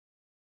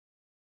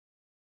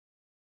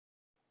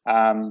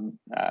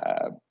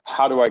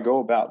How do I go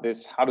about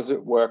this? How does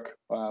it work?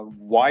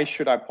 Why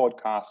should I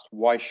podcast?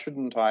 Why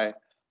shouldn't I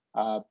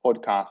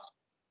podcast?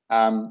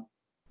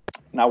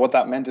 Now, what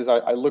that meant is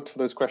I looked for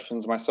those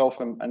questions myself,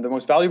 and the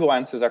most valuable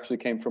answers actually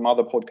came from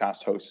other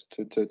podcast hosts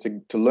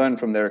to learn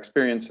from their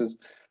experiences,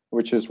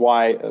 which is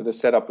why the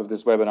setup of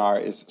this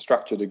webinar is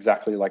structured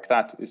exactly like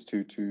that, is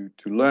to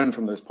learn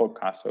from those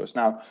podcast hosts.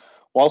 Now,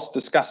 whilst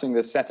discussing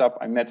this setup,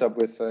 I met up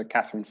with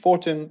Katharine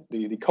Fortin,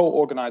 the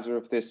co-organizer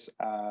of this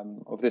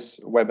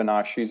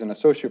webinar. She's an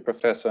associate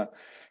professor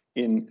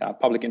in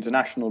public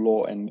international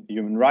law and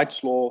human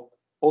rights law,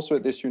 also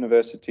at this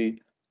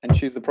university, and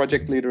she's the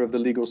project leader of the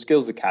Legal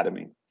Skills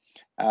Academy,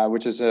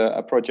 which is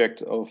a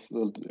project of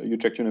the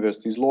Utrecht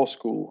University's law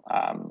school,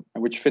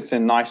 which fits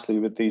in nicely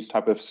with these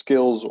type of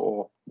skills,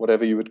 or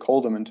whatever you would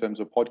call them in terms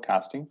of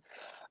podcasting.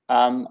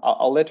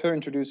 I'll let her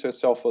introduce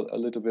herself a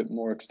little bit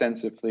more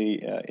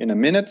extensively in a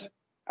minute.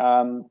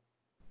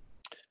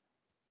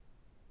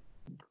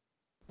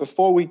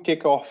 Before we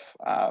kick off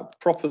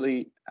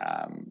properly,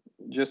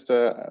 just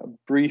a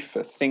brief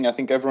thing. I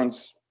think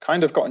everyone's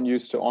kind of gotten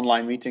used to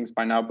online meetings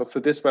by now, but for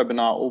this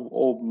webinar,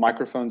 all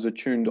microphones are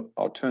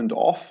turned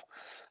off.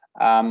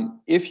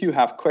 If you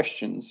have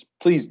questions,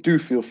 please do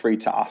feel free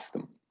to ask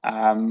them.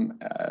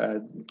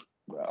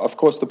 Of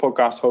course, the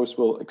podcast host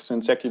will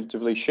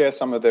consecutively share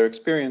some of their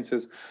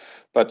experiences,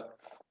 but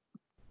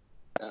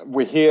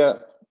we're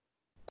here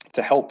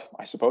to help,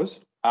 I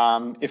suppose,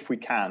 if we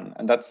can.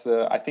 And that's,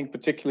 I think,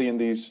 particularly in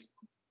these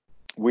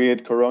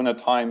weird Corona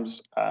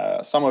times,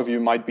 some of you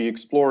might be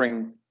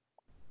exploring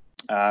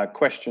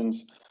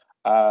questions,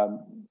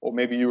 or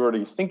maybe you're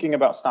already thinking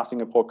about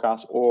starting a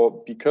podcast,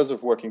 or because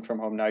of working from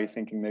home now, you're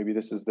thinking maybe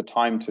this is the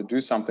time to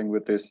do something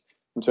with this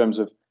in terms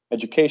of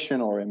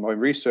education or in my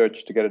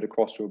research to get it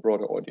across to a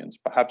broader audience.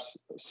 Perhaps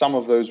some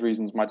of those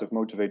reasons might have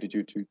motivated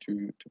you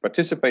to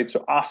participate,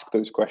 so ask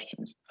those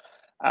questions.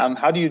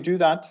 How do you do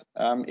that?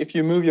 If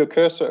you move your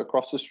cursor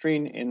across the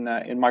screen in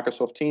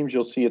Microsoft Teams,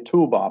 you'll see a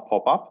toolbar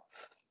pop up.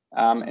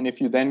 And if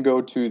you then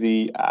go to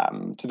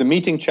the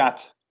meeting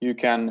chat, you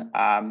can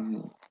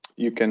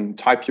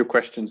type your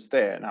questions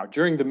there. Now,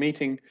 during the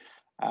meeting,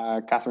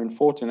 Katharine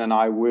Fortin and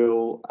I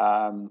will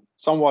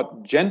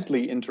somewhat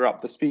gently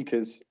interrupt the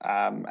speakers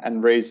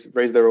and raise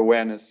their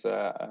awareness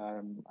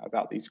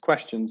about these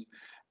questions.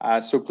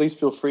 So please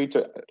feel free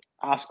to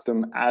ask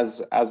them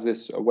as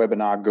this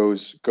webinar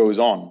goes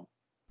on.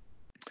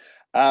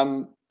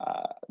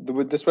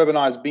 This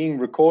webinar is being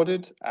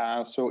recorded,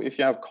 so if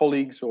you have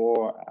colleagues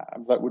or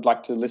that would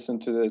like to listen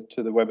to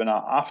the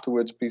webinar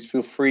afterwards, please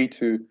feel free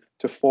to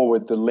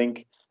forward the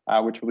link,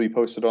 which will be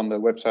posted on the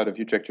website of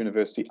Utrecht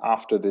University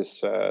after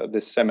this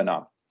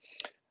seminar.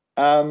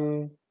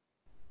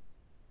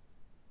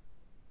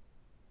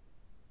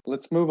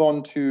 Let's move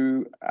on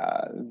to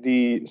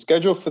the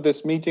schedule for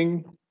this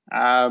meeting.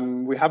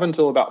 We have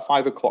until about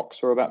 5 o'clock,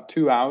 so about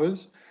 2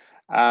 hours.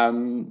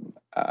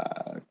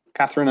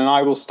 Katharine and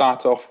I will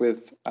start off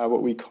with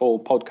what we call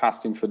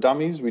podcasting for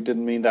dummies. We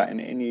didn't mean that in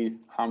any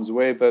harm's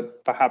way,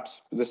 but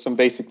perhaps there's some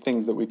basic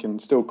things that we can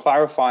still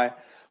clarify.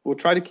 We'll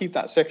try to keep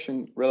that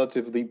section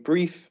relatively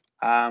brief,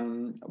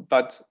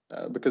 but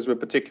because we're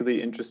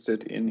particularly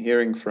interested in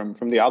hearing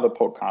from the other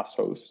podcast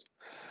hosts.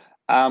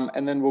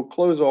 And then we'll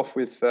close off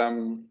with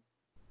how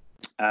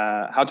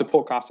to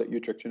podcast at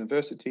Utrecht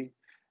University.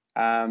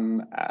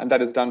 And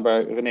that is done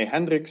by René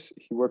Hendrik.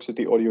 He works at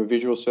the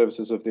audiovisual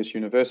services of this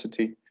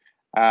university.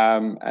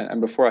 And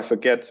before I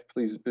forget,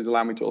 please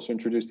allow me to also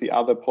introduce the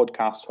other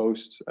podcast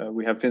hosts.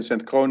 We have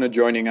Vincent Crone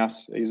joining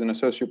us. He's an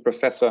associate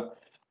professor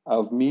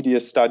of media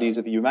studies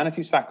at the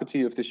humanities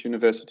faculty of this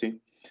university.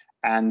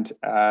 And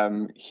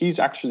he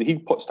started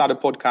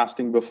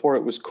podcasting before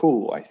it was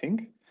cool, I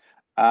think.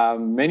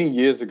 Many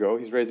years ago.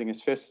 He's raising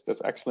his fist.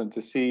 That's excellent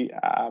to see.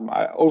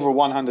 Over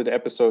 100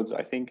 episodes,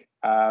 I think.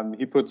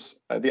 He puts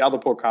the other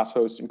podcast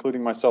hosts,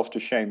 including myself,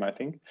 to shame, I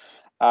think.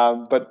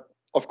 But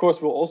of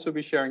course, we'll also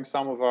be sharing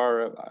some of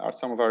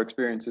our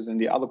experiences, and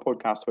the other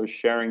podcast hosts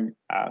sharing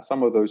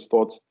some of those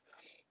thoughts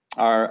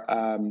are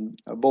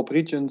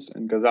Rietjens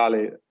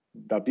Ghazaleh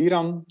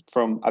Dabiran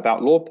from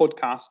AboutLaw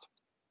podcast.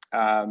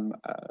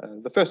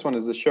 The first one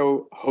is the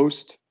show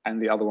host,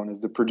 and the other one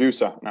is the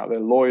producer. Now, they're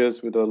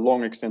lawyers with a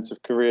long,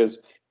 extensive careers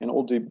in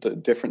all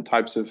different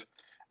types of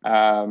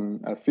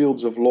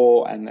fields of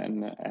law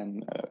and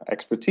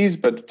expertise.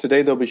 But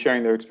today they'll be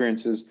sharing their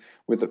experiences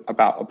with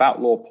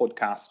AboutLaw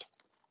podcast.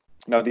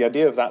 Now, the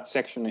idea of that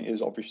section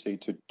is obviously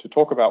to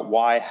talk about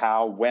why,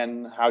 how,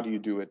 when, how do you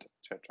do it,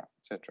 etc.,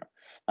 etc.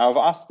 Now, I've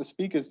asked the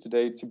speakers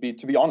today to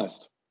be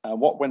honest.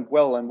 What went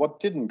well and what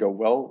didn't go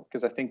well,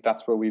 because I think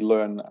that's where we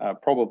learn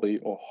probably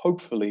or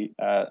hopefully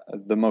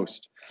the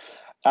most.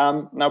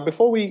 Now,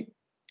 before we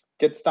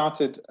get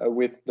started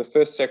with the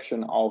first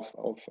section of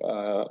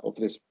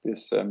this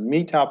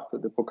meetup,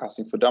 the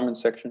Podcasting for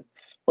Dummies section,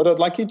 what I'd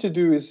like you to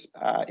do is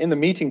in the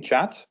meeting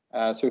chat,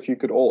 so if you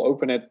could all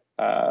open it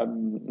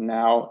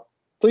now,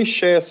 please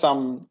share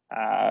some,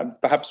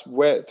 perhaps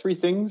three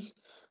things.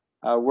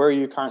 Where are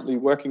you currently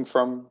working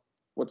from?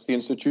 What's the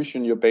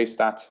institution you're based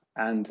at?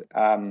 And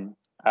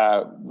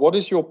what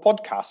is your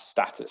podcast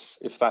status,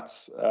 if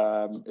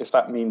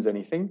that means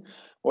anything?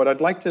 What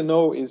I'd like to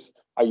know is,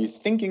 are you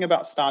thinking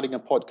about starting a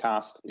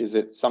podcast? Is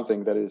it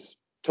something that is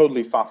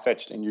totally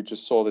far-fetched and you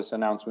just saw this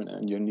announcement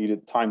and you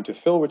needed time to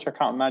fill, which I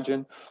can't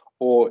imagine?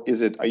 Or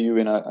are you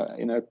in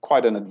a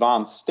quite an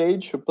advanced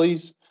stage? So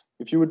please,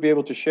 if you would be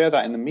able to share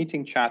that in the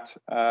meeting chat,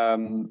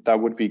 that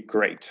would be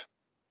great.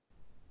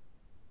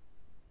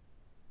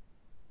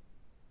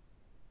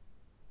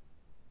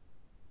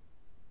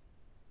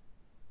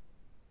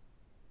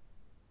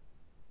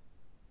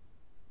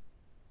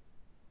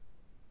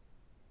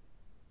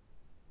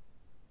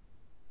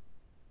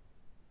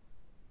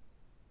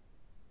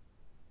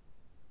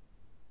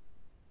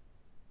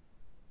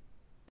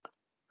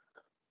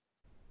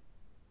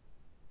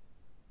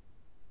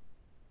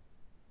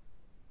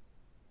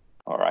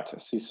 All right, I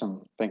see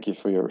some, thank you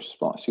for your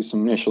response. I see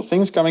some initial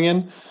things coming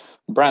in.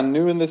 Brand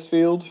new in this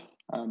field.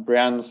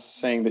 Brianne's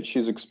saying that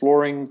she's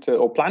exploring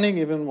or planning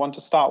even want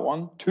to start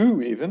one,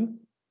 two even.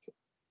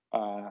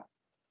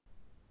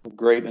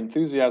 Great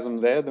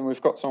enthusiasm there. Then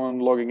we've got someone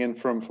logging in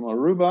from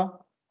Aruba.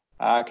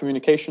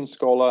 Communication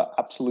scholar,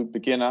 absolute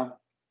beginner.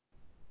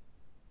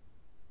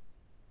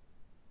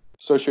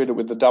 Associated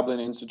with the Dublin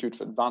Institute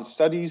for Advanced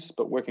Studies,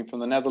 but working from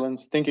the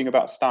Netherlands, thinking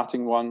about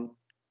starting one.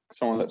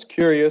 Someone that's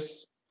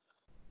curious.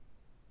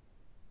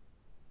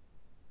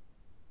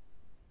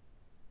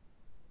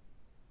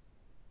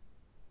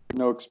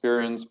 No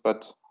experience,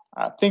 but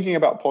thinking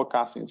about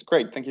podcasting. It's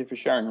great. Thank you for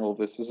sharing all of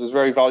this. This is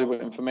very valuable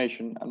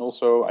information, and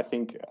also I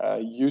think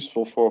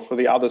useful for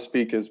the other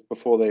speakers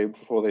before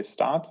they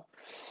start.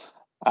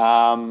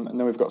 And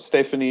then we've got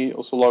Stephanie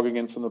also logging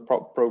in from the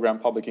program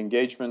Public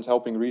Engagement,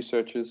 helping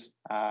researchers.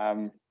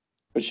 But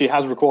she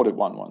has recorded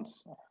one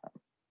once.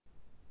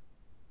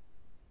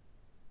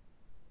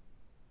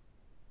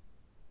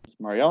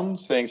 Marianne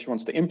saying she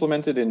wants to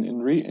implement it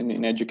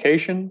in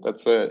education.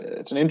 It's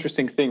an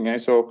interesting thing. Eh?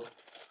 So,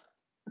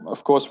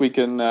 of course,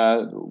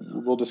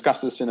 we'll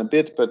discuss this in a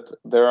bit, but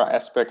there are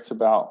aspects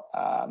about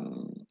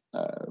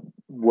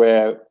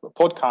where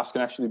podcasts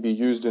can actually be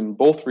used in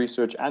both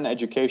research and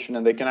education,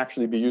 and they can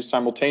actually be used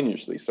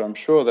simultaneously. So I'm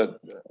sure that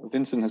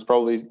Vincent has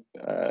probably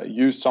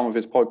used some of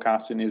his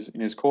podcasts in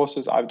his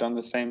courses. I've done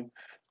the same.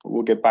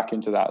 We'll get back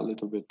into that a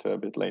little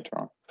bit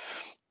later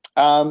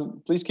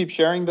on. Please keep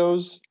sharing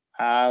those.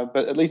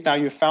 But at least now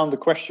you've found the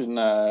question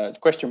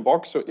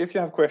box. So if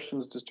you have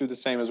questions, just do the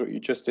same as what you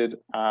just did,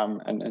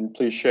 and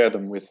please share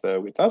them with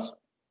us.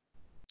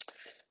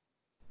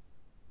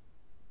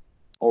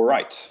 All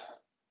right,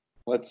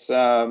 let's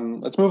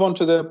move on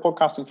to the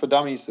Podcasting for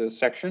Dummies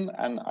section,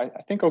 and I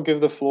think I'll give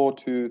the floor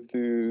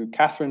to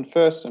Katharine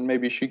first, and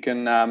maybe she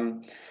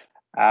can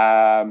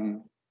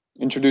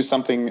introduce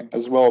something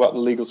as well about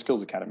the Legal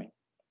Skills Academy.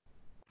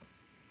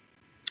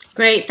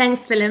 Great,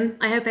 thanks, Willem.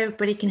 I hope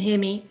everybody can hear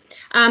me.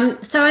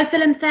 So as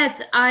Willem said,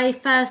 I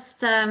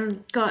first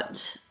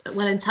got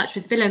well in touch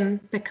with Willem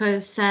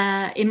because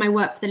in my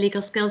work for the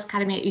Legal Skills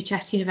Academy at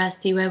Utrecht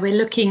University, where we're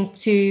looking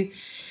to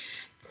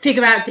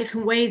figure out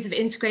different ways of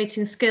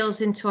integrating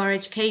skills into our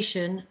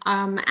education,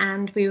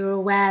 and we were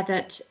aware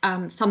that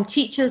some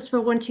teachers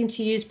were wanting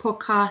to use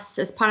podcasts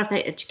as part of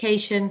their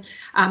education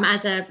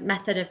as a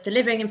method of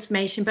delivering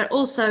information, but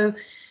also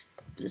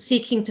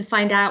seeking to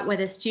find out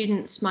whether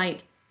students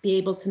might be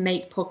able to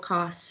make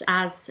podcasts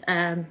as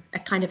a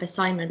kind of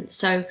assignment.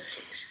 So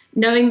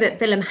knowing that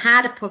Willem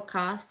had a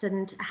podcast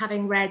and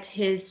having read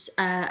his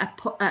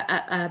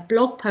a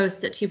blog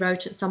post that he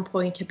wrote at some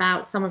point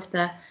about some of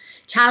the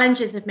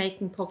challenges of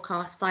making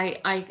podcasts,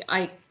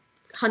 I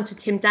hunted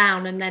him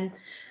down and then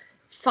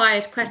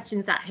fired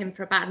questions at him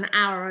for about an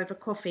hour over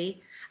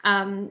coffee,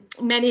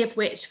 many of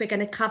which we're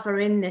going to cover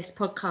in this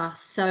podcast.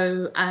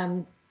 So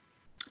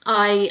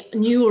I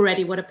knew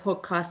already what a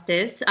podcast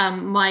is.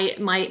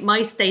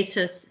 My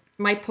status,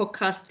 my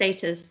podcast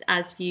status,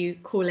 as you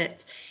call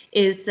it,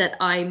 is that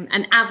I'm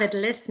an avid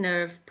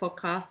listener of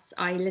podcasts.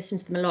 I listen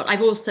to them a lot.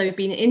 I've also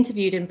been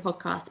interviewed in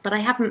podcasts, but I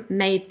haven't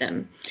made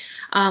them.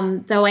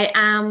 Though I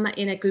am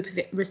in a group of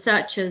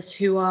researchers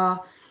who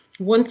are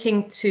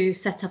wanting to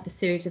set up a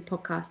series of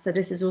podcasts. So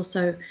this is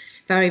also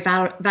very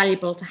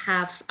valuable to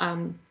have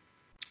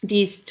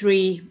these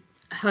three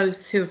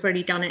hosts who have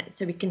already done it,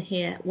 so we can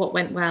hear what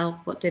went well,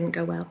 what didn't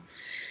go well.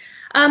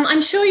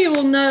 I'm sure you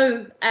all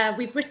know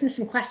we've written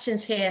some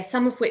questions here,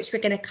 some of which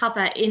we're going to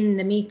cover in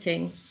the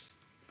meeting,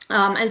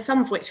 and some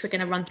of which we're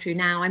going to run through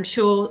now. I'm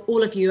sure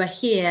all of you are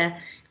here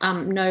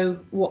know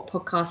what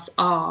podcasts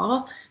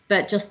are,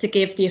 but just to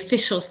give the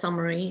official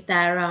summary,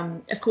 they're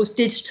of course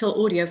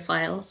digital audio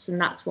files,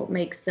 and that's what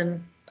makes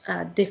them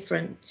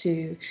different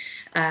to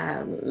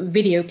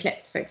video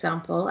clips, for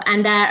example,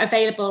 and they're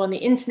available on the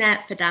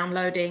internet for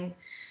downloading.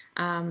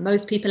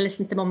 Most people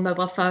listen to them on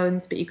mobile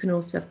phones, but you can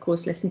also, of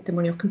course, listen to them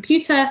on your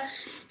computer.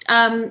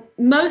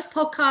 Most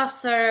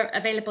podcasts are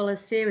available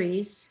as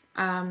series,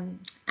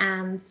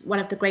 and one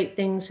of the great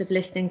things of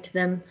listening to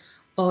them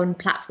on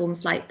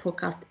platforms like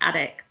Podcast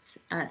Addict,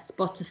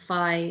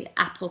 Spotify,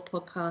 Apple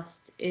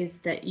Podcasts is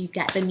that you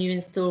get the new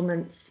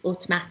installments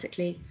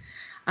automatically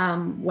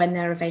when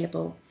they're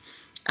available.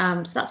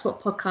 So that's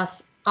what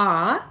podcasts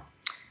are.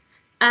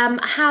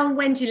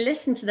 When do you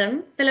listen to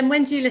them? Willem,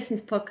 when do you listen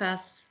to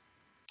podcasts?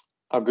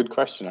 A good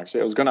question, actually.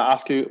 I was going to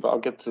ask you, but I'll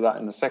get to that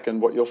in a second,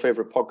 what your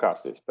favorite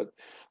podcast is. But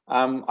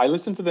I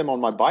listen to them on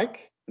my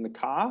bike, in the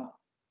car.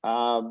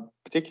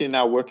 Particularly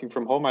now working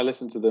from home, I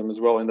listen to them as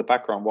well in the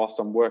background whilst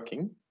I'm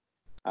working.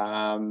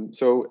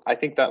 So I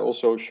think that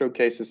also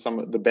showcases some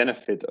of the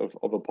benefit of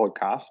a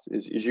podcast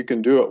is you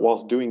can do it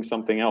whilst doing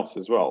something else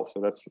as well.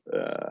 So that's,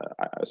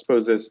 I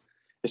suppose it's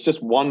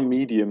just one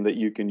medium that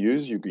you can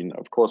use. You can,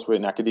 of course, we're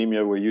in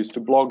academia, we're used to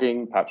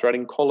blogging, perhaps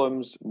writing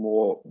columns,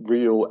 more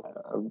real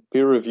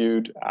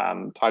peer-reviewed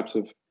types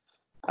of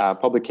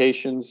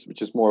publications,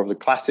 which is more of the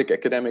classic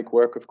academic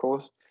work, of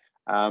course.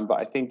 But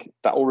I think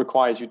that all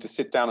requires you to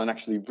sit down and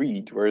actually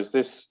read, whereas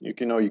this, you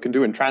can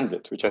do in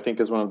transit, which I think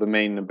is one of the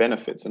main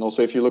benefits. And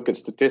also, if you look at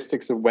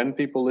statistics of when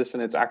people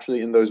listen, it's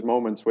actually in those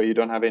moments where you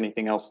don't have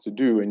anything else to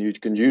do, and you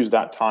can use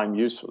that time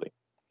usefully.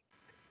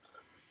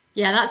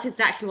 Yeah, that's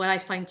exactly what I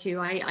find too.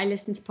 I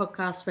listen to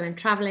podcasts when I'm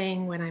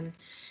traveling, when I'm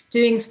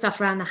doing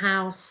stuff around the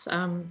house.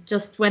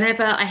 Just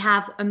whenever I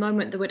have a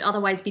moment that would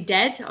otherwise be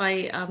dead,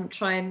 I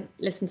try and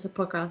listen to a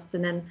podcast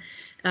and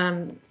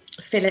then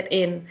fill it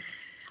in.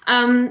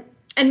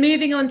 And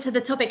moving on to the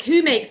topic,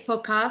 who makes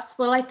podcasts?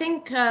 Well, I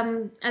think,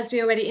 as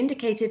we already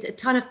indicated, a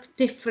ton of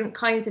different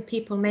kinds of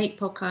people make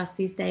podcasts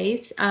these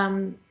days.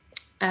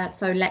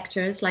 So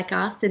lecturers like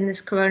us in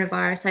this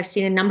coronavirus, I've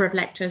seen a number of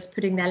lecturers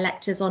putting their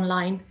lectures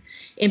online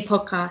in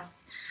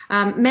podcasts.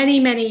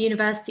 Many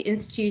university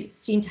institutes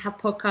seem to have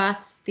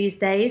podcasts these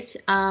days.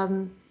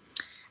 Some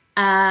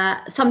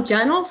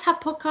journals have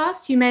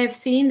podcasts. You may have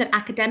seen that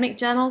academic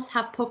journals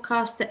have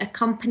podcasts that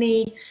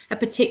accompany a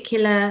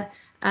particular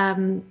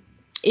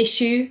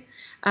issue,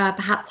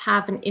 perhaps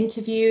have an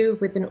interview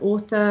with an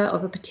author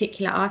of a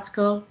particular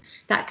article.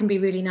 That can be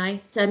really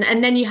nice.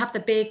 And then you have the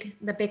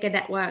bigger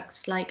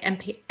networks like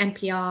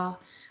NPR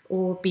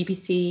or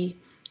BBC.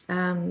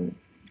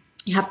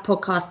 You have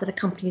podcasts that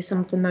accompany some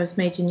of the most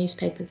major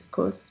newspapers, of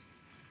course.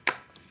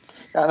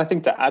 Yeah, and I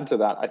think to add to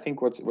that, I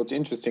think what's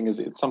interesting is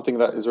it's something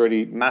that is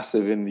already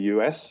massive in the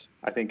US.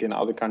 I think in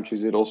other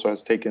countries it also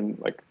has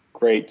taken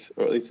great,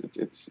 or at least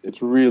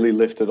it's really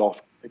lifted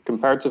off.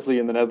 Comparatively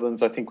in the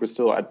Netherlands, I think we're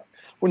still at,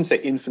 I wouldn't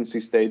say infancy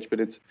stage, but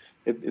it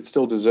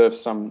still deserves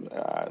some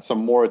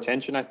more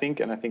attention, I think.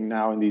 And I think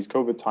now in these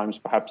COVID times,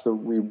 perhaps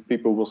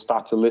people will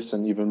start to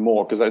listen even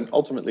more, because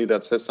ultimately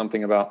that says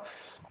something about,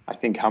 I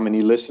think, how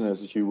many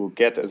listeners you will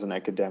get as an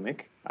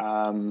academic.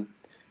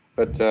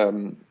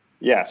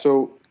 Yeah,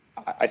 so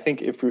I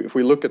think if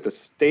we look at the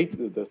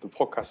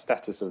podcast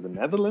status of the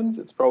Netherlands,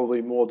 it's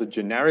probably more the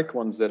generic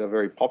ones that are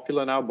very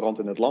popular now. Brand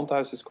in het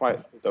Landhuis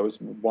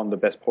was one of the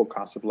best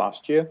podcasts of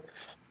last year.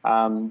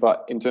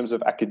 But in terms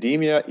of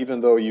academia,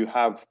 even though you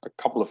have a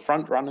couple of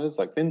front runners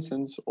like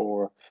Vincent's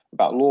or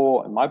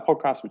AboutLaw and my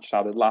podcast, which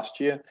started last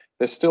year,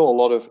 there's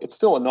still it's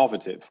still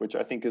innovative, which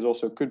I think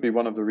could be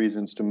one of the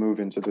reasons to move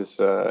into this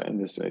in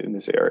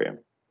this area.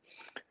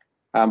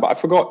 But I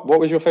forgot, what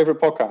was your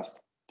favorite podcast?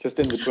 Just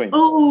in between.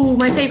 Oh,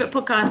 my favorite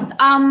podcast.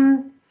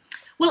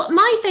 Well,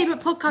 my favorite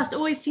podcast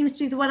always seems to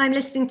be the one I'm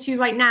listening to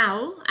right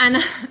now.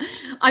 And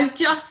I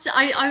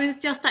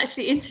was just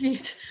actually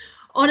interviewed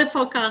on a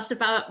podcast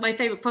about my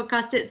favorite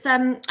podcast. It's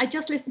I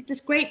just listened to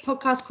this great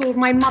podcast called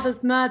My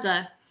Mother's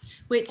Murder,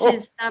 which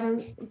is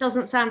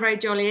doesn't sound very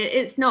jolly.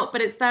 It's not, but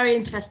it's very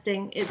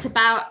interesting. It's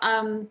about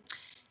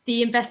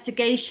the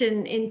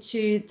investigation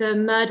into the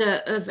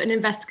murder of an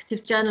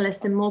investigative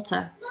journalist in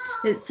Malta.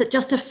 It's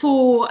just a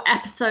 4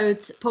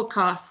 episodes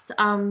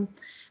podcast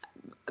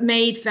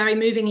made very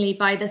movingly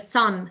by the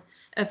son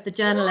of the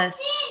journalist.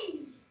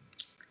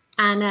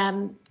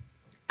 And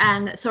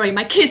sorry,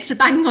 my kids are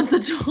banging on the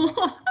door.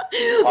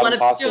 One of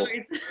the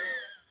stories.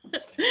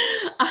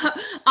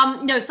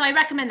 No, so I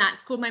recommend that.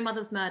 It's called My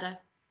Mother's Murder.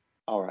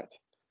 All right.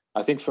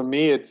 I think for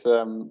me, it's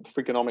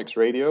Freakonomics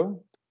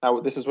Radio. Now,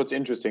 this is what's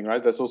interesting,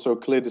 right? There's also a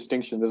clear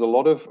distinction. There's a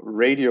lot of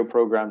radio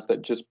programs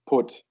that just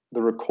put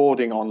the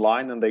recording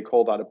online and they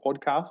call that a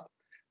podcast.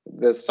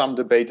 There's some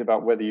debate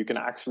about whether you can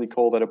actually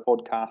call that a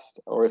podcast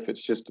or if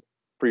it's just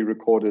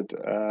pre-recorded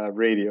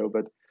radio.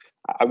 But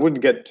I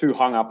wouldn't get too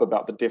hung up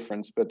about the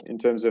difference. But in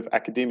terms of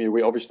academia,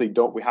 we obviously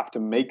we have to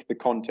make the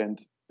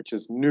content, which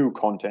is new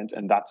content,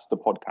 and that's the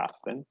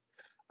podcast then.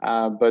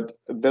 But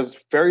there's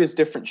various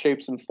different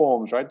shapes and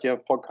forms, right? You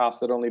have podcasts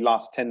that only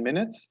last 10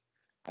 minutes.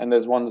 And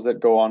there's ones that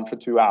go on for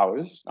 2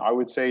 hours. I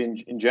would say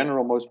in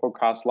general, most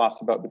podcasts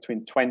last about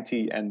between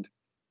 20 and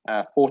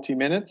 40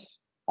 minutes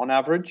on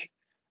average,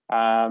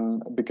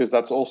 because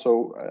that's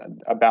also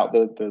about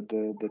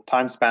the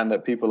time span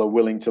that people are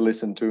willing to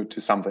listen to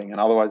something.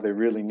 And otherwise, they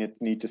really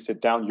need to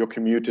sit down. Your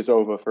commute is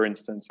over, for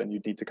instance, and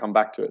you need to come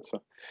back to it.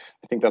 So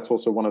I think that's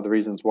also one of the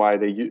reasons why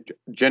they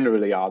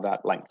generally are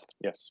that length.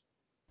 Yes.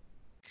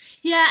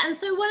 Yeah, and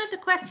so one of the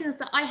questions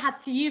that I had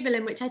to you,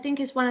 Willem, which I think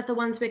is one of the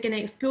ones we're going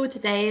to explore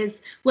today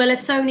is, well, if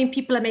so many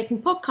people are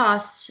making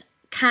podcasts,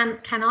 can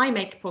I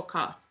make a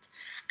podcast?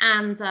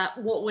 and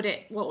what would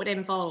it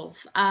involve,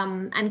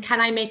 and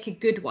can I make a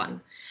good one?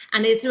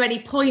 And is there any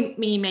point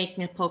me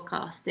making a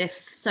podcast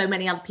if so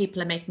many other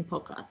people are making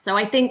podcasts? So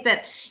I think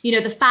that,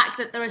 the fact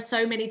that there are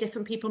so many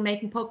different people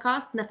making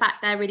podcasts, and the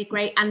fact they're really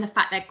great, and the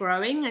fact they're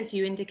growing, as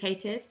you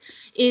indicated,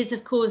 is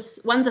of course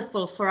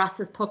wonderful for us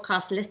as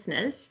podcast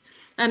listeners.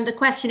 The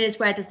question is,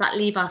 where does that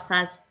leave us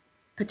as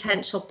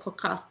potential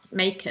podcast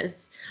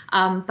makers?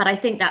 But I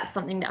think that's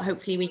something that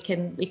hopefully we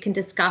can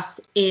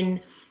discuss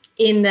in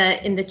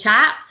the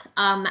chat,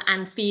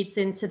 and feeds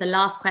into the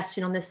last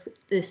question on this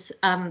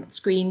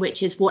screen,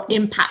 which is, what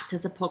impact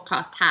does a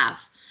podcast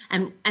have,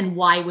 and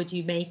why would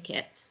you make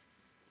it?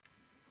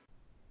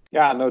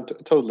 Yeah, no,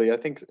 totally. I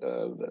think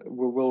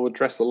we'll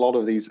address a lot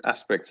of these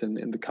aspects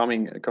in the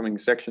coming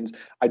sections.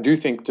 I do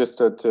think, just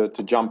to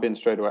jump in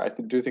straight away, I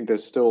do think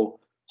there's still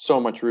so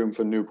much room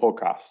for new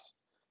podcasts.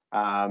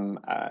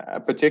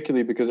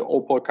 Particularly because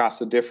all podcasts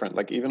are different.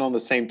 Like, even on the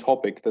same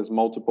topic, there's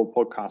multiple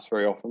podcasts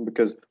very often,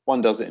 because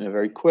one does it in a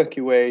very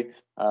quirky way,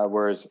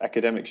 whereas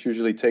academics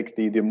usually take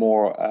the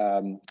more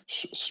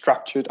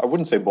structured, I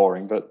wouldn't say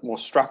boring, but more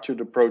structured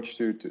approach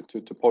to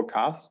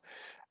podcasts.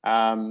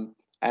 And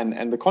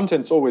the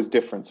content's always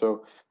different.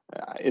 So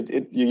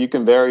you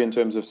can vary in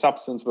terms of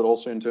substance, but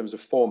also in terms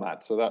of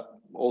format. So that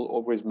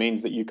always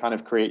means that you kind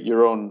of create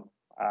your own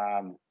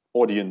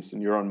audience in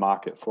your own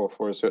market for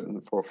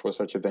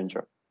such a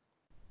venture.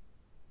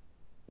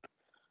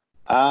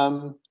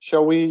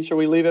 Shall we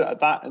leave it at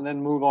that and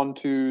then move on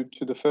to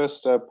the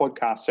first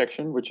podcast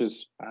section, which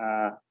is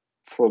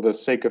for the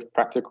sake of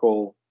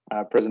practical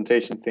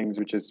presentation things,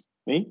 which is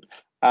me.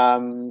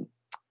 I'll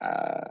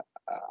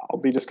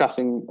be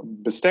discussing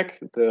Bestek,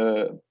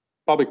 the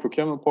public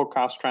procurement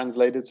podcast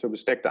translated, so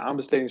Bestek, the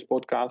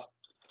Aanbestedingspodcast,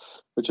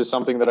 which is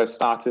something that I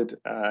started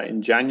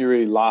in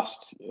January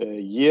last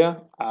year.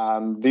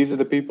 These are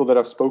the people that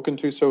I've spoken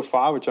to so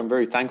far, which I'm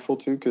very thankful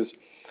to, because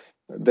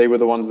they were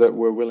the ones that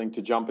were willing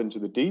to jump into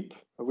the deep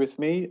with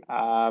me,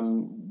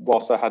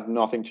 whilst I had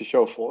nothing to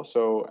show for.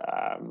 So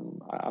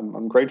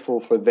I'm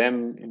grateful for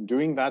them in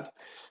doing that.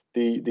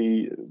 The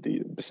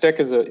Bestek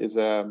is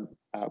a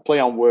play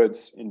on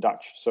words in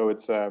Dutch. So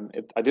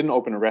I didn't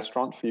open a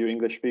restaurant for you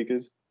English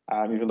speakers.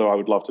 Even though I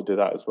would love to do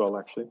that as well,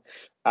 actually.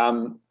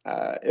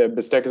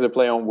 Bestek is a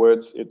play on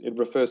words. It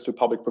refers to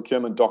public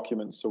procurement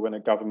documents. So when a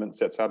government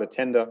sets out a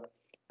tender,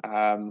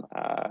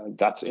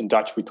 that's in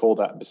Dutch, we call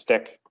that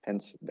Bestek,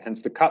 hence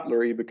the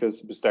cutlery,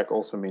 because Bestek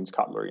also means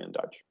cutlery in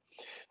Dutch.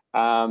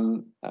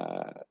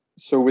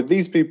 So with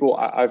these people,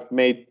 I've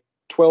made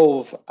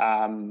 12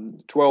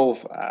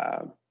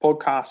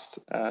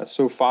 podcasts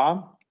so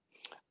far.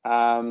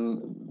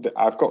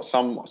 I've got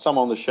some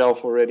on the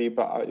shelf already,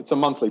 but it's a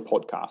monthly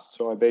podcast.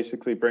 So I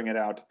basically bring it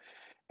out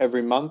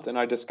every month, and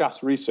I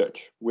discuss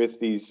research with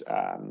these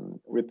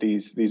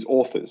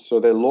authors. So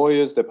they're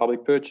lawyers, they're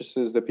public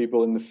purchasers, they're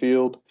people in the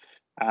field,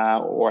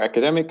 or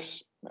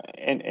academics,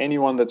 and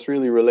anyone that's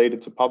really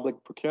related to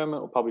public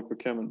procurement or public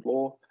procurement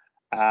law.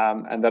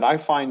 And that I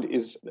find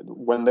is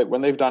when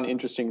they've done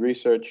interesting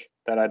research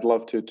that I'd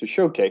love to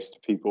showcase to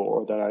people,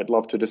 or that I'd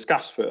love to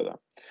discuss further.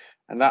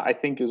 And that, I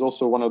think, is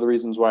also one of the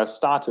reasons why I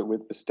started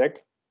with Bestek.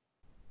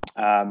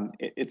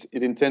 It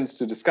intends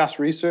to discuss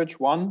research,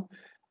 one,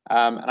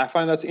 and I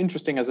find that's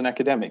interesting as an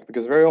academic,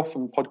 because very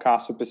often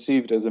podcasts are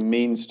perceived as a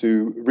means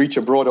to reach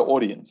a broader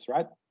audience,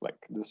 right?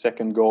 Like, the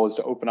second goal is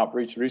to open up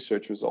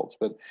research results.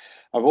 But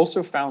I've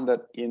also found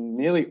that in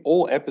nearly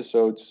all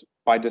episodes,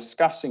 by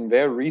discussing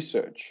their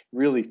research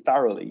really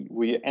thoroughly,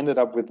 we ended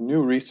up with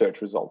new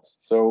research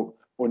results.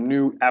 Or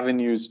new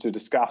avenues to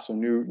discuss, or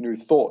new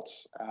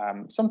thoughts,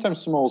 sometimes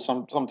small,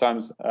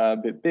 sometimes a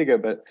bit bigger,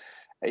 but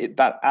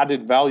that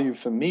added value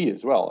for me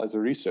as well as a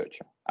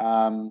researcher.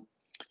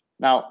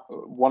 Now,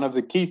 one of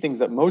the key things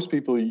that most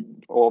people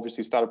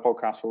obviously start a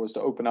podcast for is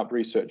to open up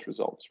research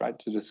results, right?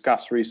 To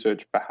discuss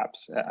research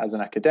perhaps as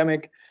an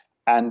academic,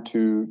 and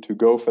to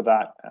go for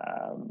that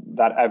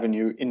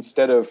avenue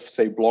instead of,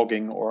 say,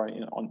 blogging, or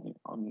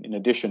in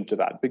addition to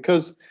that.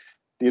 Because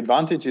the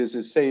advantage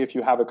is, say, if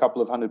you have a couple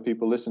of hundred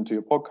people listen to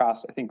your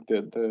podcast, I think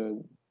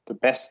the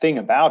best thing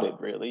about it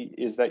really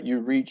is that you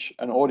reach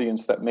an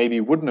audience that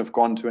maybe wouldn't have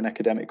gone to an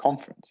academic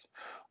conference,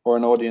 or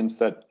an audience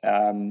that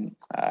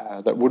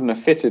wouldn't have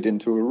fitted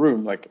into a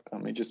room. Like,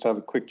 let me just have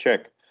a quick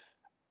check.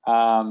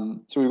 So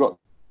we've got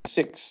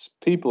 6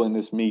 people in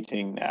this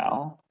meeting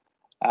now.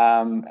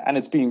 And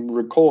it's being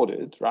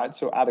recorded, right?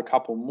 So add a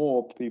couple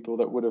more people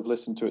that would have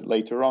listened to it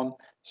later on.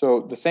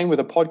 So the same with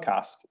a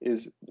podcast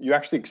is you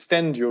actually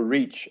extend your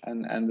reach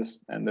and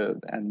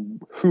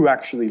who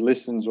actually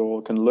listens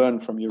or can learn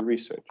from your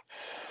research.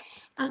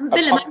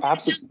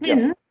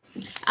 Willem,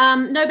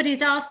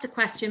 nobody's asked a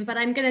question, but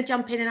I'm going to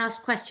jump in and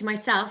ask a question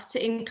myself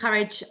to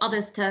encourage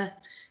others to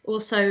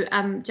also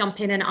jump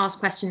in and ask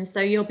questions,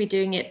 though you'll be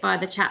doing it via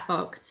the chat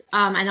box,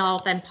 and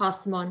I'll then pass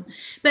them on.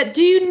 But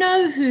do you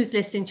know who's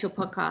listening to your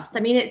podcast? I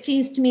mean, it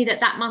seems to me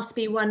that must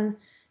be one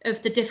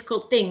of the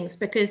difficult things,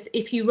 because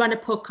if you run a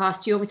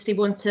podcast, you obviously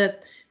want to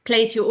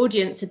play to your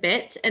audience a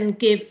bit and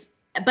give.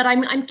 But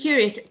I'm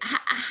curious,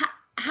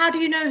 how do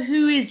you know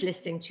who is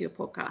listening to your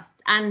podcast,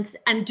 and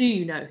do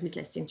you know who's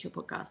listening to your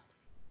podcast?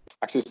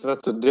 Actually, so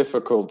that's a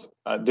difficult.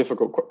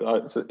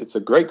 It's a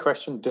great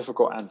question,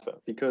 difficult answer,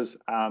 because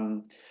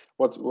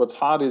what's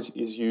hard is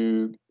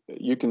you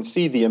can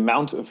see the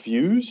amount of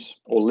views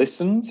or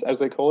listens, as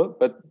they call it,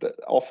 but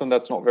often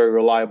that's not very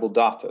reliable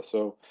data.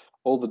 So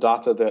all the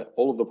data that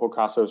all of the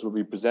podcasters will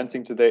be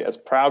presenting today, as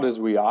proud as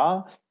we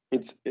are,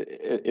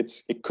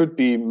 it could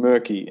be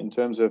murky in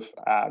terms of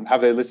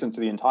have they listened to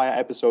the entire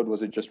episode?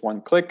 Was it just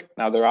one click?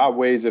 Now there are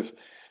ways of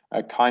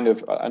I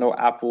know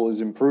Apple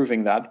is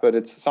improving that, but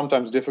it's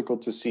sometimes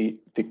difficult to see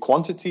the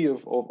quantity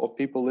of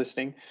people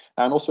listening,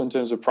 and also in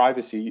terms of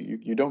privacy,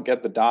 you don't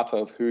get the data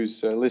of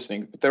who's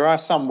listening. But there are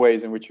some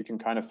ways in which you can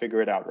kind of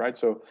figure it out, right?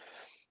 So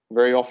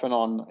very often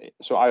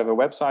so I have a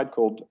website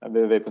called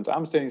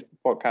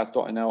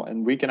www.aanbestedingspodcast.nl,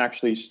 and we can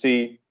actually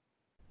see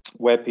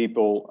where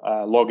people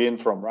log in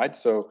from, right?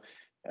 So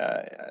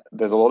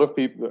there's a lot of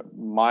people,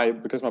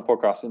 because my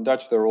podcast is in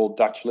Dutch, they're all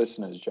Dutch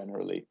listeners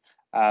generally,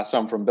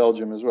 some from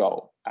Belgium as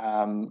well.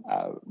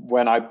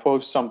 When I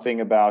post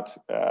something about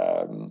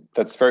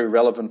that's very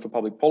relevant for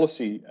public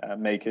policy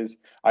makers,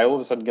 I all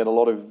of a sudden get a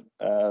lot of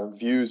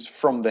views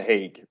from The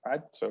Hague,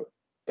 right? So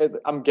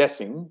I'm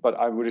guessing, but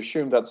I would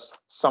assume that's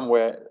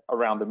somewhere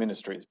around the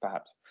ministries,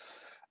 perhaps.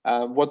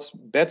 What's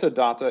better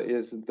data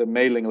is the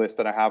mailing list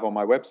that I have on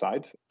my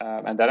website,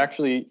 and that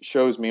actually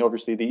shows me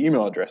obviously the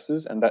email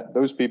addresses, and that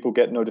those people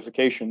get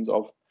notifications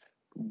of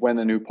when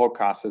a new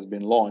podcast has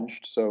been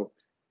launched. So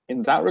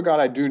in that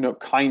regard, I do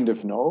kind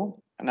of know.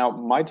 Now,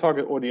 my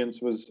target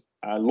audience was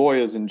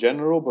lawyers in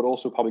general, but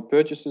also public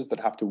purchasers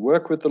that have to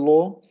work with the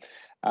law,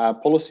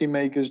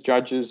 policymakers,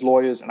 judges,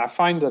 lawyers. And I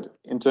find that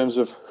in terms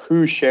of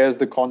who shares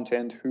the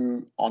content,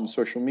 who on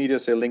social media,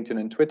 say LinkedIn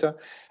and Twitter,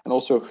 and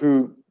also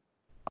who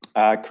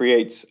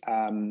creates,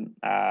 who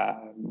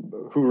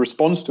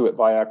responds to it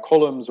via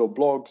columns or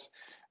blogs,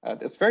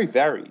 it's very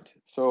varied.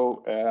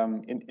 So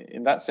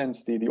in that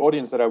sense, the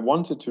audience that I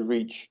wanted to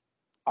reach,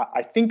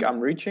 I think I'm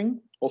reaching,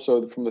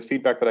 also from the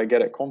feedback that I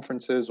get at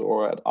conferences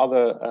or at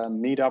other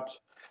meetups.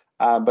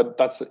 But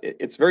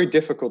it's very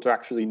difficult to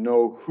actually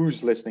know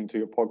who's listening to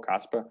your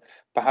podcast. But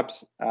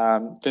perhaps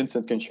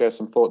Vincent can share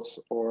some thoughts,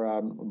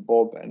 or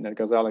Bob and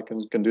Ghazaleh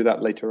can do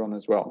that later on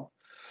as well.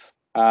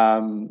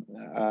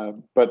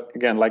 But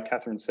again, like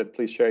Katharine said,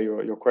 please share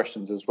your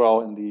questions as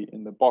well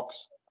in the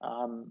box.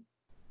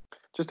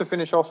 Just to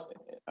finish off,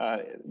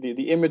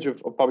 the image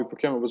of public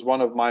procurement was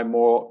one of my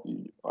more,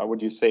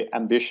 would you say,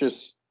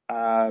 ambitious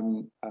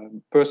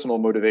personal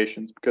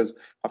motivations, because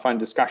I find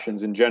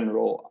discussions in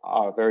general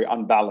are very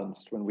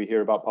unbalanced when we hear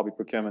about public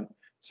procurement,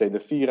 say the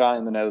FIRA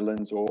in the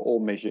Netherlands or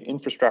all major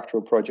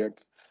infrastructural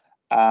projects.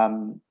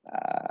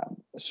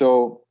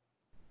 So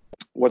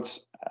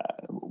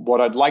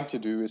what I'd like to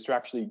do is to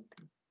actually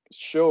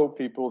show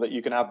people that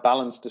you can have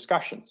balanced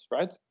discussions,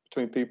 right,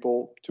 between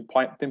people to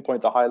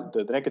pinpoint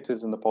the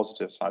negatives and the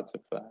positive sides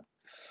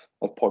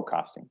of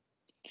podcasting.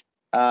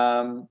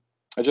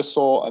 I just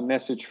saw a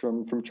message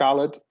from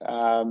Charlotte.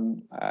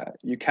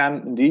 You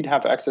can indeed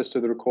have access to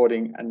the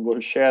recording, and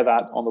we'll share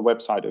that on the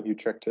website of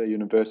Utrecht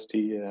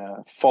University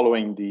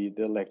following the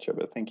lecture.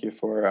 But thank you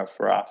for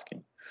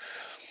asking.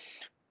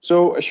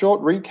 So a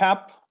short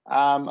recap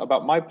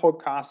about my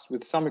podcast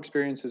with some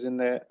experiences in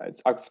there.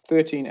 I've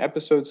 13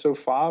 episodes so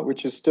far,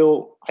 which is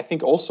still, I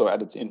think, also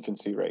at its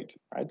infancy rate,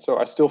 right? So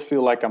I still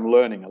feel like I'm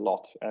learning a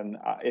lot. And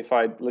if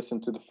I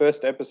listen to the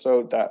first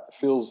episode, that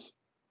feels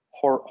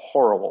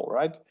horrible,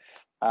 right?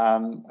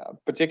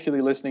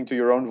 Particularly listening to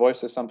your own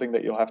voice is something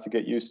that you'll have to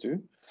get used to.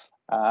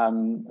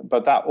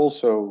 But that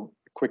also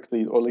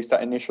quickly, or at least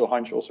that initial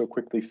hunch also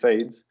quickly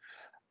fades.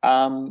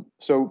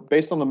 So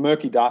based on the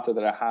murky data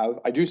that I have,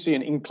 I do see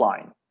an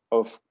incline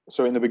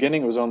so in the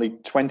beginning, it was only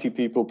 20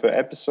 people per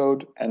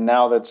episode, and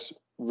now that's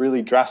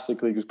really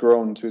drastically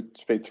grown to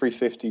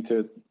 350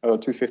 to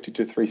 250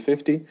 to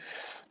 350.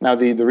 Now,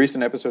 the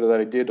recent episode that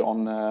I did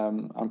on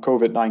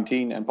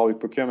COVID-19 and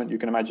public procurement, you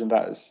can imagine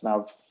that is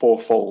now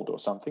fourfold or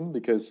something,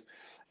 because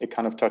it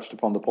kind of touched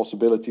upon the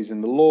possibilities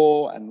in the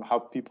law and how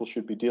people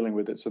should be dealing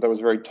with it. So that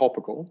was very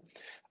topical.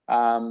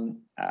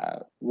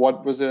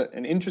 What was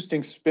an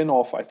interesting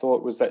spin-off, I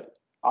thought, was that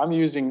I'm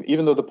using,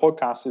 even though the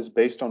podcast is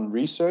based on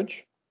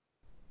research,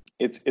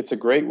 it's a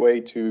great way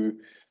to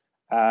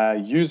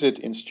use it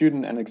in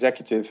student and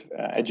executive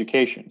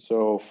education.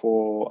 So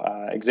for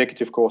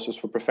executive courses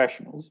for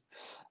professionals.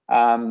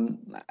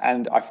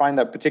 And I find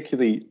that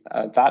particularly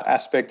that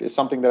aspect is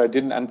something that I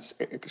didn't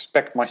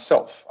expect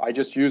myself. I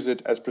just use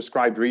it as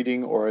prescribed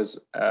reading or as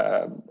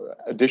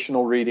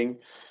additional reading.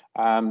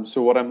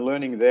 So what I'm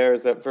learning there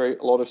is that a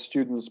lot of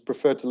students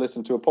prefer to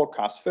listen to a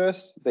podcast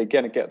first. They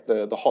get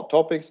the hot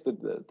topics, the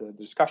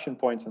discussion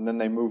points, and then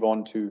they move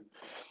on to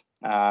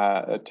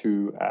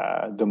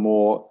the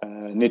more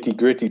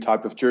nitty-gritty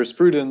type of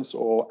jurisprudence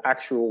or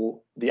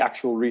the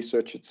actual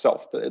research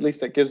itself. But at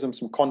least that gives them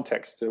some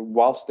context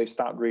whilst they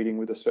start reading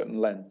with a certain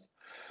lens.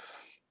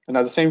 And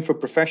now the same for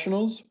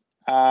professionals.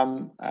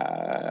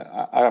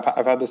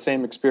 I've had the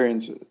same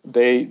experience.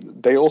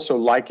 They also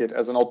like it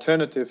as an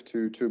alternative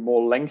to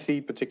more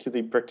lengthy,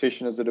 particularly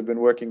practitioners that have been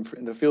working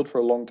in the field for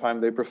a long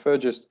time. They prefer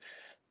just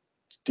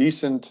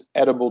decent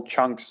edible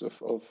chunks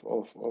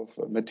of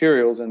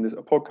materials, and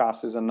a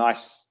podcast is a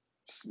nice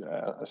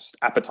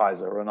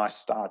appetizer or a nice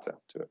starter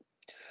to it.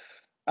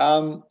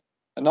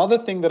 Another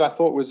thing that I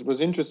thought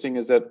was interesting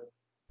is that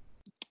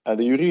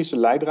the juridische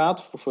leidraad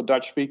for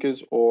Dutch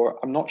speakers, or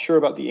I'm not sure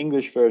about the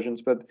English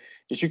versions, but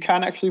is you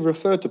can actually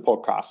refer to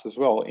podcasts as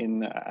well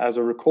as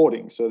a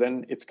recording. So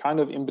then it's kind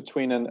of in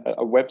between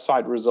a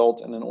website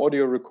result and an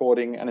audio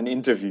recording and an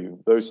interview,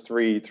 those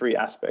three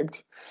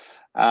aspects.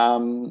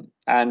 That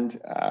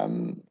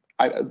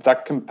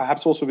can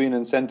perhaps also be an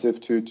incentive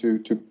to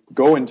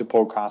go into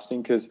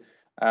podcasting, because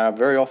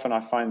very often I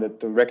find that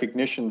the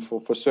recognition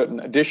for certain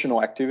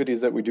additional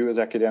activities that we do as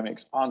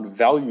academics aren't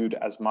valued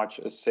as much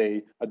as,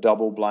 say, a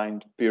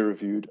double-blind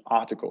peer-reviewed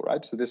article,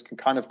 right? So this can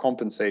kind of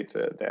compensate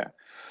there.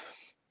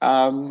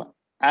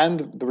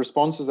 And the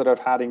responses that I've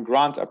had in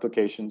grant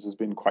applications has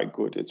been quite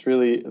good. It's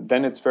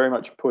very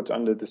much put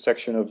under the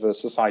section of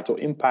societal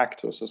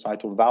impact or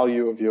societal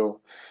value of your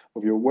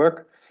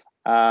work.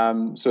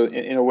 So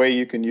in a way,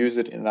 you can use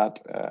it in that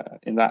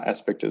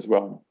aspect as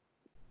well.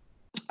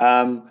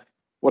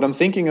 What I'm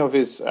thinking of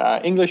is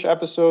English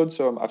episodes.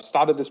 So I've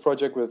started this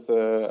project with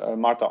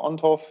Marta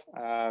Onthoff,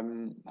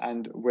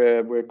 and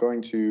we're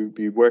going to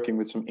be working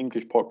with some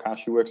English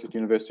podcasts. She works at the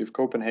University of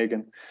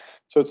Copenhagen.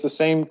 So it's the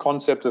same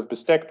concept of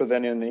Bestek, but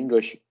then in the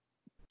English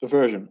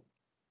version.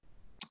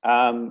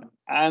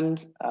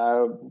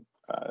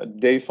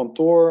 Dave van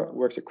Toor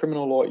works at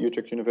criminal law at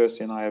Utrecht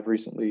University, and I have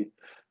recently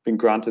been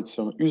granted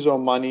some USO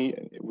money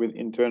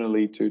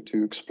internally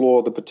to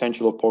explore the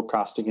potential of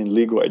podcasting in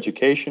legal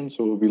education.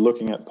 So we'll be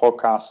looking at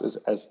podcasts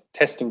as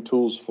testing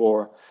tools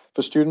for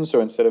students. So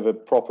instead of a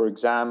proper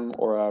exam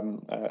or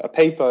a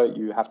paper,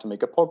 you have to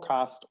make a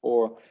podcast,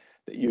 or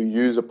that you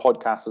use a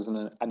podcast as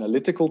an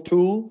analytical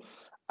tool.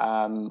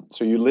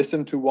 So you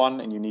listen to one,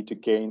 and you need to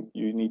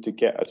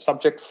get a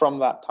subject from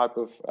that type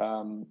of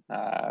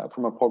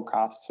from a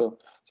podcast. So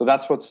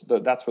that's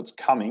what's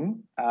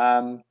coming.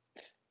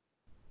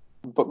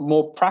 But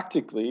more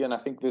practically, and I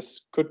think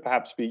this could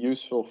perhaps be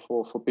useful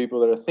for people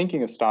that are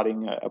thinking of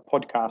starting a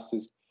podcast,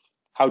 is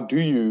how do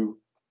you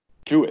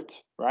do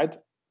it, right?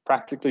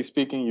 Practically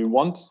speaking,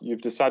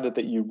 you've decided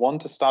that you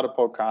want to start a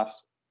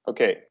podcast.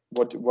 Okay,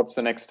 what's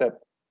the next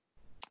step?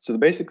 So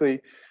basically,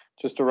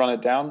 just to run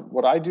it down,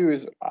 what I do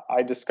is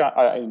I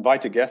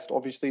invite a guest,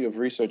 obviously, of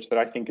research that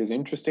I think is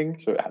interesting.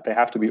 So they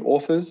have to be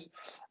authors.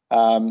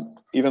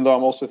 Even though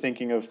I'm also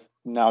thinking of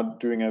now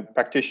doing a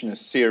practitioner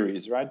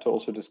series, right, to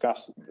also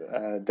discuss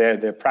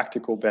their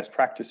practical best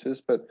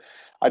practices. But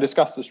I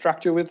discuss the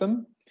structure with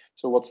them.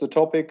 So what's the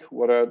topic?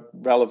 What are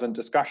relevant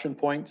discussion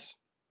points?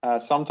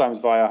 Sometimes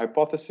via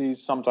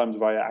hypotheses, sometimes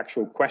via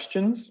actual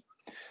questions.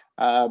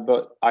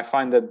 But I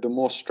find that the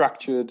more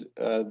structured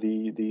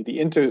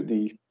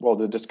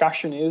the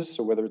discussion is,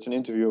 so whether it's an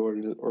interview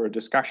or a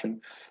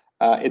discussion,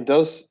 it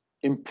does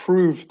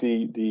improve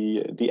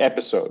the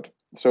episode.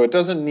 So it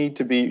doesn't need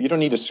to be, you don't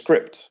need a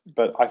script,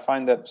 but I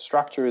find that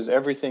structure is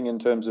everything in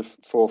terms of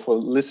for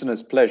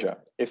listeners' pleasure.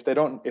 If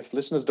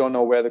listeners don't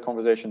know where the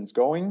conversation is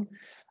going,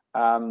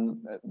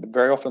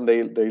 very often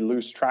they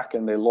lose track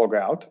and they log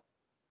out.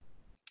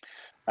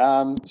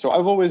 So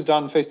I've always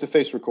done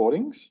face-to-face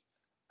recordings.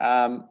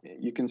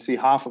 You can see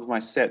half of my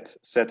set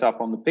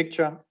up on the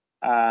picture.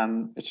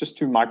 It's just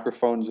 2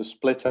 microphones, a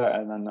splitter,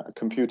 and then a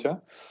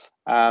computer.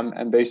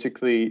 And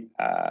basically,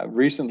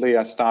 recently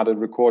I started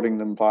recording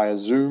them via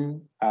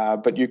Zoom,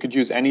 but you could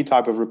use any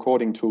type of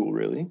recording tool,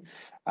 really.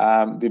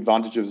 The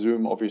advantage of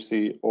Zoom,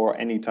 obviously, or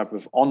any type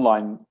of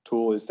online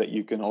tool, is that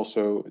you can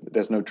also,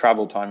 there's no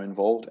travel time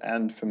involved.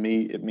 And for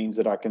me, it means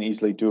that I can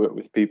easily do it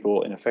with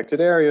people in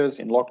affected areas,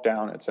 in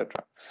lockdown,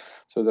 etc.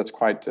 So that's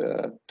quite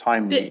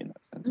timely in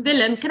that sense.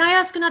 Willem, can I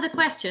ask another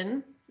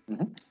question?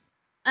 Mm-hmm.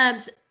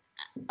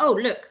 Oh,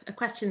 look, a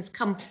question's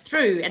come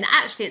through, and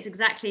actually it's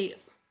exactly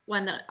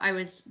one that I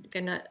was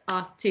going to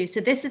ask too. So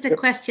this is a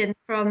question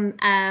from,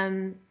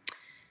 I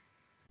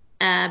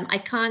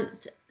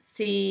can't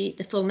see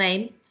the full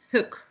name,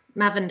 Hoek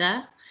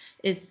Mavender,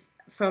 is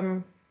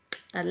from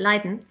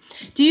Leiden.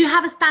 Do you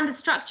have a standard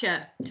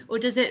structure, or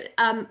does it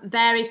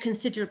vary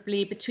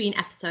considerably between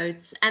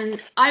episodes?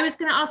 And I was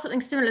going to ask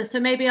something similar, so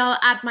maybe I'll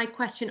add my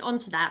question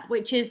onto that,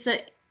 which is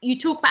that you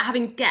talk about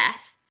having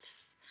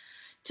guests.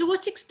 To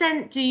what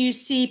extent do you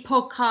see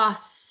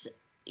podcasts,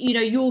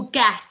 your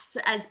guests,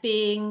 as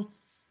being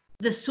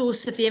the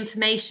source of the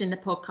information in the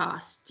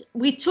podcast?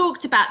 We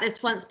talked about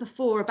this once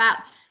before, about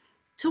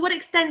to what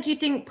extent do you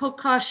think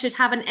podcasts should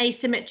have an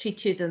asymmetry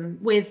to them,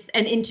 with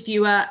an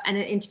interviewer and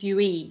an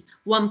interviewee,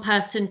 one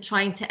person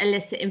trying to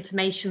elicit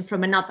information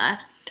from another?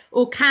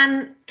 Or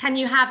can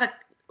you have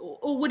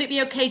or would it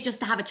be okay just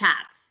to have a chat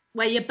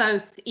where you're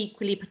both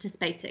equally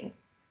participating?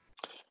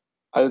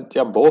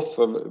 Both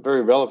are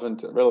very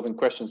relevant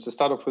questions. To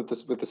start off with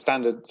the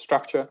standard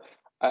structure.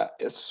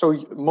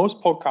 So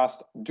most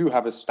podcasts do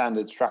have a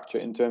standard structure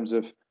in terms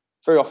of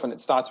very often it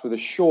starts with a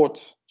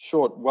short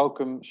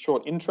welcome,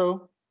 short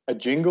intro, a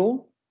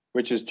jingle,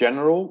 which is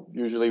general,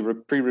 usually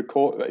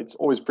pre-record. It's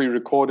always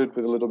pre-recorded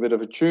with a little bit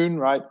of a tune,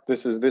 right?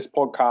 This is this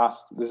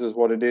podcast. This is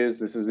what it is.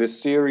 This is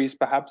this series,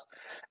 perhaps,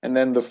 and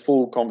then the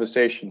full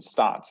conversation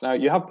starts. Now,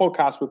 you have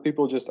podcasts where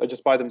people are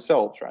just by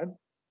themselves, right?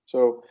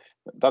 So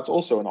that's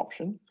also an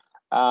option,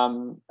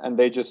 and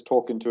they just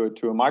talk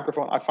into a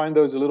microphone. I find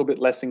those a little bit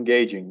less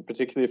engaging,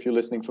 particularly if you're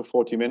listening for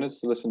 40 minutes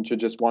to listen to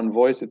just one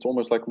voice. It's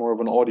almost like more of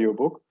an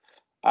audiobook.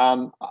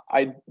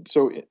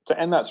 So to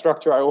end that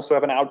structure, I also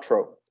have an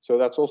outro. So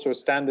that's also a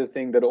standard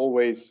thing that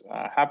always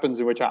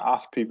happens, in which I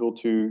ask people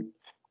to,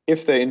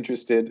 if they're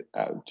interested,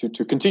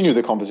 to continue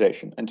the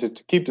conversation and to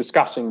keep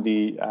discussing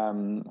the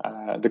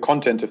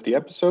content of the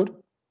episode.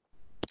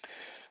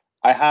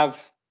 I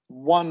have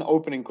one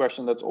opening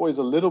question that's always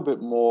a little bit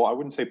more, I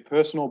wouldn't say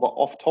personal, but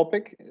off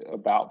topic,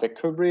 about their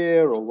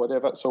career or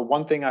whatever. So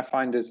one thing I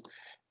find is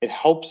it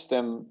helps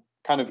them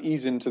kind of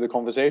ease into the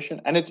conversation.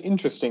 And it's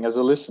interesting as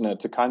a listener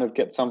to kind of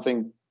get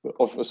something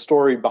of a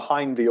story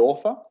behind the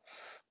author.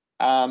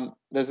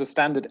 There's a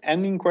standard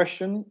ending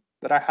question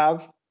that I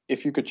have.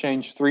 If you could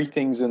change 3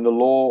 things in the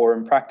law or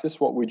in practice,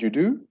 what would you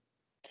do?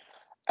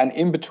 And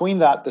in between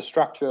that, the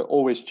structure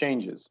always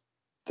changes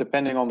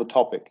depending on the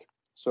topic.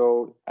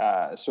 So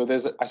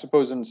there's, I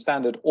suppose, a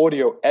standard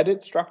audio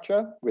edit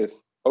structure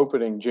with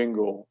opening,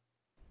 jingle,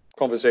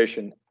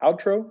 conversation,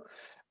 outro.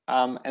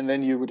 And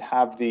then you would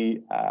have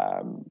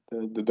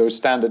those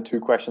standard 2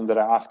 questions that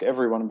I ask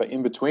everyone, but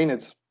in between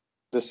it's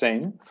the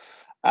same.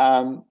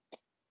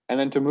 And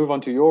then to move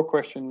on to your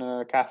question,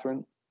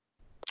 Katharine,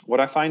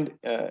 what I find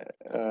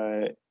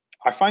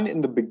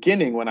in the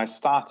beginning when I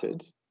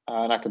started,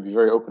 and I can be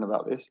very open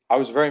about this, I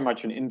was very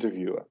much an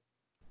interviewer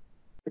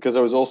because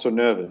I was also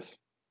nervous.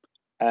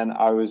 And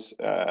I was,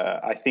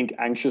 I think,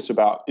 anxious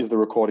about, is the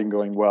recording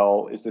going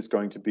well? Is this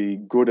going to be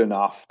good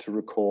enough to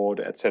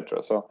record,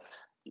 etc.? So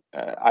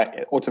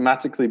I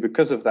automatically,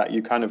 because of that,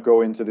 you kind of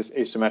go into this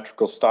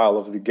asymmetrical style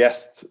of the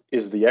guest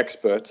is the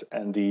expert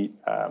and the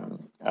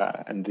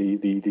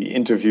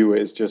interviewer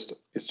is just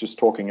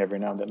talking every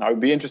now and then. Now, it would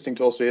be interesting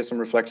to also hear some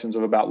reflections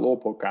of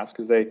AboutLaw podcast,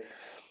 because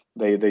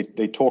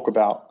they talk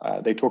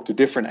to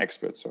different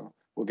experts. So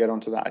we'll get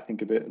onto that, I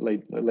think, a bit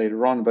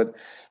later on. But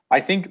I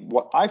think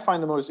what I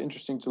find the most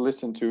interesting to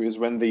listen to is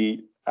when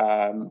 2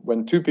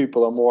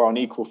 people are more on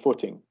equal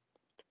footing.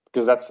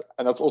 Because that's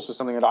also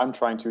something that I'm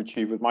trying to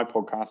achieve with my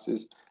podcast,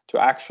 is to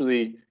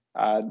actually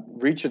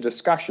reach a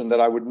discussion that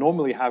I would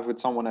normally have with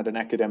someone at an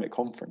academic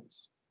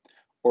conference,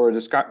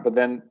 but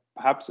then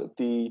perhaps at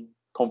the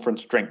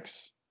conference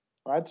drinks,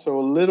 right? So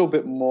a little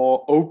bit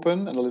more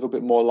open and a little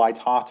bit more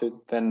lighthearted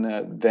than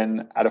at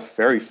in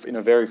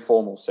a very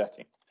formal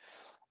setting.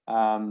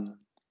 Does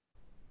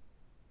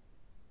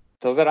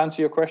that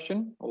answer your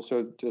question?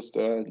 Also, just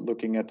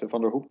looking at Van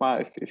der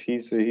Hoekma, if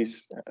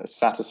he's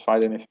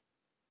satisfied, and if.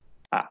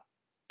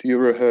 Do you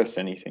rehearse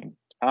anything?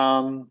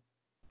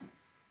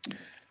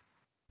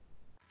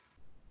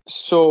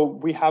 So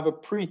we have a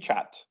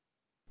pre-chat.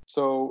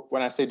 So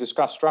when I say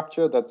discuss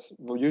structure, that's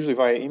usually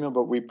via email,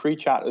 but we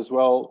pre-chat as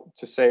well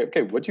to say,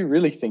 okay, what do you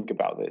really think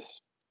about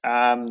this?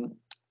 And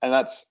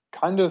that's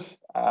kind of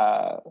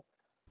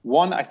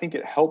one. I think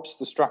it helps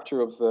the structure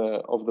of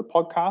the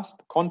podcast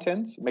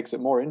content, makes it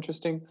more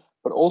interesting,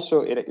 but also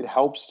it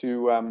helps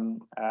to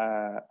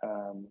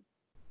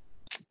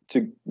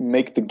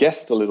make the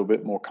guest a little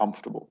bit more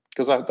comfortable,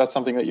 because that's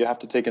something that you have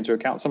to take into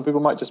account. Some people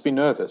might just be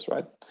nervous,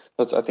 right?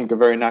 That's, I think, a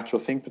very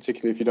natural thing,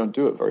 particularly if you don't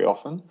do it very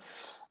often.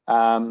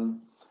 And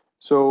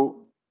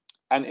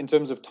in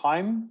terms of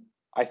time,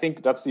 I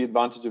think that's the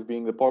advantage of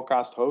being the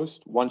podcast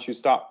host. Once you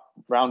start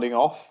rounding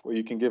off, or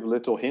you can give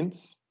little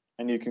hints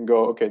and you can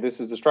go, okay, this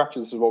is the structure,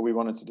 this is what we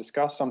wanted to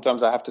discuss.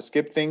 Sometimes I have to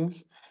skip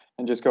things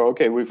and just go,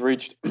 okay, we're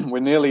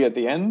nearly at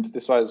the end.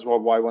 This is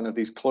why one of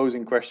these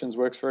closing questions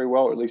works very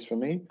well, at least for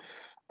me,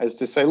 is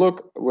to say,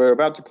 look, we're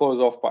about to close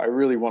off, but I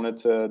really wanted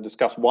to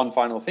discuss one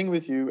final thing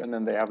with you, and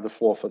then they have the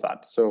floor for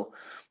that. So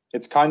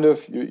it's kind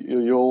of,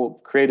 you'll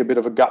create a bit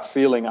of a gut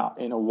feeling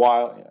in a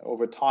while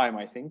over time,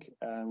 I think,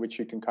 which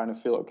you can kind of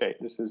feel, okay,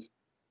 this is,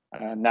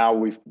 now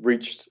we've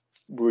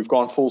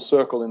gone full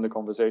circle in the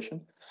conversation.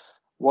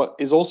 What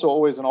is also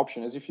always an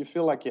option is if you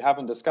feel like you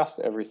haven't discussed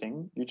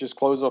everything, you just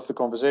close off the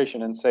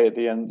conversation and say at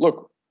the end,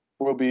 look,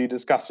 we'll be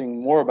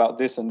discussing more about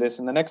this and this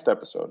in the next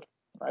episode,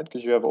 right?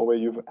 Because you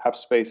have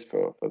space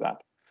for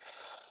that.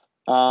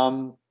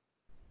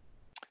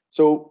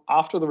 So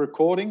after the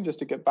recording, just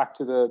to get back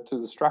to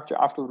the structure,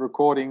 after the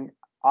recording,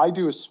 I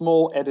do a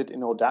small edit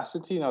in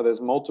Audacity. Now, there's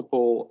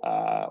multiple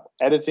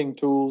editing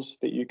tools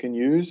that you can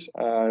use.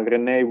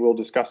 René will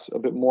discuss a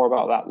bit more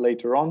about that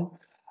later on.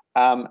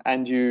 I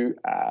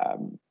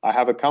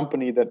have a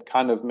company that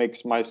kind of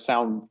makes my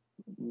sound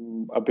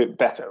a bit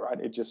better, right?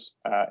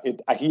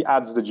 He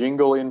adds the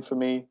jingle in for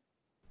me.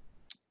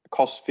 It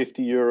costs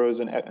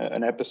 €50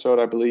 an episode,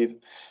 I believe,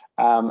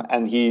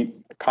 and he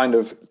kind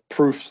of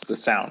proofs the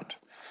sound.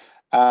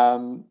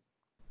 In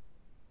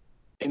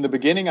the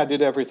beginning, I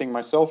did everything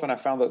myself, and I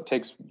found that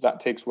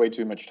takes way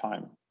too much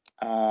time.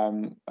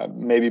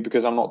 Maybe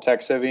because I'm not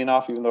tech savvy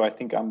enough, even though I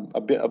think I'm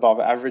a bit above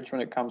average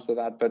when it comes to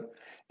that. But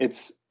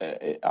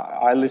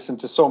I listened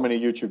to so many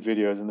YouTube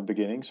videos in the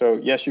beginning. So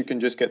yes, you can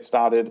just get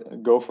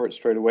started, go for it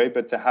straight away.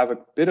 But to have a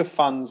bit of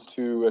funds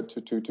to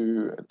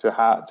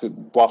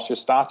whilst you're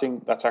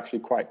starting, that's actually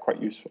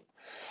quite useful.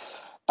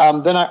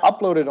 Then I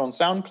upload it on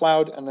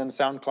SoundCloud, and then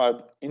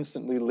SoundCloud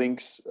instantly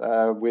links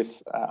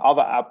with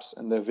other apps,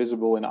 and they're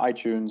visible in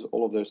iTunes,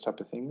 all of those type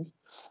of things.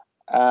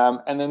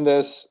 And then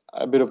there's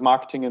a bit of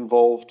marketing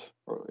involved,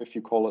 or if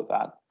you call it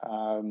that.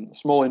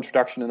 Small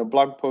introduction in a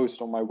blog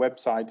post on my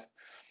website,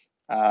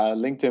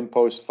 LinkedIn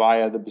post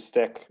via the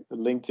Bestek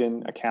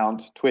LinkedIn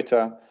account,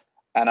 Twitter.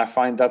 And I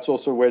find that's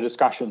also where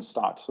discussions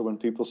start. So when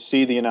people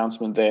see the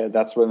announcement there,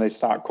 that's when they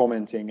start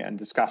commenting and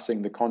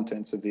discussing the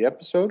contents of the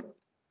episode.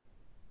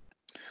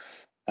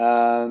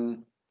 Now,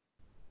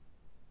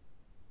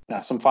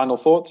 some final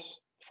thoughts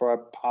before I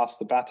pass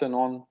the baton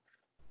on.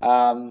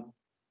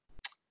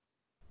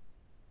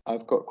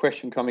 I've got a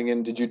question coming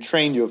in. Did you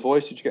train your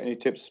voice? Did you get any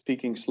tips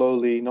speaking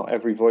slowly? Not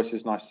every voice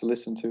is nice to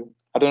listen to.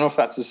 I don't know if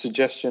that's a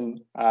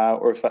suggestion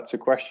or if that's a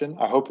question.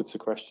 I hope it's a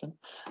question.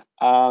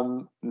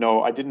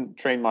 No, I didn't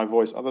train my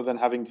voice other than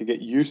having to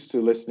get used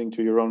to listening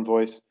to your own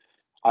voice.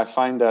 I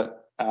find that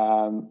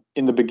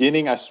in the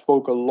beginning, I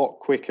spoke a lot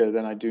quicker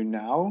than I do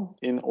now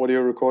in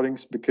audio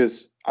recordings,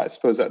 because I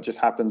suppose that just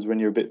happens when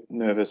you're a bit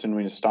nervous and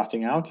when you're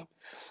starting out.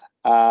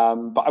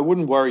 But I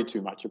wouldn't worry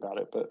too much about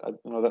it. But I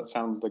know that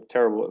sounds like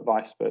terrible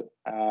advice, but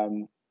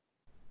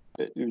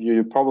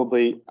you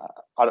probably,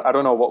 I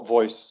don't know what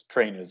voice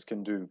trainers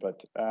can do,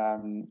 but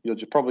you'll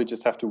probably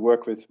just have to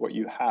work with what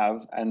you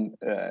have. And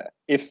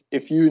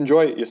if you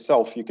enjoy it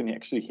yourself, you can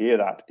actually hear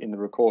that in the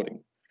recording.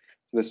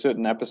 So there's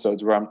certain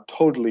episodes where I'm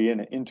totally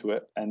into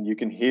it, and you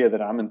can hear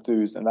that I'm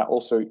enthused, and that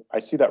also, I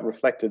see that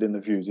reflected in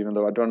the views, even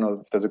though I don't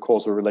know if there's a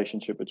causal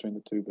relationship between the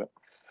two, but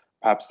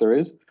perhaps there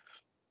is.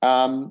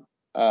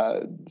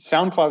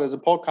 SoundCloud as a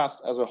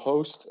podcast, as a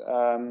host,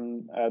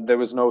 there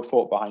was no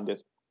thought behind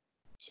it.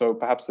 So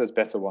perhaps there's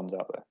better ones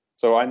out there.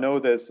 So I know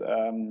there's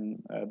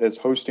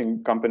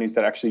hosting companies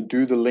that actually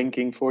do the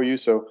linking for you.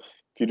 So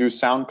if you do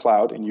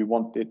SoundCloud and you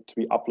want it to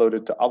be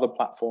uploaded to other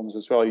platforms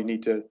as well, you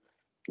need to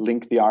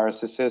link the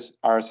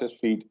RSS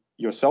feed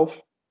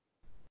yourself.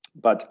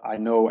 But I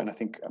know, and I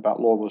think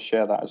AboutLaw will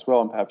share that as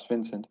well, and perhaps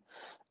Vincent,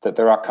 that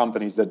there are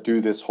companies that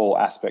do this whole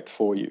aspect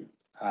for you.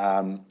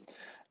 So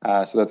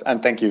that's,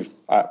 and thank you.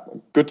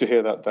 Good to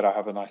hear that I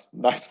have a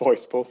nice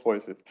voice, both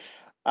voices.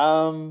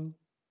 All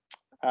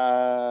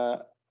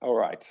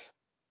right.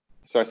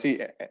 So I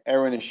see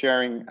Aaron is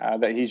sharing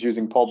that he's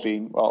using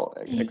Podbean. Well,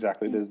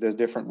 exactly. There's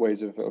different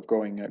ways of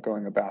going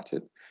about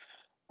it.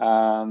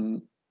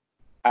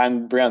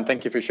 And Brianne,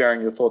 thank you for sharing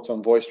your thoughts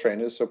on voice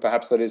trainers. So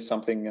perhaps that is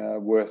something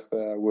worth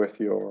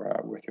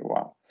your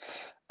while.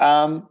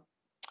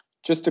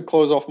 Just to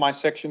close off my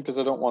section, because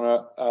I don't want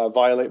to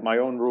violate my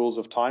own rules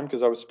of time,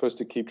 because I was supposed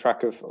to keep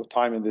track of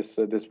time in this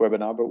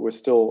webinar, but we're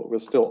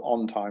still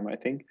on time, I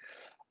think.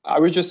 I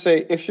would just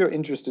say, if you're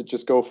interested,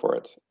 just go for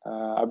it.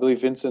 I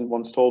believe Vincent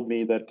once told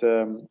me that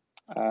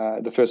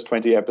the first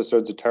 20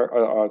 episodes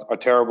are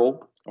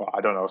terrible. Well,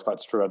 I don't know if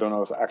that's true. I don't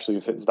know if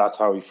that's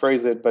how he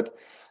phrased it, but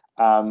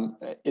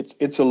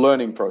it's a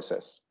learning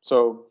process.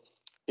 So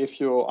if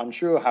you're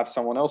unsure, have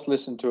someone else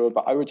listen to it,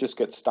 but I would just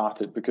get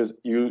started, because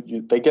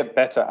they get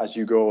better as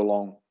you go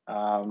along.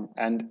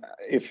 And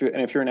if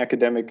you're an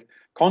academic,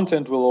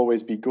 content will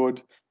always be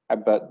good,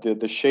 but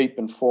the shape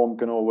and form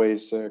can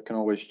always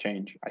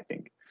change, I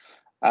think.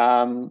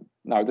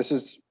 Now, this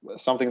is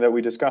something that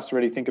we discussed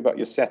already. Think about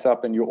your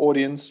setup and your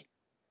audience.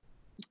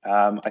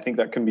 I think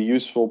that can be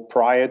useful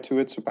prior to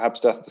it. So perhaps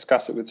just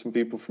discuss it with some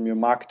people from your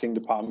marketing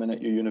department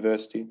at your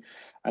university,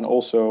 and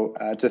also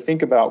to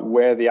think about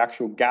where the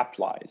actual gap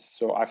lies.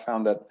 So I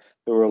found that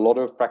there were a lot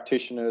of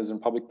practitioners and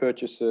public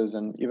purchasers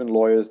and even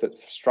lawyers that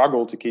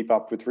struggled to keep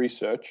up with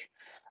research.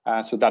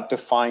 So that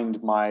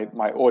defined my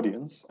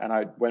audience, and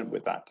I went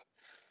with that.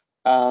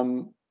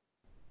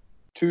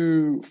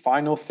 Two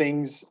final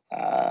things.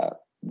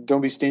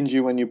 Don't be stingy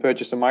when you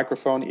purchase a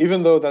microphone,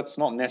 even though that's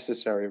not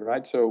necessary,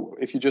 right? So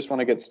if you just want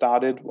to get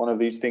started, one of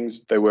these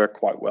things, they work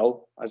quite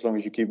well, as long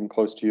as you keep them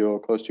close to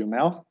your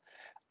mouth.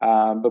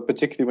 But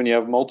particularly when you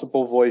have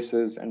multiple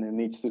voices and there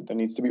needs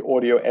to be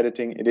audio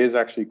editing, it is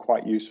actually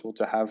quite useful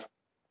to have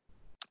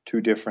two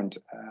different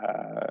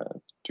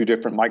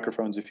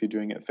microphones if you're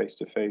doing it face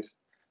to face,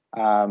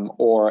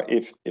 or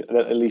if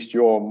at least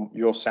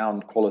your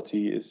sound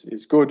quality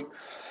is good.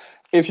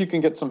 If you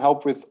can get some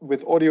help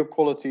with audio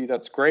quality,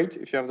 that's great.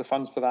 If you have the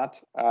funds for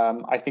that,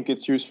 I think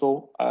it's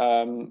useful.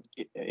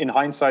 In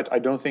hindsight, I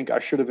don't think I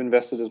should have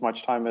invested as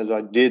much time as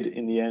I did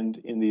in the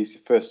end in these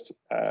first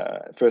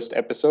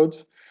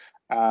episodes,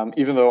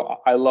 even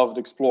though I loved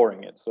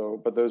exploring it. So,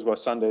 but those were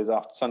Sunday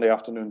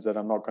afternoons that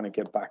I'm not going to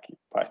get back.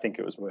 But I think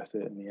it was worth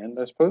it in the end,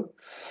 I suppose.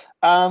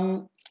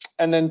 And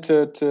then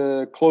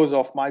to close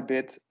off my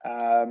bit.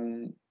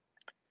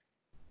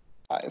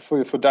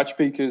 For Dutch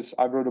speakers,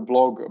 I wrote a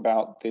blog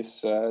about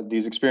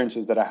these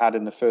experiences that I had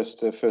in the first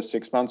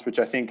 6 months, which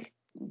I think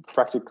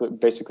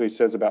basically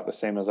says about the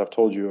same as I've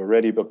told you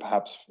already, but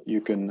perhaps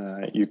you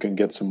can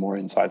get some more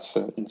insights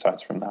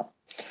from that.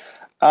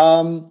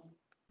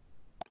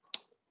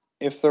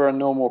 If there are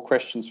no more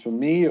questions for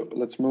me,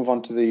 let's move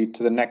on to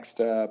the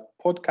next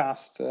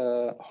podcast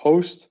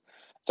host.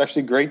 It's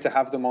actually great to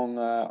have them on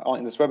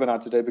in this webinar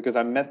today, because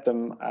I met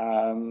them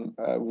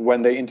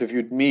when they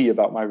interviewed me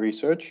about my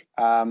research,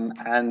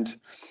 and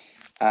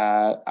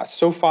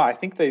so far I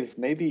think they've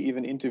maybe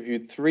even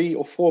interviewed 3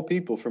 or 4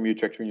 people from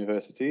Utrecht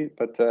University,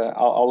 but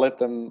I'll let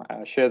them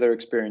share their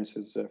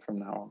experiences from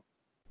now on.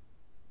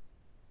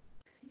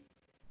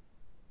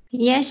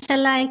 Yes,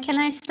 can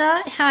I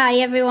start? Hi,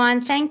 everyone.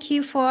 Thank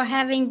you for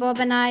having Bob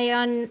and I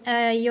on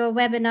your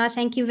webinar.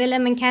 Thank you,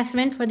 Willem and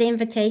Katharine, for the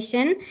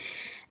invitation.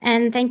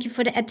 And thank you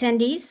for the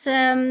attendees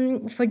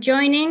for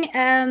joining.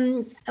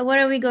 What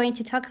are we going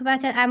to talk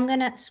about? I'm going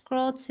to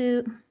scroll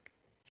to...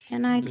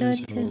 Can I go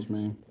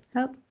to...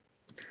 Oh,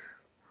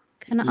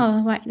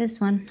 oh, right, this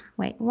one.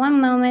 Wait,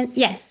 one moment.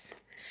 Yes.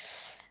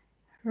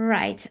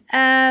 Right.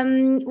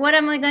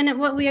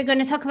 What we are going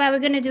to talk about, we're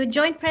going to do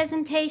joint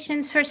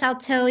presentations. First, I'll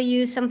tell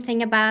you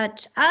something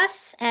about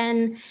us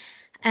and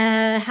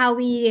how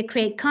we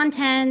create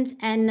content,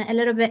 and a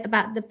little bit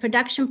about the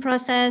production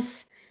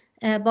process.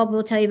 Bob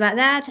will tell you about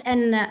that,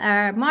 and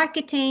our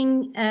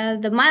marketing,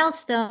 the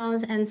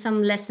milestones, and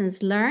some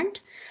lessons learned.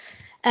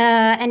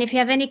 And if you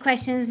have any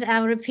questions,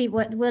 I'll repeat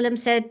what Willem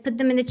said. Put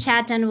them in the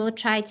chat, and we'll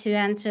try to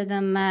answer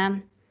them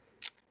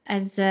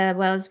as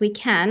well as we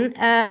can.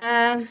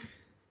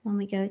 When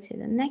we go to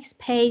the next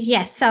page,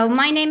 yes. So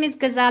my name is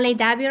Ghazaleh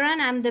Dabiran.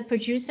 I'm the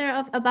producer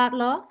of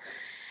AboutLaw.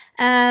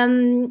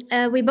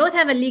 We both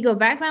have a legal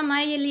background.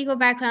 My legal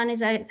background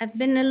is I've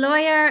been a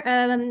lawyer,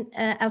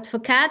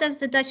 advocaat as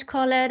the Dutch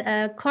call it,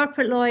 a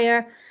corporate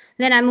lawyer.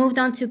 Then I moved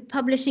on to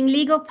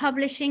legal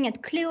publishing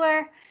at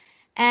Kluwer,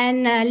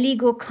 and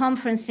legal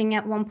conferencing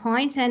at one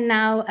point. And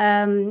now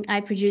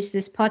I produce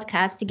this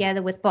podcast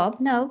together with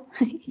Bob. No.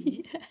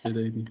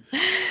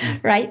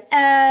 Right.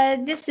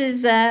 This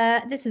is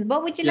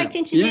Bob. Would you like to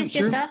introduce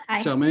yourself?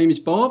 Hi. So my name is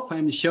Bob.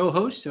 I'm the show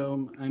host.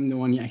 So I'm the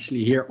one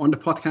actually here on the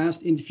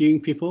podcast interviewing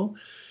people.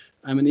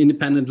 I'm an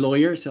independent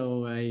lawyer.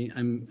 So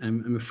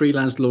I'm a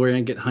freelance lawyer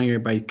and get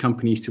hired by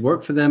companies to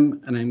work for them.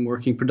 And I'm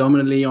working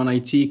predominantly on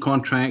IT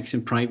contracts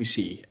and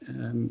privacy.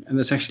 And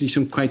there's actually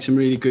quite some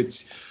really good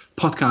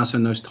podcasts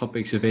on those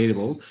topics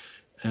available.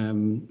 So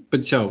I'm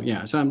the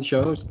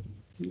show host.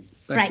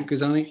 Back to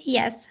Ghazaleh.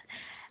 Yes.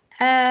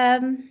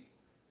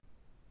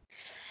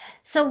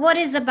 So what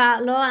is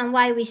AboutLaw and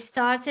why we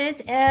started?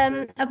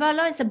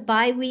 AboutLaw is a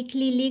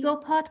bi-weekly legal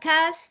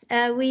podcast.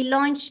 We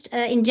launched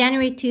in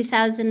January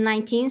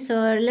 2019,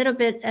 so a little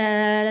bit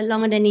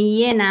longer than a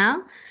year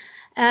now.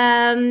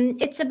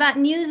 It's about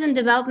news and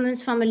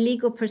developments from a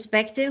legal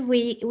perspective.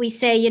 We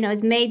say,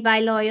 it's made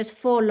by lawyers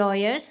for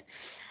lawyers.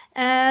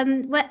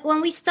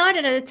 When we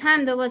started at the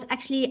time, there was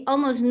actually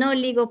almost no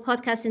legal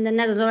podcast in the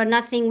Netherlands, or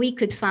nothing we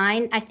could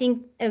find. I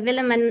think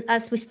Willem and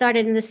us, we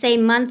started in the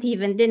same month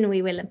even, didn't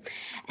we, Willem?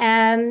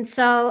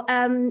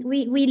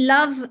 We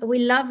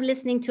love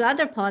listening to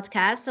other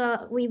podcasts.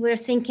 So we were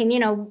thinking,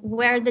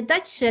 where are the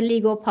Dutch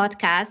legal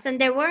podcasts? And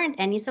there weren't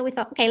any. So we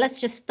thought, okay, let's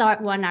just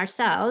start one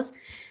ourselves.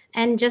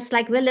 And just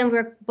like Willem,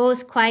 we're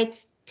both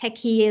quite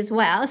techie as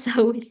well.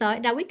 So we thought,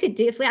 now we could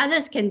do, if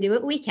others can do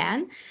it, we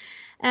can.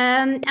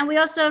 And we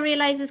also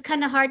realize it's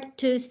kind of hard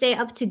to stay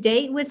up to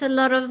date with a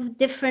lot of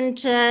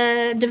different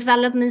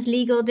developments,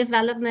 legal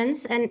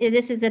developments, and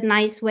this is a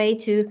nice way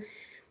to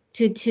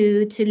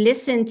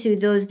listen to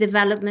those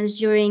developments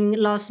during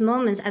lost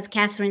moments, as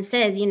Katharine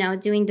said,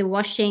 doing the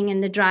washing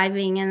and the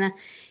driving and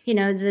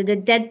the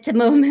dead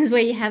moments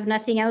where you have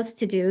nothing else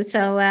to do.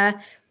 So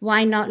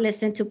why not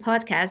listen to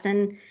podcasts?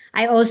 And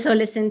I also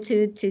listen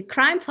to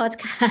crime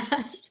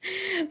podcasts.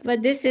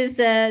 But this is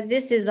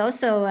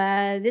also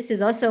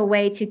a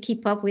way to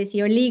keep up with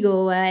your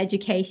legal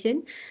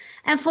education,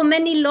 and for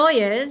many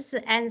lawyers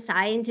and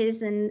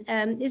scientists, and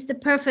it's the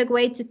perfect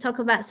way to talk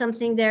about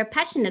something they're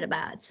passionate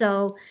about.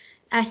 So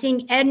I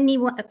think at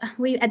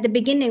the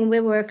beginning we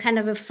were kind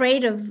of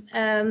afraid of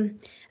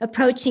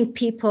approaching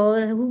people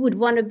who would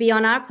want to be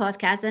on our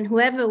podcast, and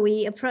whoever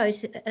we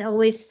approach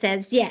always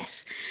says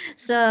yes.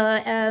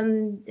 So.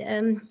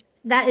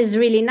 That is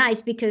really nice,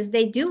 because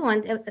they do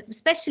want,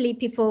 especially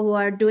people who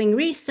are doing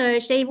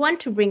research, they want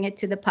to bring it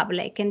to the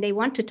public and they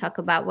want to talk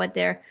about what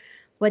they're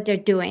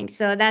doing.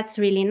 So that's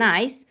really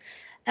nice.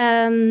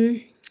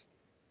 The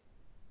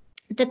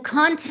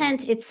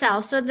content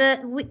itself. So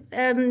your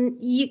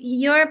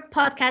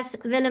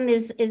podcast, Willem,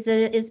 is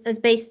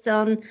based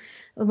on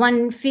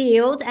one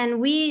field,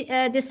 and we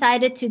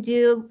decided to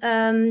do.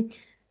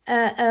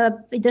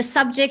 The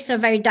subjects are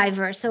very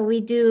diverse, so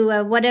we do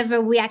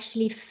whatever we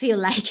actually feel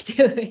like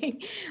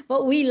doing,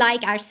 what we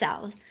like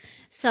ourselves.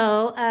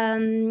 So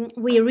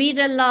we read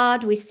a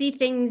lot, we see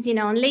things,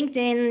 on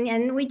LinkedIn,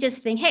 and we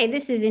just think, hey,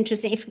 this is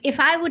interesting. If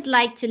I would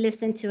like to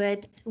listen to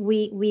it,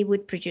 we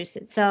would produce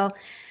it. So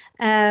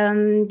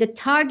the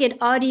target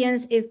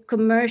audience is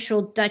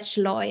commercial Dutch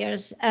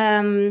lawyers.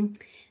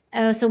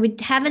 So we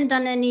haven't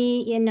done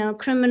any,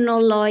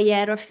 criminal law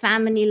yet or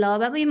family law,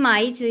 but we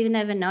might. You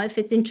never know. If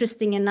it's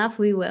interesting enough,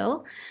 we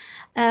will.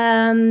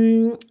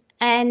 And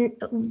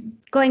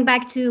going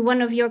back to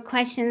one of your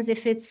questions,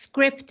 if it's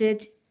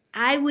scripted,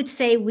 I would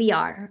say we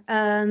are.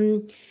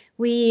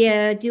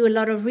 We do a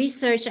lot of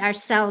research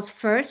ourselves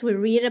first. We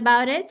read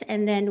about it,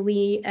 and then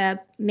we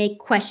make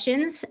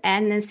questions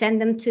and then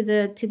send them to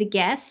the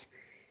guests.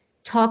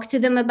 Talk to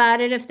them about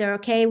it if they're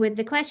okay with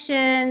the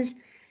questions,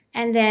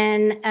 and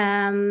then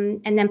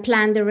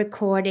plan the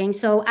recording.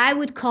 So I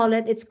would call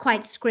it's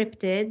quite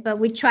scripted, but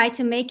we try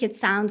to make it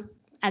sound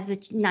as a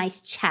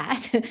nice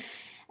chat.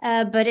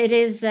 But it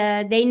is,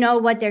 they know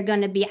what they're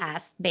going to be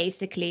asked,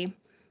 basically.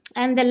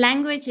 And the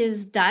language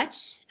is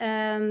Dutch.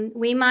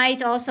 We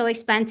might also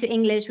expand to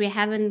English. We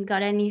haven't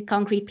got any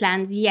concrete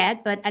plans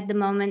yet, but at the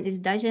moment it's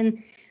Dutch.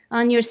 And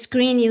on your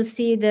screen, you'll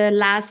see the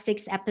last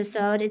 6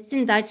 episodes. It's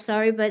in Dutch,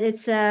 sorry, but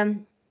it's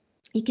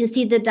you can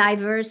see the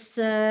diverse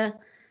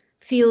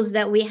fields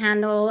that we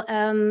handle.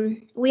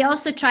 We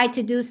also try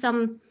to do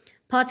some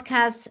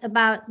podcasts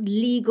about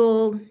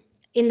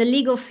in the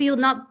legal field,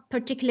 not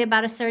particularly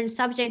about a certain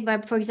subject,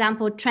 but for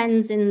example,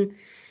 trends in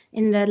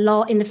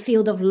the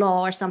field of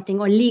law or something,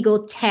 or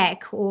legal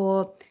tech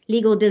or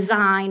legal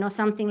design or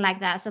something like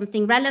that,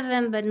 something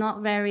relevant but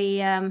not very,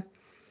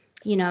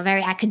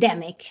 very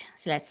academic,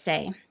 so let's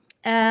say.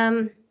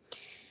 And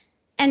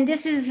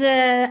this is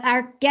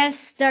our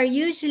guests are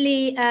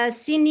usually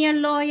senior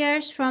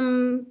lawyers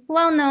from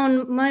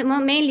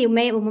mainly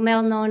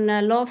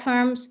well-known law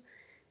firms.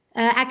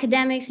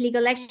 Academics,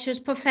 legal lecturers,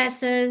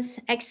 professors,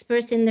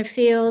 experts in their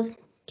fields.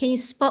 Can you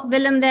spot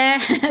Willem there?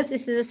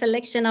 This is a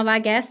selection of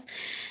our guests.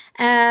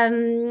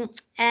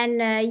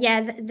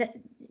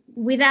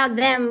 Without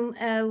them,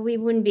 we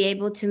wouldn't be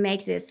able to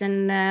make this.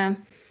 And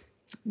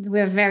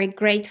we're very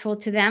grateful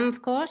to them,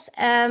 of course.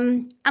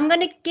 I'm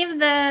going to give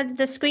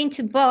the screen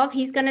to Bob.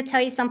 He's going to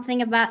tell you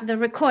something about the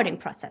recording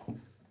process.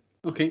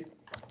 Okay.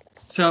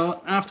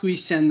 So after we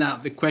send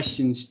out the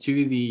questions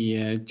to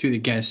the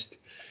guest,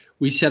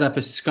 we set up a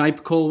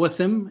Skype call with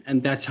them,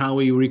 and that's how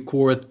we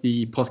record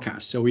the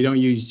podcast. So we don't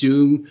use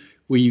Zoom,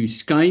 we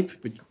use Skype,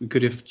 but we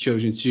could have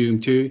chosen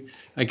Zoom too,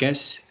 I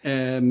guess.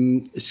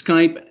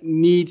 Skype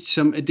needs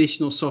some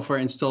additional software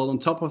installed on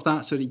top of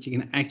that so that you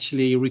can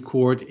actually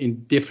record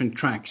in different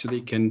tracks so that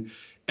you can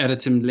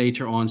edit them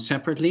later on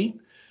separately.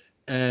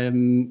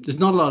 There's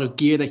not a lot of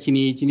gear that you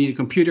need. You need a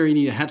computer, you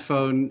need a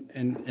headphone,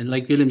 and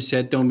like Willem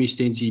said, don't be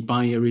stingy,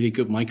 buy a really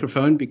good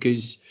microphone,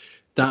 because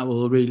that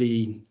will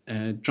really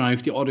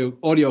drive the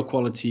audio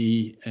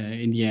quality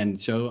in the end.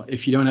 So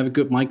if you don't have a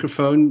good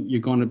microphone,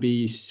 you're going to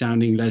be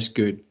sounding less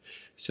good.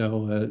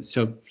 So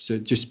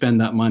just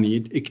spend that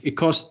money.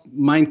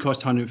 Mine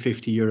cost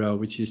 €150,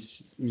 which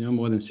is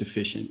more than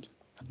sufficient.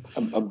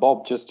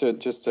 Bob, just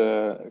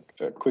a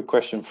quick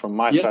question from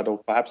my side, or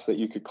perhaps that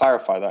you could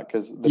clarify that,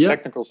 because the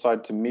technical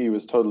side to me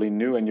was totally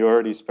new, and you're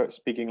already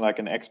speaking like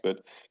an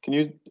expert. Can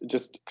you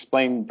just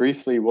explain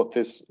briefly what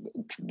this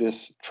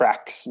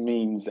tracks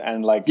means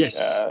and what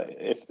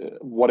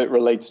it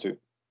relates to?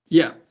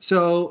 Yeah.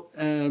 So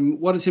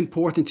what is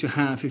important to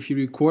have if you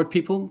record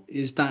people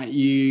is that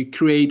you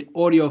create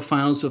audio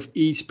files of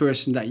each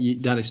person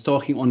that is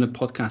talking on the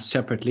podcast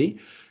separately,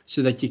 so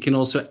that you can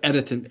also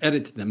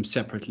edit them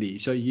separately.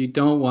 So you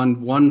don't want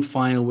one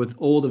file with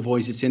all the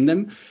voices in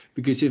them,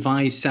 because if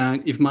my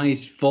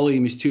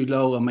volume is too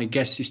low and my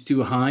guest is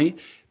too high,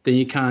 then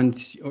you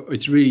can't, or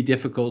it's really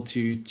difficult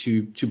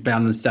to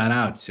balance that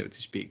out, so to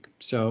speak.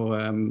 So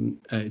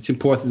it's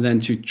important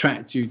then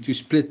to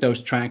split those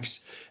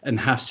tracks and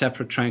have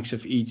separate tracks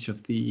of each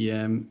of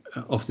the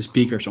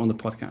speakers on the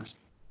podcast.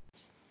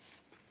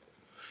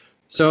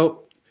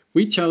 So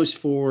we chose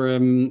for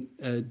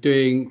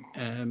using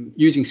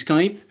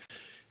Skype,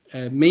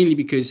 mainly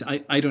because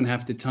I don't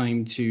have the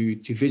time to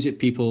visit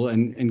people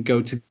and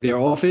go to their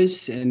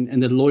office,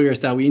 and the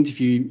lawyers that we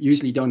interview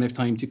usually don't have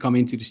time to come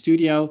into the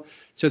studio.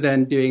 So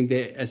then doing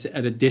at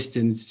a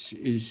distance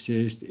is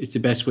the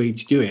best way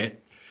to do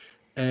it.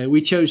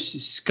 We chose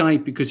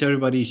Skype because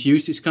everybody's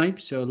used to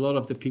Skype. So a lot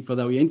of the people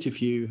that we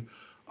interview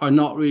are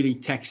not really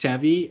tech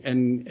savvy,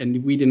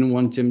 and we didn't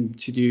want them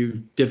to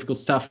do difficult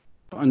stuff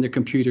on their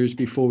computers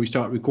before we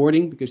start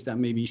recording, because that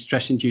may be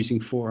stress inducing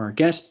for our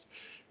guests.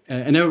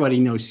 And everybody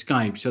knows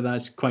Skype, so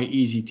that's quite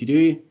easy to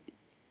do.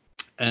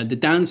 The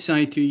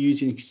downside to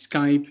using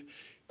Skype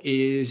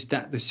is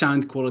that the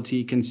sound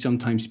quality can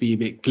sometimes be a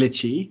bit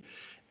glitchy,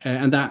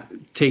 and that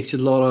takes a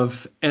lot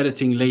of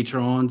editing later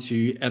on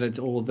to edit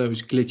all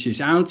those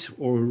glitches out,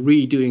 or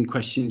redoing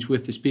questions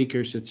with the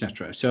speakers,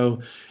 etc. So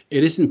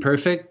it isn't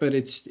perfect, but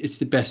it's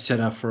the best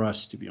setup for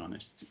us, to be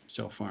honest,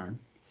 so far.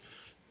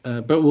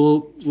 But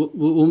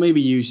we'll maybe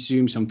use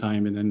Zoom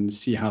sometime and then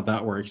see how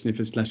that works and if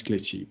it's less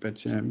glitchy.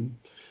 But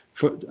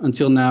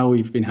until now,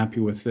 we've been happy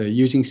with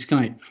using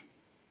Skype.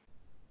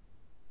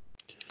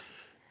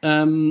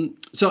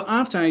 So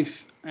after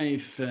I've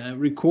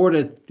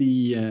recorded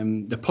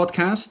the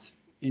podcast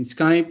in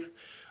Skype,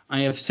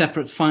 I have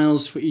separate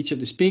files for each of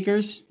the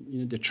speakers,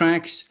 the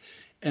tracks,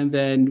 And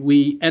then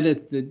we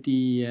edit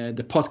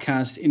the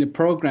podcast in a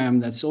program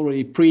that's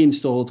already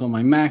pre-installed on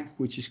my Mac,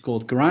 which is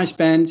called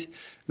GarageBand.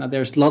 Now,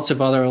 there's lots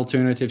of other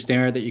alternatives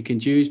there that you can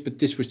use, but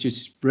this was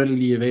just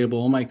readily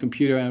available on my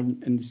computer,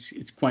 and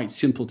it's quite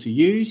simple to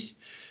use.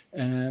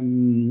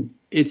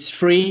 It's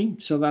free,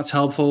 so that's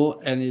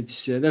helpful, and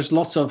there's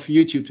lots of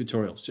YouTube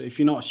tutorials. So if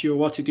you're not sure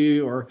what to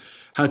do or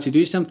how to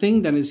do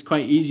something, then it's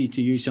quite easy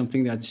to use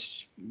something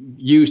that's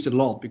used a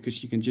lot,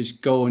 because you can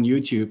just go on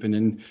YouTube and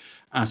then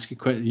ask a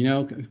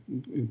question,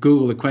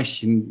 Google a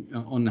question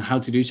on how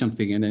to do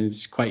something, and then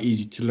it's quite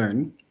easy to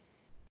learn.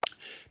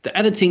 The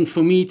editing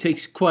for me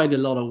takes quite a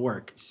lot of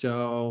work.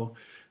 So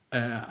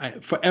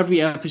for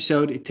every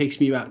episode, it takes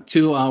me about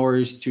 2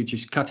 hours to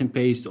just cut and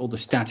paste all the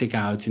static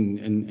out,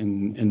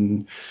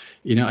 and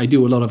I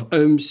do a lot of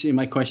ums in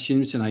my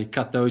questions, and I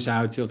cut those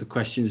out of the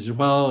questions as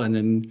well. And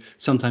then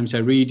sometimes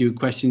I redo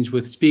questions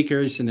with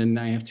speakers, and then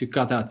I have to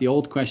cut out the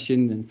old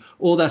question, and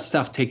all that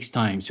stuff takes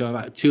time. So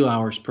about 2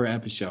 hours per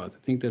episode. I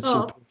think that's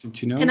important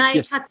to know. Can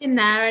I cut in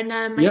there? And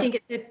I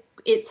think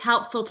it's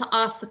helpful to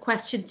ask the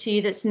question to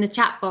you that's in the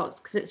chat box,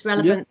 because it's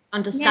relevant to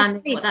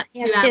understanding what that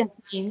 2 hours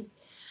means.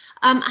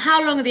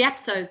 How long are the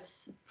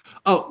episodes?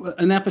 Oh,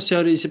 an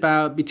episode is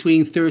about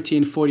between 30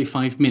 and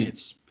 45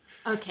 minutes.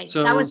 Okay,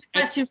 so that was a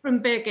question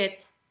from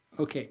Birgit.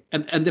 Okay,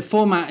 and the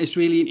format is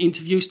really an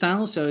interview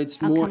style, so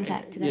it's more. Come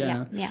back to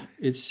that. Yeah.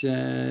 It's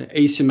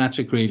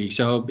asymmetric, really.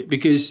 So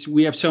because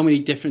we have so many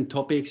different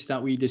topics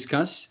that we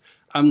discuss,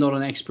 I'm not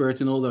an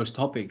expert in all those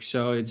topics,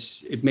 so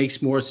it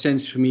makes more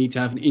sense for me to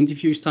have an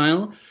interview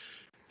style.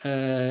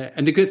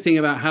 And the good thing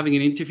about having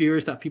an interviewer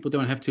is that people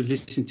don't have to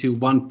listen to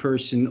one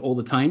person all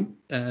the time.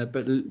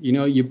 But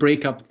you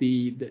break up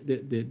the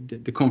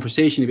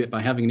conversation a bit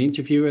by having an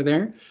interviewer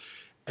there.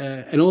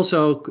 And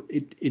also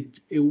it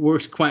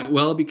works quite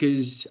well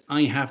because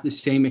I have the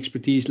same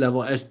expertise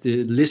level as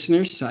the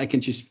listeners. So I can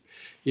just,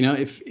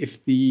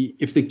 if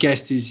the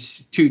guest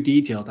is too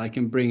detailed, I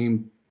can bring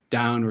him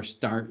down or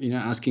start,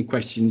 asking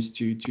questions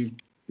to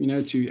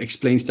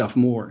explain stuff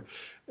more.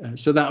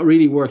 So that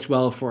really works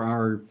well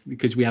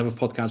because we have a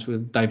podcast with a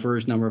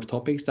diverse number of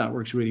topics. That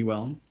works really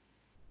well.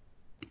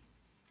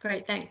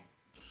 Great, thanks.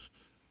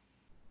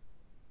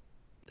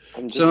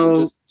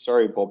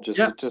 Sorry, Bob, just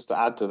to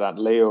add to that,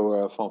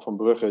 Leo from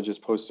Brugge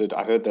just posted,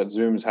 I heard that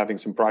Zoom is having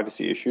some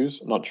privacy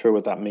issues. Not sure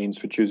what that means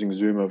for choosing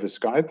Zoom over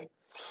Skype.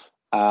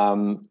 I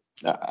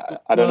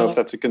don't know if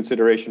that's a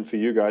consideration for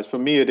you guys. For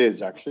me, it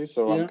is actually.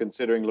 So I'm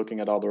considering looking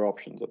at other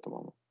options at the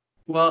moment.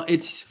 Well,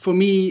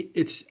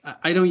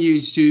 I don't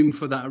use Zoom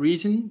for that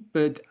reason,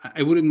 but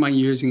I wouldn't mind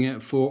using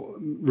it for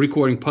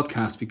recording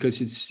podcasts because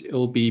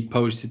it'll be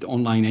posted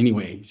online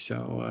anyway.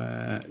 So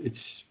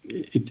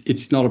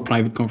it's not a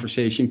private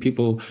conversation.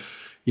 People,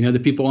 the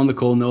people on the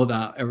call know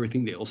that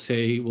everything they'll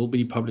say will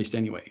be published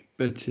anyway.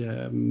 But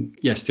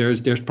yes,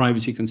 there's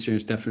privacy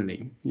concerns,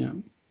 definitely. Yeah.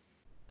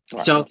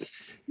 Right. So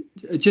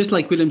just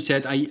like Willem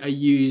said,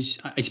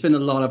 I spent a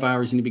lot of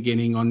hours in the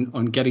beginning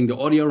on getting the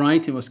audio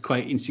right and was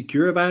quite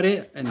insecure about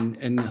it,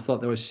 and I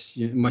thought there was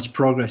much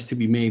progress to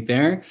be made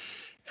there.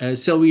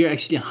 So we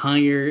actually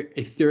hired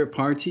a third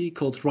party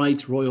called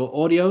Right Royal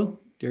Audio.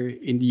 They're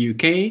in the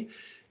UK,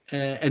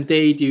 and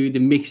they do the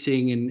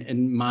mixing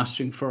and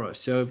mastering for us.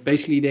 So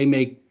basically, they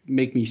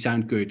make me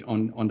sound good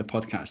on the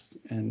podcast,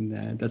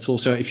 and that's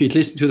also, if you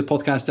listen to the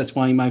podcast, that's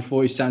why my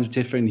voice sounds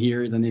different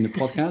here than in the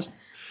podcast.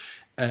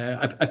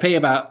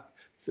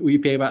 We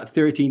pay about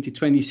 13 to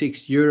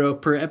 26 euro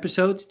per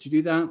episode to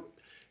do that,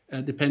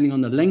 depending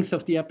on the length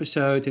of the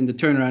episode, and the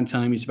turnaround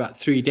time is about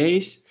 3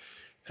 days.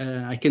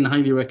 I can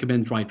highly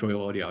recommend Right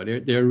Royal Audio.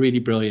 They're really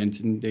brilliant,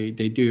 and they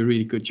do a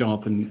really good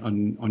job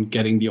on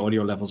getting the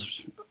audio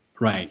levels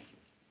right.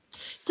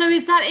 So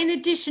is that in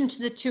addition to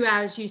the 2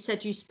 hours you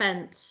said you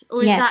spent,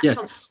 or is that?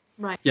 Yes.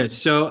 Right. Yes.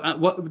 So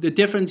what the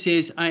difference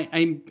is,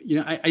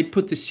 I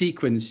put the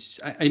sequence.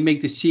 I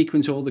make the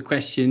sequence all the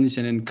questions,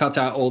 and then cut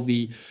out all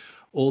the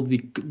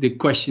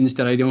questions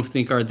that I don't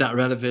think are that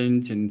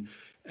relevant, and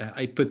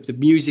I put the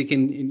music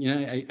in.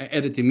 I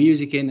edit the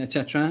music in,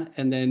 etc.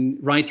 And then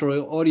Right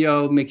Royal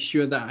Audio makes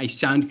sure that I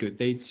sound good.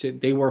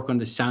 They work on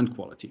the sound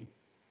quality.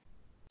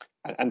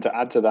 And to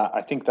add to that,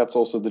 I think that's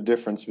also the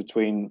difference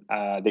between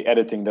the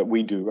editing that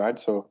we do, right?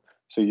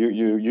 So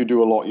you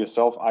do a lot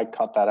yourself. I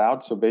cut that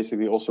out. So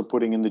basically also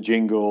putting in the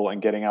jingle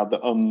and getting out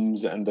the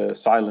ums and the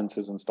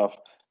silences and stuff,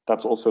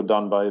 that's also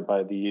done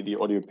by the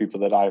audio people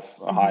that I've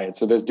hired.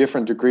 So there's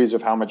different degrees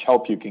of how much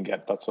help you can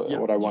get. That's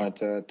what I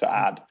wanted to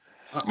add.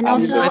 And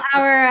also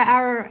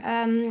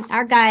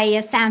our guy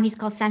Sam, he's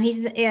called Sam.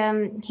 He's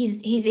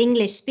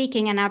English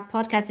speaking, and our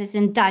podcast is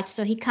in Dutch,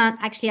 so he can't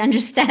actually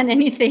understand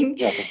anything.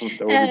 Yeah, that would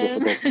be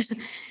difficult.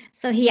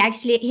 So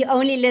he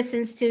only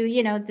listens to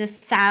the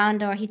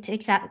sound, or he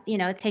takes out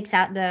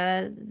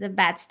the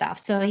bad stuff.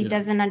 So he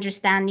doesn't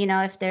understand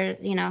if they're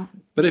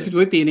But if it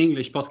would be an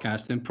English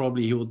podcast, then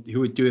probably he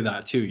would do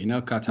that too.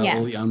 Cut out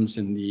all the ums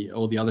and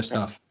all the other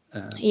stuff.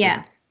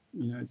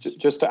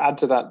 Just to add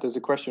to that, there's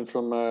a question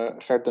from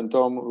Gert and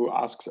Tom who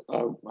asks,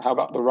 how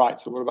about the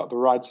rights? What about the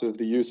rights of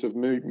the use of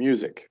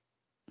music?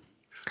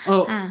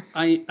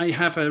 I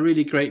have a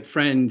really great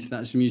friend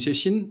that's a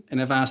musician,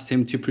 and I've asked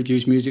him to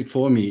produce music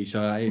for me.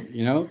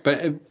 So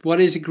but what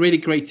is a really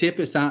great tip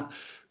is that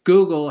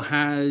Google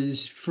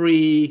has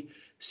free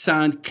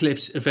sound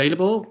clips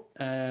available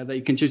that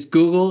you can just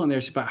Google, and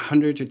there's about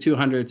 100 or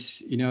 200,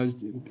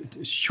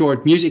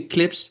 short music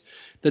clips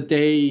that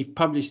they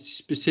published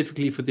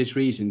specifically for this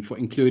reason, for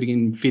including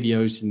in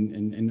videos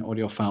and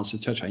audio files,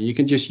 etc. You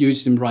can just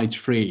use them rights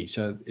free,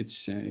 so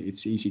it's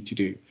easy to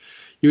do.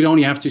 You would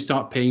only have to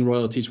start paying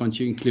royalties once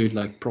you include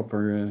like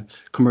proper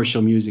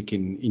commercial music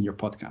in your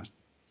podcast.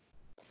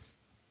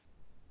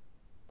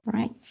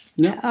 Right.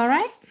 Yeah. All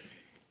right.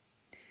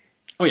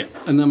 Oh yeah,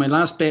 and then my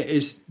last bit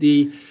is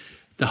the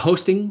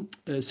hosting.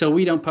 So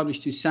we don't publish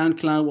to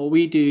SoundCloud. What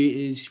we do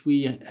is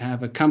we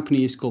have a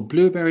company, it's called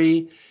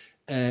Blueberry,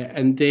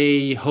 and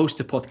they host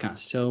the podcast.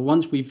 So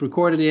once we've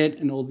recorded it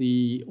and all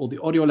the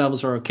audio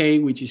levels are okay,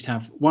 we just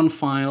have one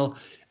file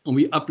and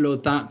we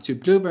upload that to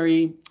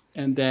Blueberry,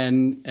 and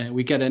then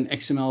we get an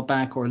XML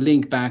back or a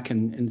link back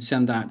and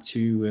send that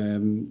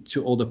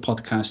to all the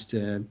podcast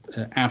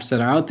apps that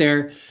are out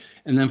there.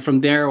 And then from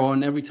there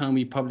on, every time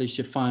we publish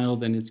a file,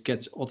 then it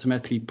gets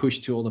automatically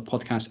pushed to all the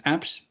podcast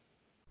apps.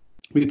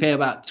 We pay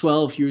about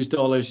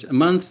 $12 a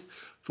month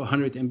for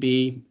 100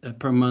 MB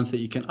per month that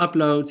you can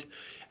upload.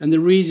 And the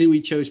reason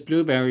we chose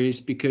Blueberry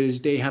is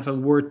because they have a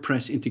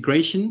WordPress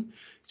integration.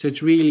 So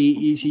it's really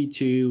easy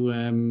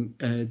to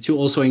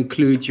also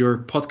include your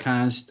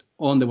podcast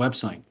on the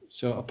website.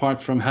 So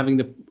apart from having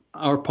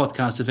our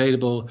podcast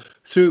available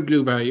through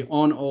Blueberry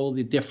on all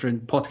the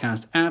different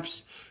podcast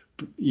apps,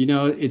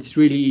 it's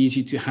really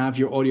easy to have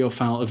your audio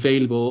file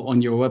available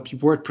on your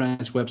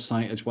WordPress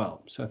website as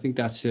well. So I think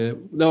that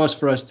was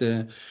for us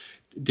the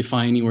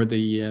defining or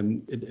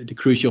the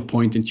crucial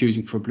point in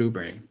choosing for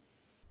Blueberry.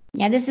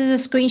 Yeah, this is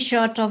a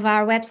screenshot of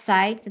our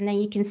website, and then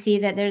you can see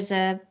that there's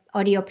a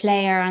audio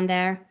player on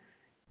there.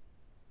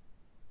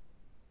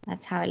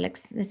 That's how it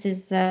looks. This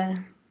is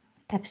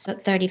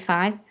episode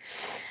 35.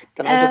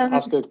 Can I just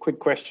ask a quick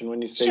question?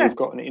 When you say Sure. you've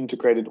got an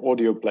integrated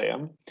audio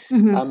player,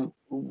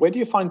 where do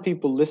you find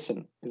people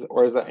listen? Is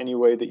there any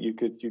way that you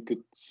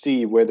could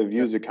see where the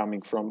views are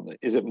coming from?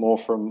 Is it more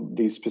from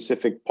these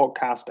specific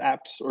podcast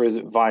apps, or is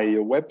it via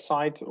your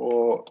website,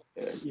 or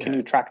can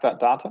you track that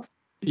data?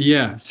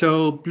 Yeah,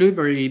 so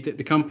Blueberry,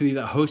 the company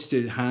that hosts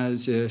it,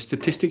 has a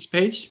statistics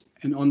page,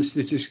 and on the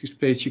statistics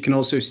page you can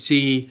also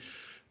see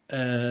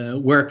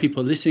where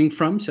people are listening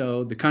from,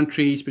 so the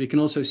countries, but you can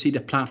also see the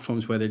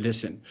platforms where they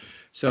listen.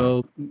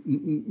 So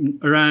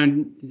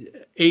around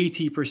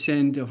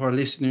 80% of our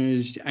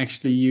listeners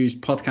actually use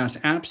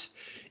podcast apps.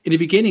 In the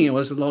beginning, it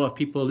was a lot of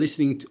people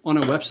listening on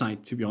a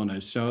website, to be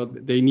honest. So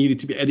they needed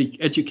to be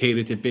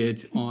educated a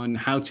bit on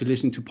how to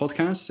listen to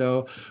podcasts.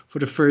 So for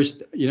the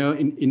first,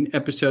 in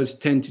episodes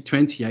 10 to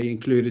 20, I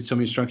included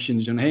some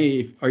instructions on,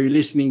 hey, are you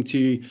listening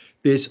to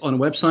this on a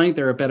website?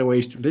 There are better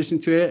ways to listen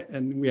to it.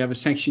 And we have a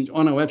section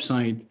on our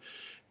website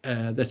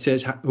that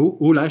says, hoe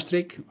luister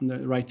ik, on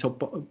the right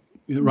top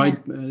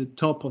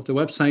top of the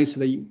website, so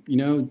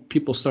that,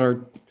 people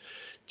start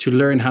to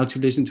learn how to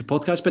listen to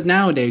podcasts. But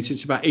nowadays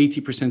it's about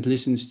 80%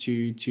 listens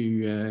to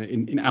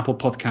in Apple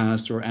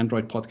Podcasts or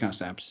Android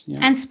podcast apps. Yeah.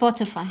 And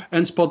Spotify.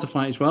 And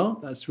Spotify as well.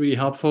 That's really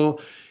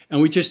helpful.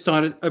 And we just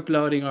started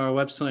uploading our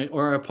website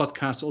or our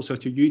podcast also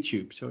to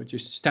YouTube. So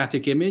just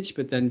static image,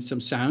 but then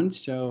some sound.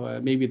 So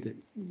maybe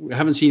we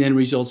haven't seen any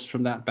results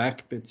from that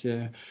back, but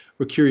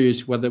we're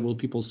curious whether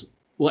people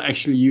will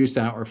actually use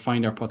that or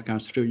find our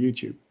podcast through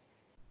YouTube.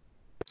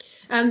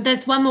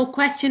 There's one more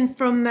question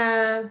from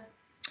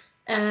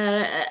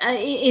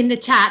in the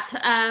chat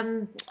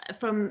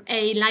from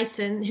A.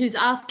 Leighton, who's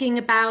asking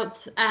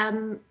about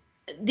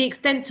the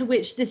extent to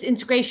which this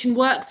integration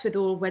works with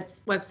all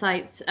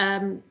websites.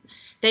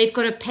 They've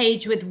got a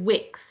page with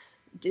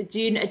Wix. Do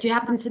you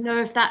happen to know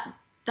if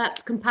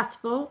that's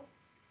compatible?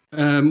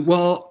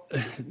 Well,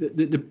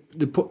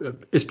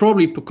 it's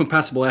probably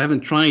compatible. I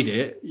haven't tried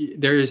it.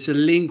 There is a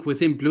link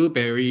within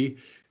Blueberry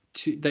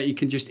that you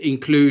can just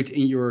include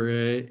in your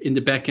in the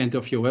back end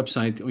of your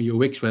website, on your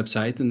Wix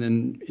website, and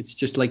then it's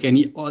just like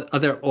any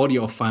other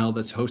audio file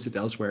that's hosted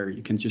elsewhere.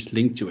 You can just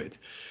link to it.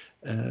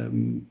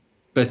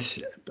 But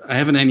I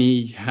haven't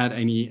had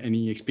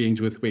any experience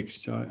with Wix,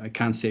 so I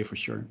can't say for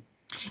sure.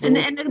 And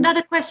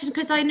another question,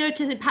 because I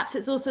noticed that perhaps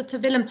it's also to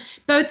Willem.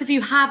 Both of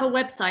you have a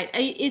website.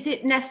 Is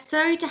it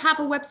necessary to have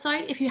a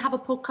website if you have a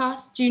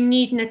podcast? Do you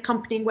need an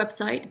accompanying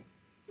website?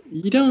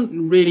 You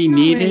don't really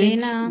need it.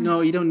 No.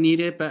 No, you don't need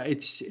it, but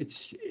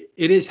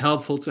it is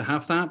helpful to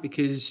have that,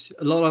 because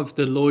a lot of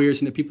the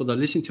lawyers and the people that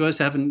listen to us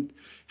haven't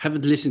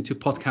listened to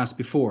podcasts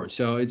before.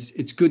 So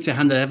it's good to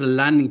have a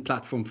landing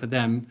platform for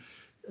them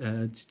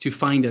to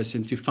find us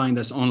and to find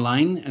us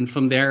online. And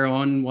from there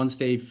on, once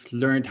they've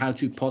learned how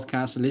to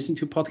podcast and listen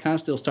to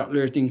podcasts, they'll start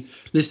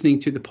listening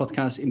to the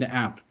podcast in the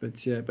app.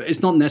 But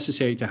it's not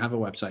necessary to have a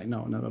website.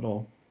 No, not at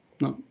all.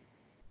 No.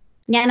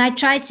 Yeah, and I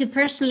try to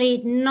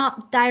personally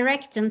not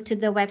direct them to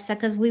the website,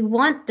 because we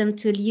want them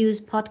to use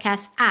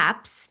podcast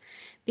apps,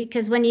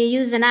 because when you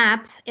use an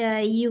app,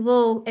 you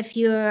will, if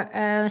you're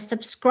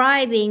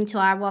subscribing to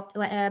our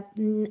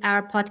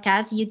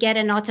podcast, you get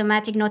an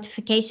automatic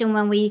notification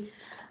when we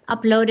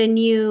upload a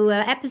new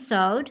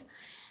episode.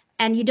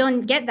 And you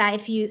don't get that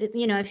if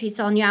if it's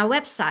on our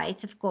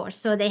website, of course.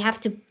 So they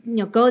have to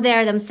go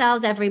there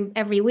themselves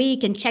every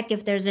week and check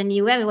if there's a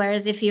new web.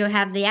 Whereas if you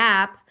have the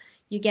app,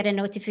 you get a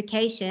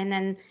notification.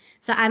 And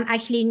so I'm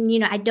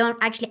actually, I don't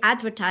actually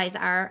advertise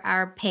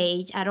our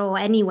page at all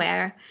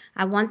anywhere.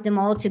 I want them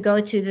all to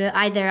go to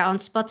either on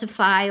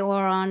Spotify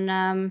or on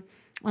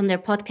their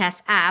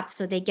podcast app,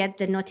 so they get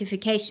the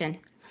notification.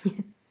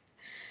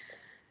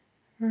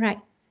 Right.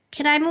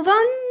 Can I move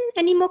on?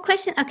 Any more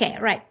questions? Okay,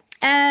 right.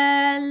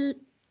 A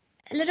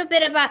little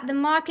bit about the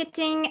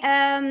marketing.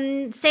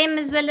 Same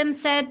as Willem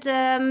said,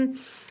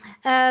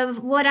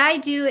 what I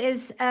do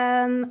is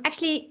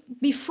actually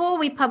before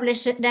we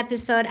publish an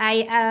episode,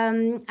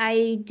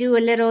 I do a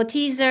little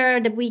teaser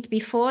the week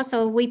before.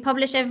 So we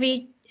publish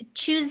every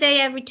Tuesday,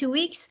 every 2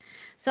 weeks.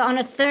 So on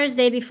a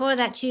Thursday before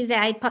that Tuesday,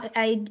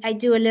 I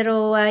do a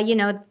little,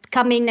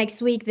 coming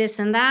next week, this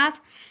and that.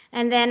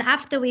 And then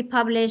after we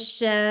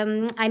publish,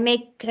 I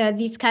make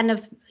these kind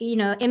of,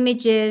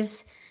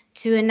 images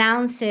to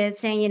announce it,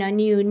 saying,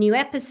 new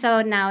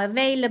episode now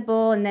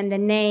available, and then the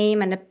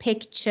name and a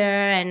picture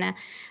and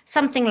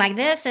something like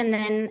this. And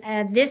then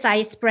this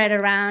I spread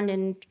around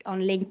on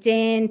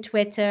LinkedIn,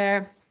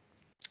 Twitter.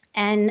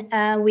 And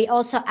we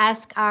also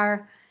ask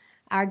our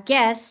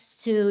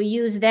guests to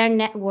use their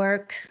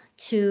network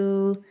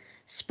to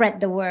spread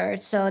the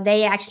word. So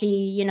they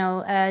actually,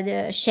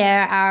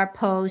 share our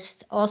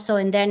posts also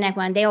in their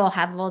network. And they all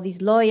have all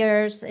these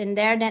lawyers in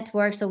their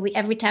network. So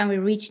every time we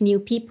reach new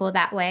people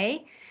that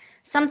way.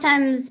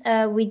 Sometimes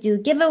we do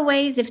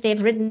giveaways if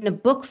they've written a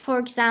book, for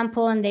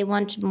example, and they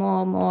want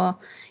more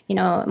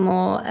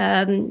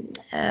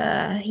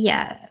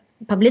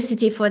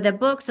publicity for their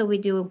book. So we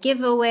do a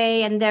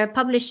giveaway, and their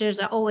publishers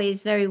are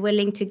always very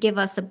willing to give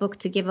us a book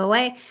to give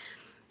away.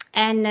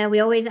 And we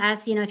always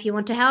ask, if you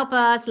want to help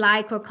us,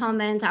 like or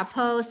comment our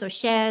posts or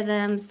share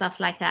them, stuff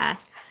like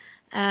that.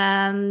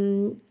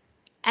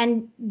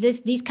 And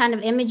these kind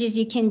of images,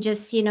 you can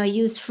just,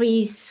 use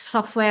free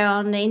software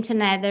on the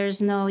internet.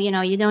 There's no,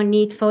 you don't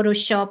need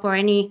Photoshop or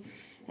any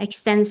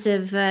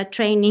extensive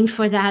training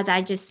for that.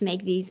 I just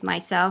make these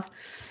myself.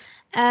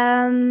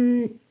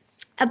 About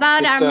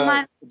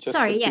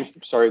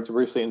Sorry to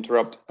briefly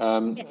interrupt.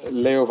 Yes.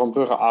 Leo van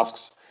Brugge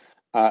asks,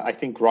 I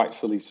think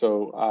rightfully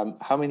so,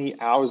 how many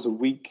hours a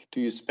week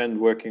do you spend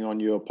working on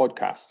your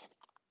podcast?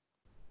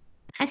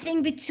 I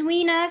think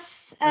between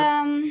us,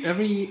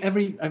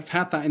 every I've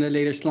had that in a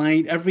later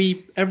slide.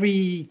 Every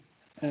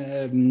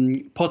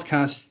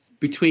podcast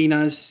between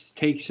us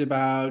takes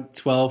about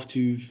 12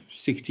 to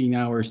 16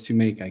 hours to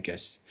make, I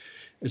guess.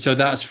 So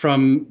that's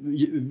from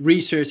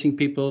researching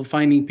people,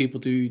 finding people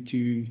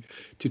to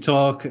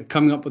talk,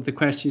 coming up with the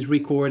questions,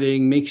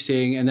 recording,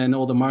 mixing, and then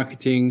all the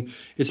marketing.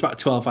 It's about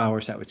 12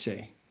 hours, I would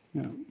say.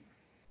 Yeah.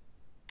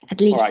 At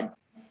least. All right.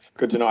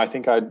 Good to know. I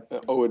think I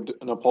owed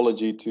an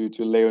apology to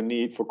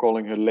Leonie for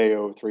calling her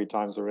Leo 3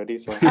 times already.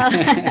 So,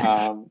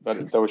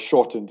 but that was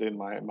shortened in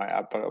my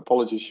app. But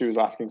apologies, she was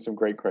asking some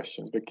great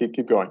questions. But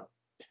keep going.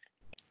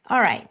 All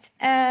right.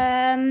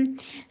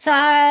 So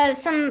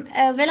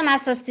Willem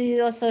asked us to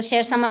also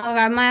share some of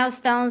our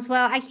milestones.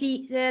 Well,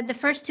 actually, the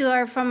first 2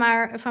 are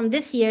from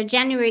this year,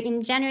 January.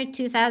 In January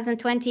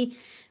 2020,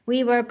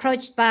 we were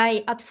approached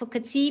by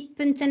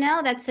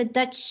Advocatie.nl. That's a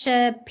Dutch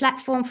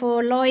platform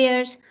for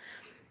lawyers.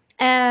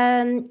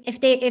 If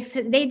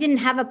they didn't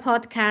have a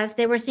podcast,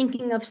 they were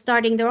thinking of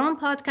starting their own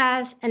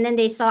podcast, and then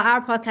they saw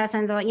our podcast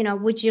and thought,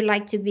 would you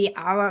like to be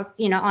on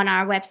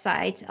our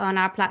website, on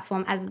our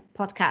platform as a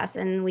podcast?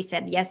 And we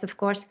said yes, of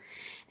course.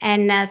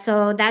 And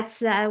so that's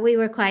we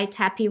were quite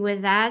happy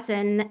with that.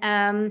 And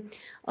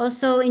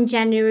also in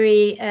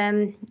January,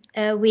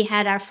 we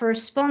had our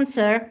first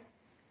sponsor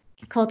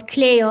called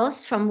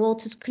Kleos from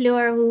Wolters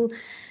Kluwer, who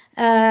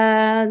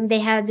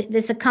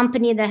there's a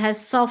company that has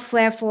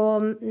software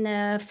for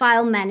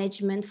file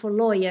management for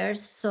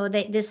lawyers. So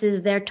this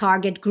is their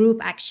target group,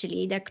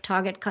 actually, their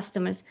target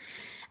customers.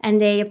 And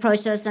they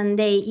approached us, and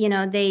they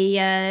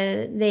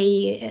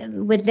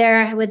with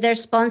their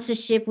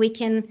sponsorship, we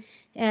can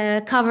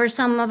cover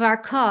some of our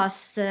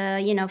costs, for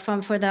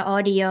the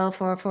audio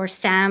for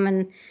Sam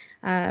and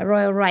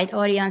Royal Right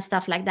Audio and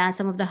stuff like that,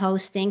 some of the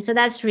hosting. So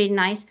that's really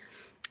nice.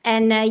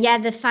 And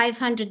the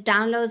 500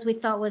 downloads we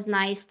thought was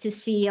nice to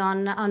see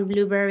on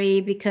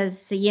Blueberry,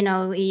 because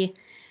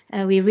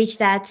we reached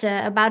that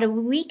about a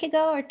week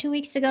ago or 2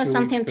 weeks ago,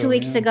 2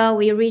 weeks ago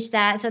we reached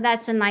that. So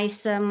that's a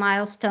nice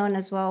milestone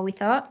as well, we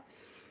thought.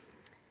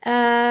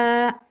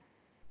 And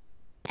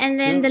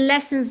then the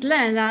lessons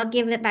learned, I'll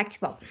give it back to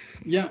Bob.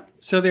 Yeah.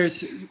 So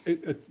there's,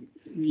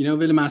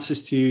 Willem asked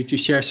us to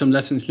share some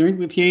lessons learned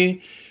with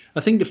you. I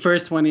think the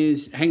first one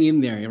is hang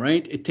in there,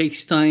 right? It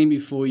takes time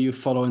before you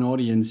follow an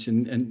audience,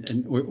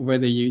 and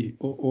whether you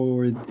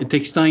or it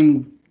takes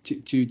time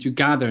to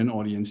gather an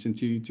audience and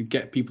to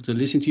get people to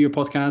listen to your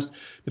podcast.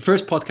 The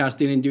first podcast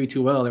didn't do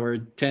too well. There were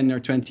 10 or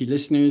 20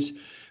 listeners,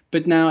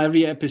 But now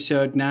every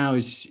episode now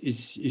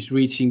is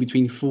reaching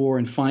between 400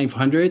 and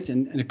 500,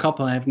 and a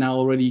couple have now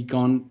already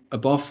gone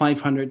above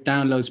 500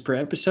 downloads per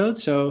episode.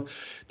 So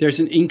there's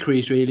an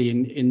increase really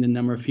in the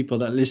number of people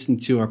that listen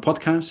to our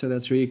podcast. So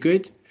that's really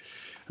good.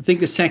 I think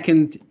the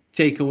second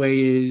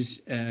takeaway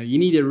is you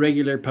need a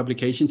regular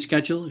publication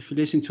schedule. If you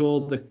listen to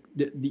all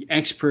the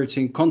experts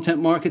in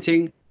content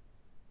marketing,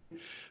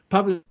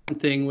 publish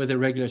something with a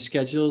regular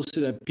schedule so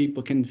that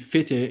people can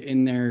fit it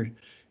in their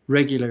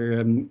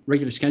regular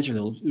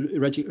schedule.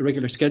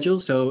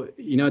 So,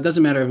 you know, it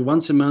doesn't matter if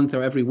once a month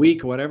or every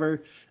week or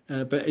whatever,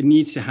 but it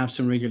needs to have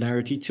some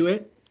regularity to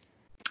it.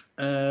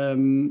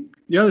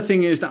 The other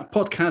thing is that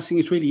podcasting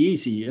is really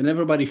easy, and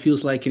everybody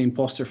feels like an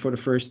imposter for the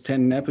first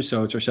 10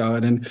 episodes or so.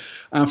 And then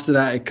after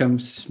that, it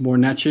comes more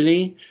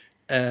naturally.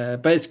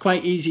 But it's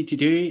quite easy to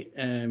do,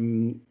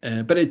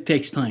 but it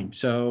takes time.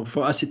 So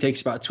for us, it takes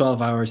about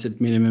 12 hours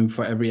at minimum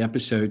for every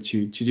episode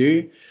to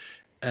do.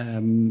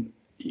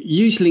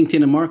 Use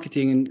LinkedIn and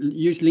marketing, and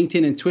use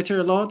LinkedIn and Twitter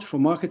a lot for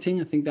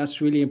marketing. I think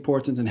that's really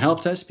important and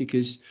helped us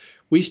because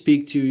we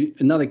speak to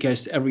another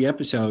guest every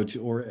episode,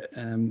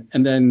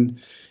 and then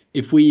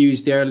if we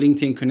use their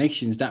LinkedIn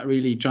connections, that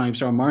really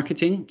drives our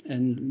marketing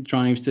and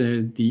drives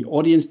the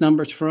audience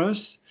numbers for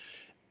us.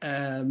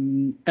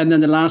 And then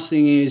the last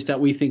thing is that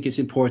we think it's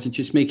important,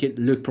 just make it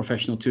look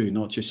professional too,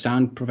 not just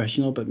sound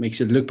professional, but makes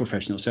it look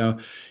professional. So,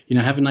 you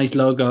know, have a nice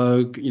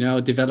logo, you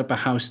know, develop a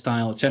house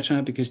style,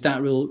 etc., because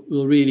that will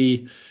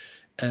really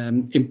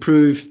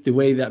improve the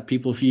way that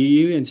people view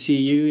you and see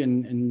you,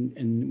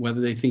 and whether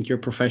they think you're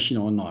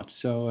professional or not.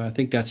 So I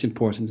think that's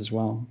important as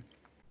well.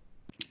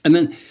 And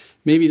then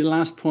maybe the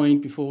last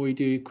point before we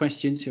do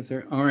questions, if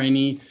there are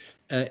any.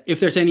 If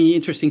there's any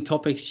interesting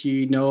topics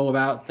you know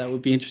about that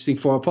would be interesting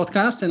for our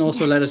podcast, and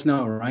also let us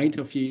know, right?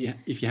 If you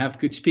have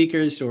good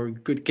speakers or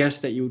good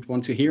guests that you would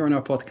want to hear on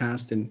our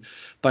podcast, then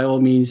by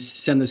all means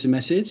send us a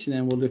message and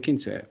then we'll look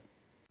into it.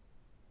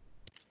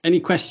 Any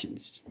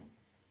questions?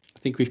 I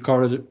think we've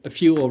covered a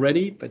few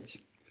already, but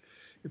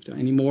if there are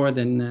any more,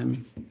 then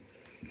I'm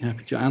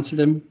happy to answer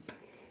them.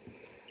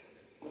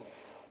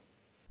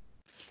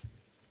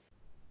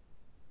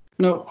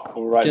 No.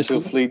 All right, feel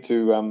free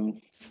to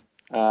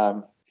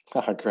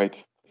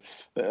great.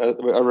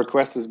 A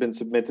request has been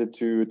submitted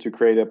to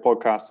create a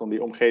podcast on the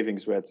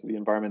Omgevingswet, the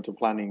Environmental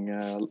Planning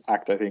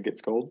Act, I think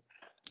it's called.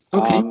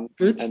 Okay,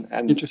 good.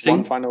 And interesting.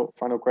 One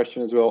final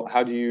question as well.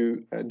 How do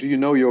you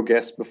know your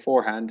guests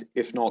beforehand?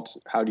 If not,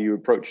 how do you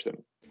approach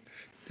them?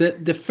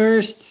 The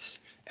first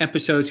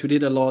episodes we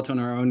did a lot on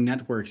our own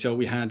network. So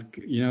we had,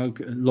 you know,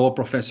 law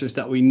professors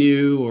that we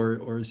knew,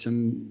 or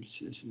some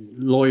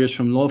lawyers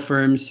from law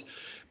firms.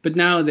 But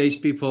nowadays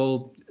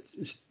people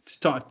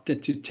start to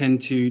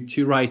tend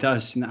to write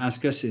us and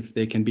ask us if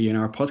they can be in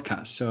our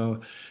podcast.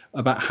 So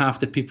about half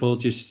the people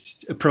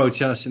just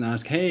approach us and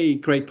ask, hey,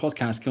 great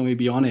podcast, can we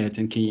be on it?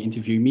 And can you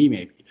interview me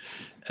maybe?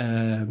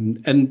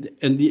 And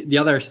the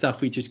other stuff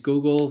we just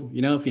Google,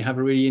 you know, if you have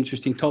a really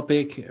interesting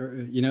topic,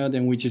 you know,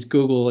 then we just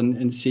Google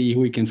and see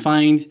who we can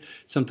find.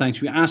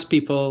 Sometimes we ask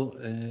people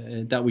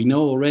that we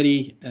know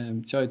already.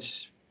 So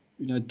it's,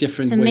 you know,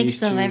 different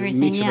ways mix of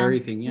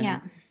everything.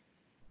 Yeah.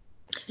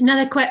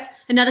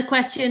 Another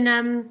question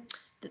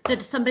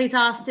that somebody's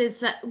asked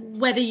is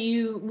whether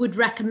you would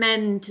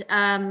recommend,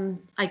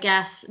 I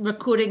guess,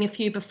 recording a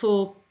few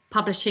before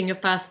publishing your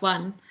first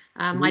one.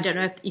 I don't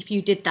know if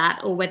you did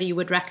that, or whether you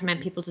would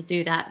recommend people to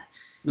do that.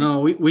 No,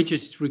 we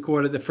just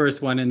recorded the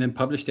first one and then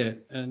published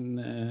it,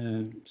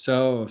 and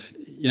so,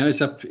 you know,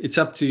 it's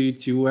up to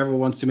whoever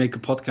wants to make a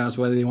podcast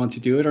whether they want to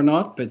do it or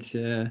not. But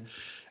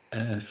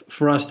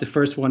for us, the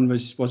first one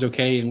was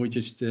okay, and we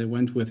just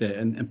went with it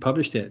and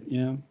published it.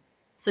 Yeah.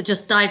 So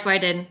just dive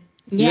right in.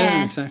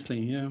 Yeah, exactly.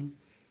 Yeah.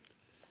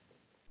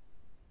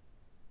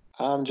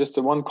 Just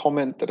one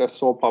comment that I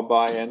saw pop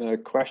by and a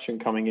question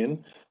coming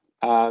in.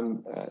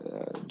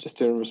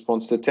 Just in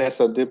response to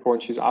Tessa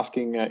Diphorn, she's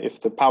asking if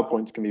the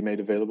PowerPoints can be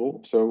made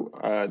available. So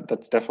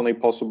that's definitely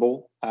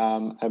possible.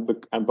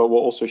 But we'll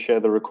also share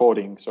the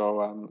recording.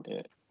 So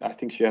I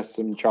think she has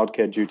some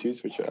childcare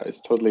duties, which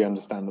is totally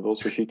understandable.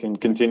 So she can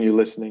continue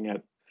listening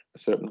at a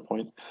certain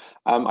point.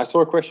 I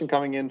saw a question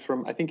coming in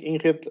from, I think,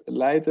 Ingrid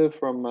Leijten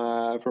from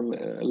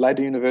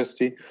Leiden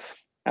University.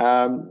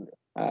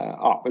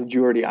 But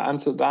you already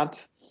answered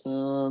that.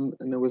 And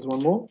there was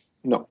one more?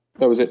 No,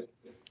 that was it.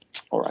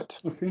 All right.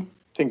 Okay. I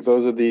think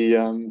those are the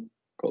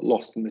got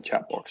lost in the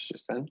chat box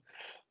just then.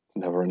 It's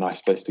never a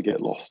nice place to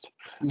get lost.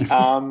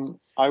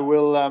 I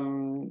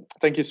will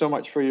thank you so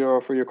much for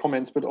your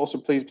comments, but also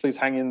please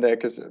hang in there,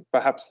 because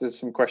perhaps there's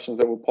some questions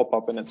that will pop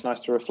up, and it's nice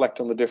to reflect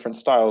on the different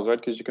styles, right?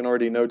 Because you can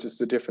already notice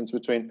the difference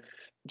between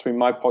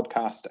my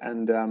podcast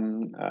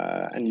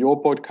and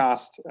your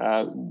podcast.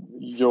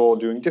 You're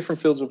doing different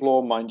fields of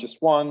law, mine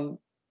just one,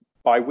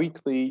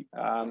 bi-weekly,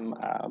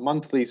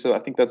 monthly. So I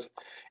think that's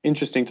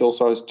interesting to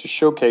also to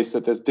showcase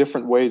that there's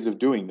different ways of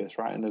doing this,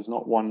 right? And there's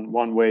not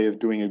one way of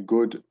doing a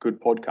good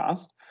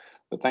podcast.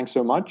 But thanks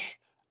so much.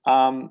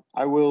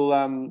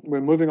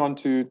 We're moving on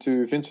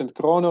to Vincent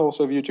Crone,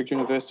 also of Utrecht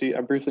University.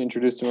 I briefly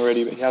introduced him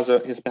already, but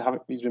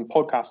he's been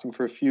podcasting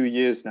for a few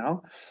years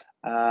now,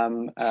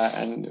 and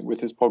with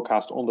his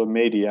podcast Onder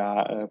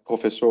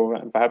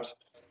Mediadoctoren, and perhaps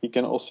he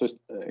can also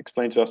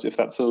explain to us if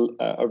that's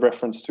a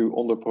reference to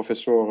Onder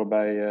Professoren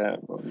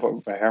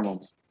by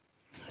Hermans.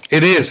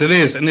 It is,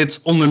 and it's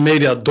Onder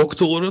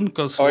Mediadoctoren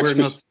because we're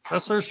not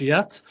professors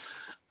yet.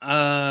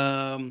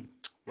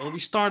 Well, we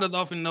started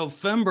off in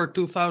November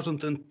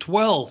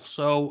 2012,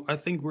 so I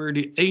think we're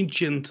the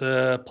ancient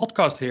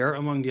podcast here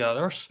among the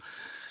others.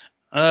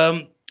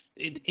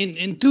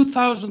 In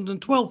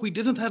 2012, we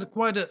didn't have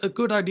quite a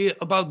good idea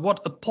about what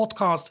a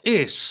podcast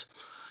is.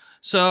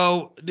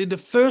 So in the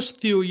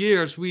first few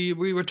years, we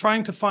were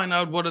trying to find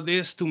out what it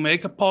is to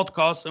make a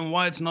podcast and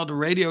why it's not a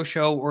radio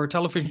show or a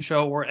television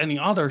show or any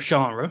other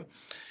genre.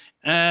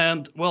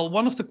 And well,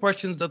 one of the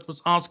questions that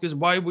was asked is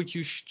why would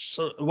you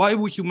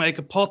make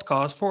a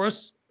podcast? For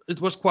us,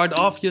 it was quite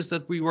obvious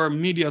that we were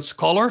media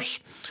scholars,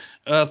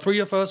 three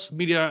of us,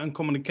 media and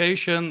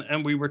communication,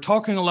 and we were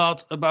talking a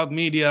lot about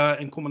media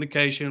and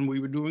communication. We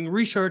were doing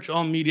research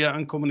on media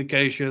and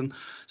communication,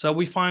 so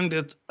we found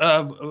it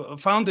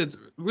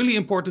really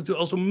important to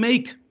also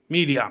make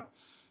media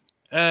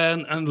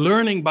and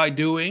learning by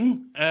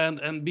doing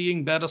and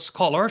being better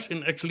scholars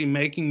in actually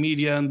making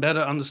media and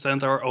better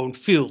understand our own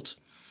field.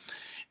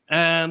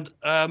 And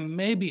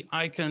maybe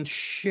I can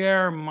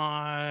share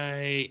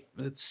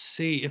let's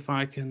see if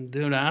I can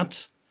do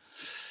that.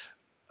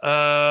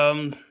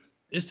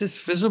 Is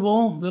this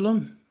visible,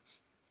 Willem,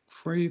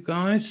 for you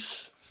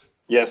guys?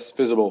 Yes,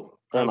 visible,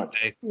 very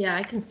much. Yeah,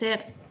 I can see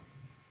it.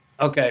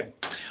 Okay.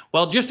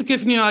 Well, just to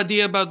give you an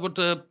idea about what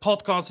the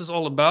podcast is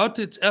all about,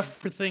 it's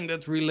everything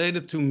that's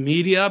related to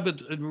media,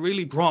 but in a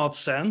really broad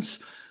sense.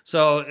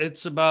 So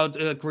it's about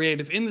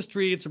creative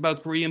industry, it's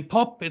about Korean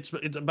pop, it's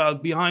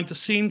about behind the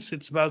scenes,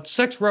 it's about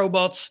sex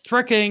robots,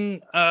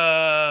 tracking,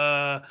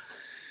 the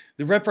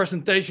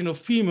representation of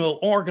female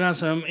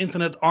orgasm,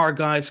 internet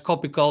archives,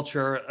 copy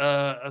culture.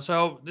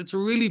 So it's a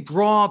really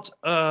broad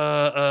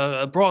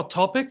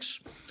topics.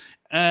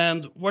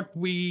 And what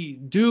we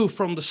do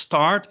from the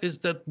start is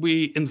that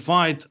we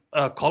invite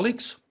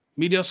colleagues,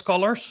 media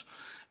scholars.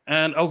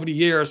 And over the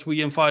years,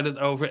 we invited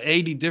over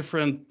 80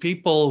 different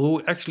people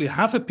who actually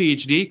have a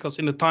PhD, because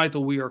in the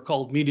title we are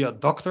called media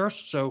doctors.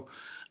 So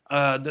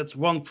that's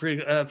one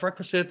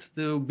prerequisite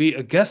to be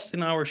a guest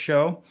in our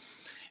show.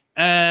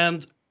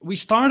 And we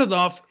started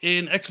off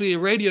in actually a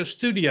radio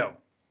studio.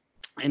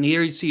 And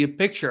here you see a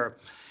picture.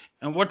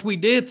 And what we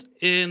did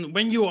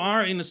when you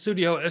are in a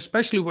studio,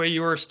 especially where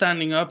you are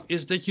standing up,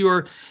 is that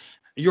your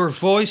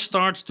voice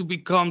starts to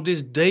become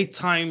this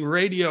daytime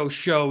radio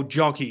show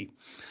jockey.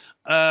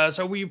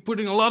 So we're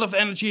putting a lot of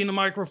energy in the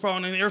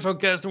microphone, and here's our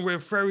guest, and we're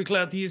very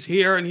glad he's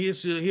here, and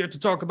he's here to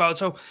talk about.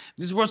 So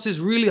this was this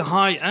really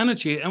high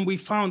energy, and we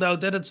found out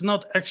that it's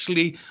not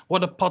actually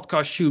what a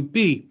podcast should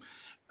be.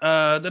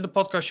 That a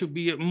podcast should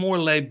be more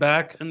laid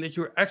back, and that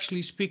you're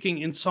actually speaking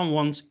in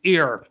someone's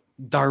ear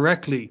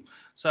directly.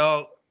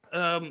 So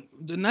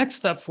the next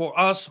step for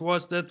us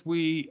was that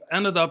we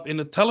ended up in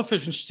a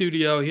television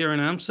studio here in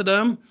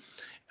Amsterdam.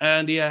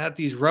 And he had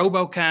these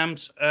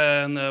RoboCams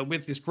and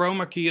with this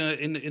chroma key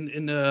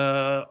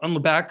on the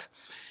back.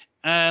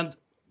 And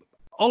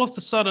all of a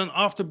sudden,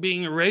 after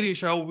being a radio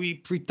show, we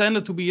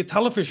pretended to be a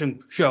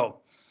television show.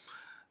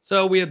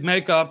 So we had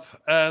makeup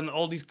and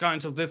all these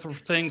kinds of different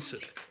things.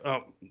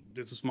 Oh,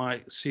 this is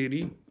my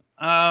CD.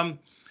 And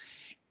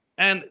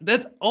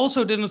that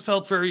also didn't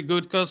felt very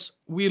good, because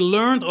we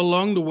learned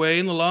along the way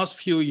in the last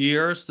few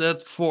years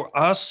that for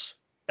us,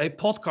 a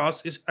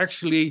podcast is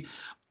actually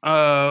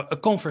a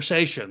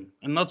conversation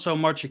and not so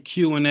much a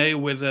Q&A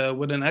with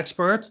an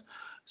expert.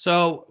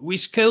 So we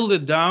scaled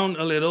it down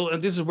a little,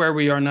 and this is where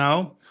we are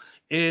now,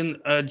 in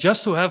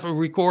just to have a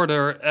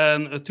recorder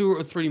and 2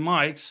 or 3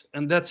 mics,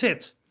 and that's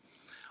it.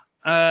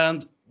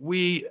 And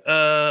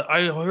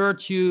I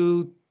heard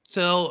you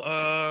tell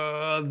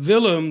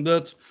Willem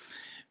that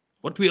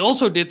what we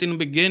also did in the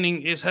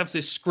beginning is have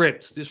this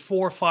script, this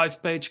 4 or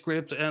 5 page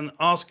script, and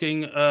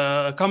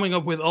coming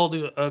up with all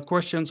the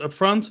questions up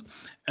front,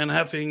 and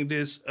having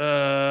this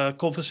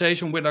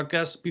conversation with our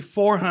guests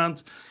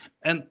beforehand.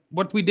 And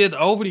what we did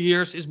over the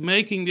years is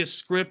making this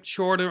script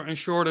shorter and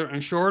shorter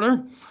and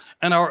shorter.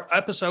 And our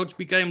episodes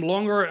became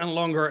longer and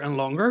longer and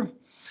longer.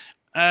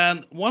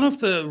 And one of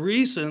the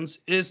reasons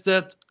is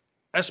that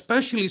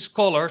especially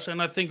scholars,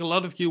 and I think a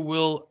lot of you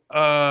will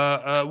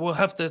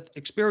have that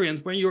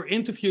experience, when you're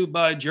interviewed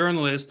by a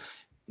journalist,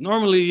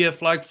 normally you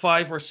have like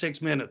 5 or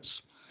 6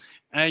 minutes.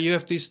 And you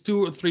have these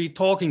 2 or 3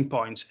 talking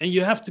points, and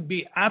you have to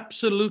be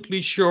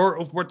absolutely sure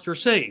of what you're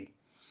saying.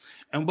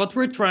 And what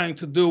we're trying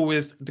to do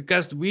with the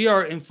guest we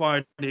are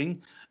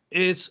inviting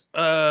is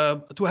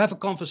to have a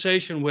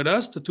conversation with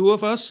us, the 2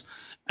 of us,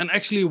 and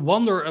actually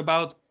wonder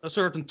about a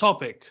certain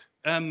topic.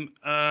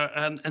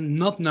 and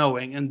not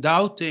knowing and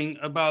doubting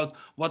about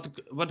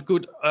what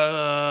good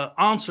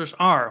answers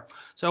are.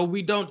 So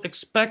we don't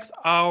expect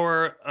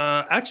our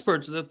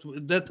experts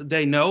that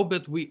they know,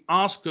 but we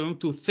ask them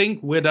to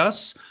think with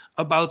us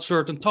about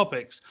certain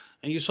topics.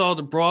 And you saw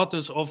the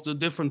broadness of the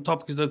different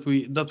topics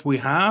that we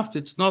have.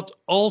 It's not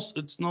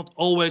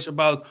always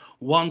about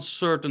one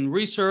certain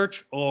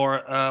research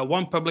or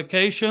one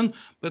publication,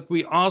 but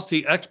we ask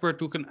the expert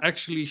who can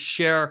actually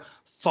share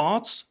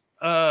thoughts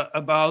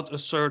about a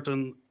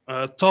certain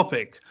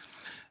topic.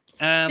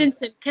 And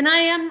Vincent, can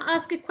I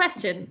ask a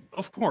question?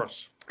 Of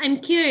course. I'm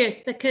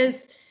curious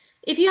because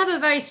if you have a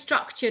very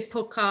structured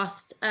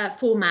podcast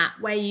format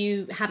where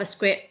you have a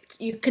script,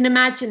 you can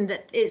imagine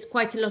that it's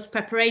quite a lot of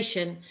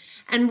preparation.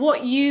 And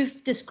what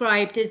you've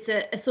described is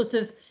a sort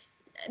of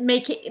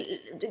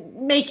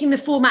making the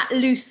format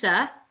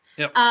looser.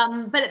 Yep.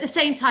 But at the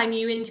same time,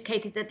 you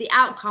indicated that the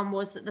outcome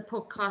was that the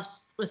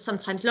podcast was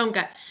sometimes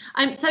longer.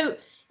 So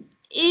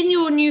in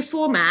your new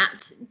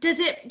format, does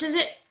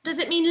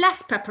it mean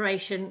less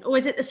preparation, or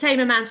is it the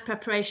same amount of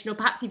preparation, or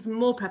perhaps even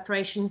more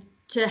preparation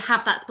to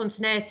have that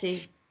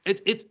spontaneity?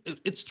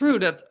 It's true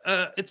that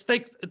it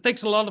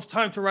takes a lot of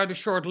time to write a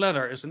short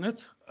letter, isn't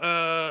it?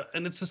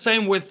 And it's the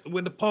same with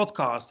the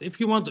podcast. If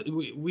you want,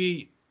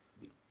 we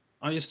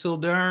are you still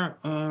there?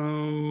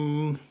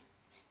 Oh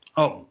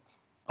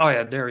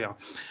yeah, there you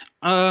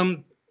are.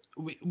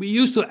 We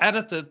used to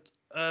edit it.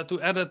 To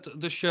edit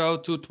the show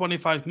to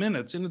 25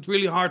 minutes, and it's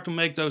really hard to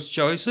make those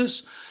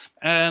choices.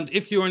 And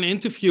if you're an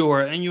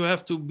interviewer and you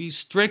have to be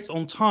strict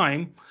on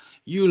time,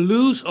 you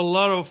lose a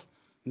lot of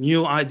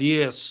new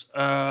ideas,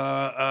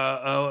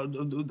 other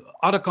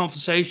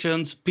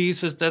conversations,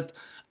 pieces that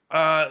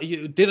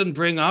you didn't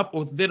bring up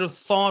or didn't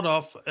thought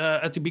of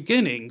at the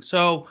beginning.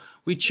 So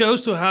we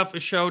chose to have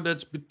a show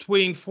that's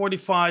between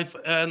 45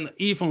 and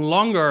even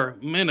longer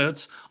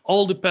minutes,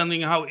 all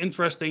depending how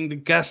interesting the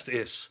guest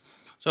is.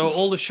 So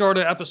all the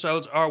shorter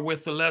episodes are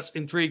with the less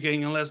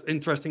intriguing and less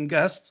interesting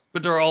guests,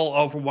 but they're all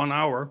over 1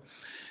 hour.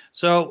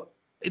 So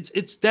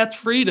it's that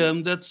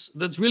freedom that's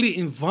really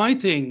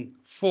inviting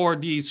for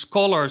these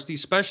scholars,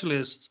 these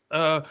specialists,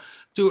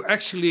 to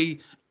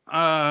actually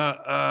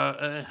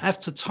have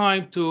the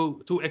time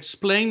to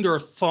explain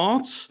their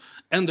thoughts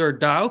and their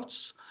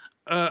doubts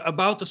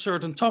about a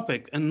certain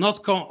topic, and not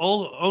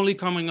only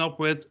coming up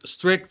with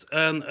strict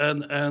and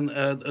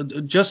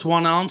just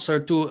one answer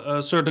to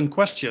a certain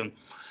question.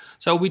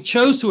 So we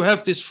chose to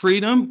have this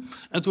freedom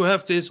and to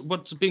have this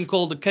what's been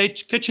called the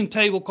kitchen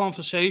table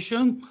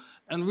conversation,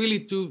 and really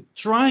to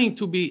trying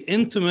to be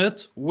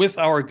intimate with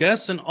our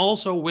guests and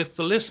also with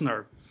the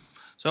listener.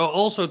 So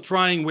also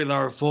trying with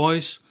our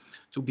voice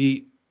to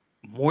be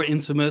more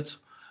intimate,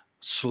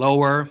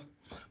 slower,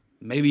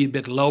 maybe a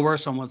bit lower.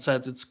 Someone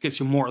said it gives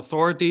you more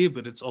authority,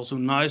 but it's also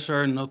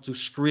nicer not to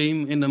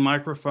scream in the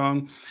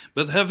microphone.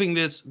 But having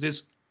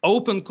this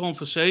open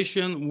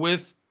conversation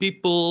with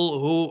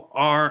people who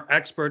are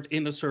expert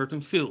in a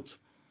certain field.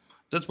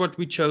 That's what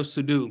we chose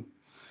to do.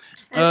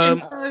 And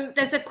so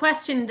there's a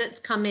question that's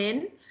come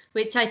in,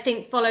 which I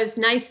think follows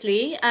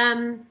nicely.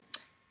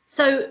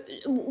 So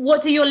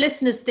what do your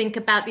listeners think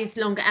about these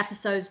longer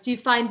episodes? Do you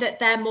find that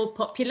they're more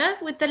popular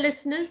with the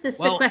listeners? This is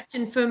a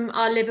question from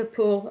our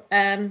Liverpool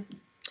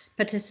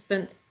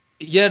participant.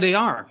 Yeah, they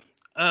are.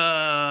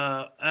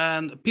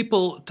 And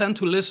people tend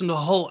to listen to the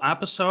whole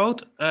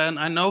episode. And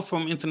I know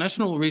from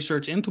international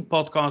research into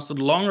podcasts that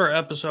longer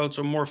episodes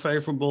are more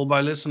favorable by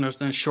listeners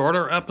than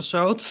shorter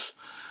episodes.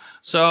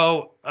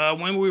 So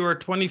when we were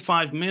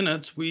 25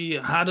 minutes, we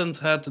hadn't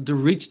had the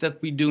reach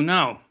that we do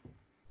now.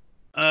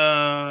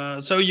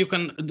 So you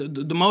can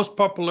the most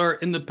popular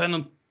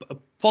independent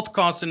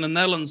podcast in the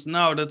Netherlands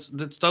now that's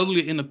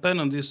totally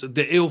independent is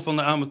De Eeuw van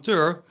de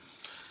Amateur.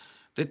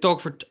 They talk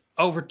for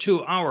over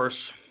 2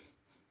 hours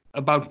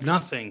about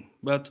nothing,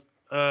 but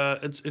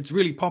it's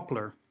really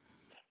popular.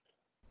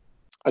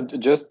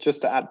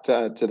 Just to add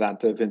to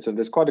that, Vincent,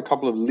 there's quite a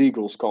couple of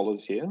legal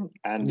scholars here,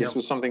 and this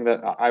was something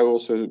that I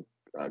also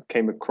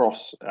came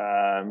across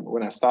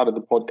when I started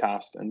the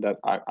podcast, and that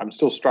I'm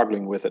still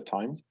struggling with at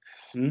times.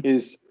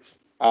 Is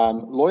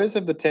lawyers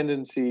have the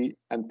tendency,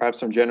 and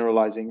perhaps I'm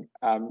generalizing,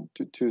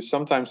 to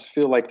sometimes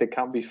feel like they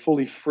can't be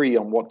fully free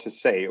on what to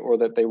say, or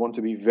that they want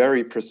to be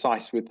very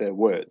precise with their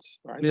words,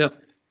 right? Yeah.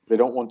 They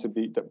don't want to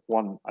be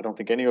one. I don't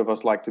think any of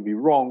us like to be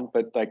wrong,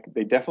 but like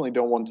they definitely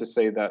don't want to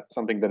say that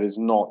something that is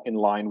not in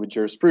line with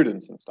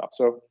jurisprudence and stuff.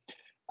 So,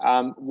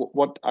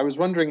 what I was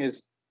wondering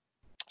is,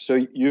 so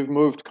you've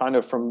moved kind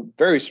of from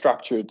very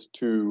structured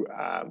to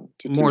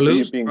more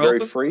loose, being very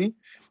free.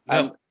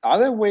 Yeah. Are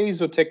there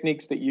ways or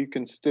techniques that you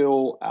can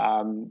still?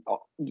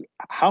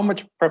 How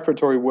much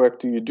preparatory work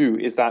do you do?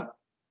 Is that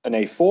an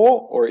A4,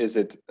 or is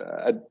it?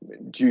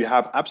 Do you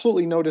have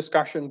absolutely no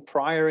discussion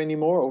prior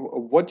anymore,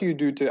 or what do you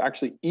do to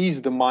actually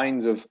ease the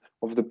minds of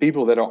the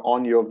people that are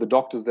of the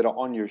doctors that are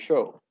on your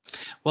show?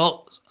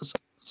 Well,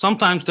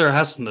 sometimes they're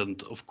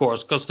hesitant, of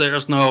course, because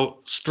there's no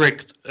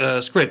strict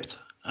script,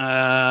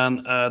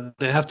 and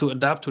they have to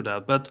adapt to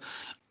that. But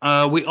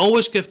We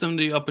always give them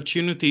the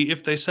opportunity,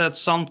 if they said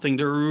something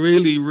they're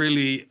really,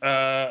 really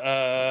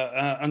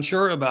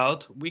unsure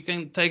about, we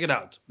can take it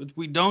out. But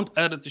we don't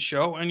edit the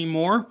show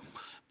anymore.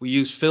 We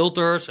use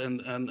filters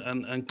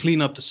and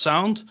clean up the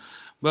sound.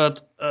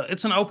 But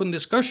it's an open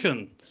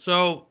discussion.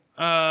 So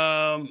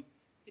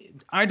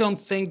I don't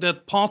think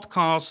that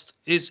podcast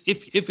is,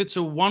 if it's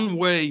a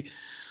one-way,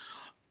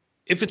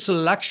 if it's a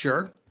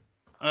lecture,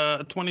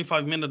 a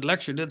 25-minute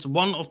lecture, that's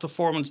one of the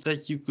formats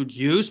that you could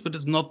use, but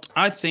it's not,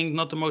 I think,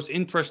 not the most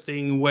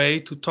interesting way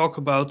to talk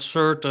about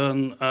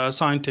certain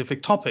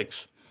scientific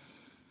topics.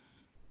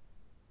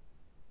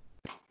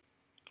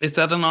 Is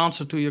that an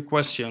answer to your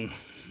question?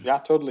 Yeah,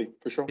 totally,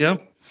 for sure. Yeah.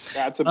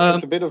 Yeah, it's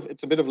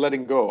a bit of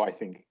letting go, I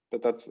think.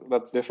 But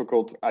that's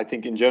difficult, I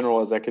think, in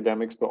general as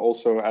academics, but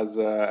also as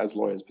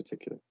lawyers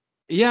particularly.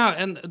 Yeah,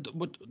 and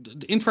what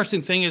the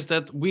interesting thing is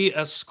that we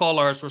as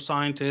scholars or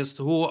scientists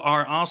who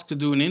are asked to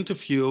do an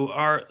interview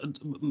are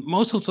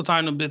most of the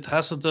time a bit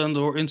hesitant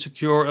or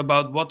insecure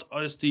about what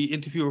is the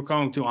interviewer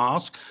going to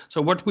ask.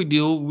 So what we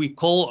do, we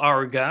call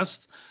our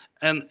guest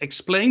and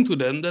explain to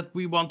them that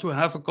we want to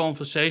have a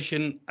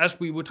conversation as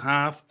we would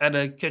have at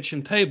a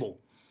kitchen table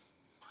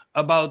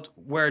about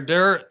where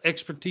their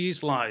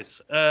expertise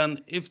lies.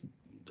 And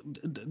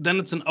then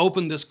it's an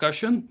open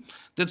discussion.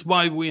 That's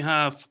why we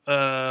have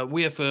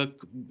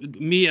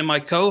me and my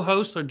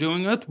co-host are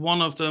doing it.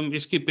 One of them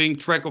is keeping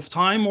track of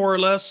time, more or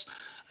less,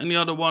 and the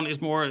other one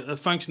is more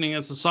functioning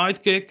as a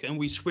sidekick, and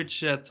we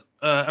switch that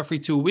every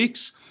 2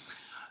 weeks.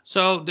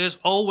 So there's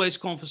always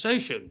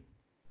conversation.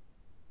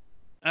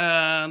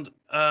 And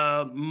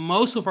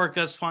most of our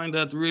guests find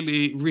that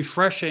really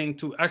refreshing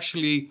to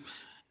actually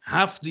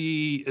have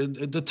the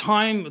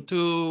time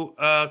to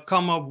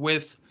come up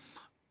with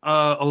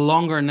a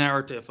longer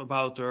narrative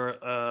about their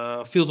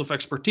field of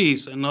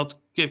expertise and not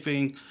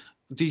giving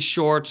these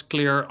short,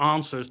 clear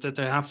answers that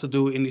they have to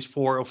do in these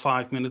 4 or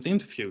 5 minute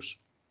interviews.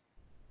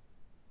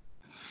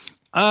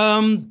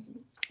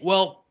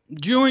 Well,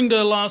 during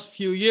the last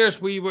few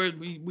years, we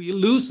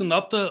loosened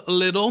up a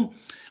little.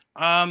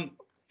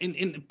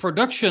 In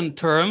production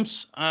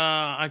terms,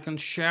 I can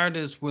share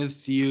this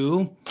with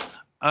you.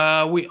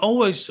 We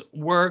always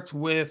worked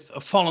with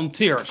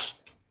volunteers.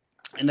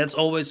 And that's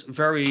always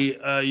very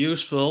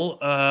useful.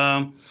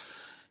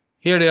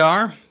 Here they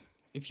are,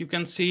 if you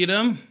can see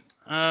them.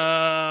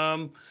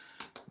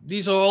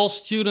 These are all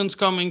students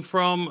coming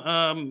from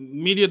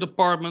media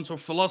departments or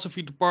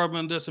philosophy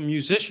department. There's a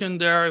musician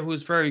there who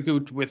is very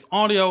good with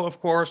audio,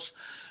 of course.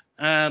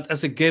 And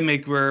as a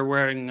gimmick,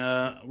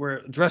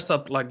 we're dressed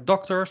up like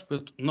doctors,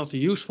 but not a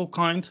useful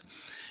kind.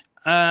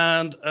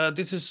 And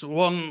this is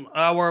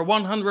our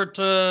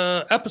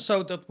 100th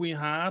episode that we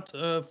had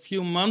a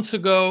few months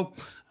ago.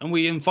 And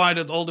we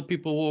invited all the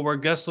people who were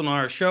guests on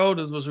our show.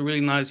 That was a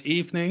really nice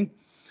evening.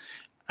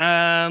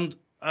 And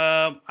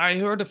I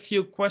heard a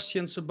few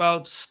questions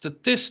about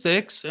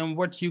statistics and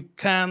what you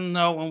can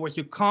know and what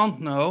you can't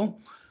know.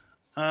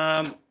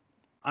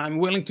 I'm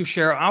willing to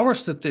share our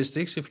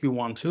statistics if you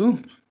want to.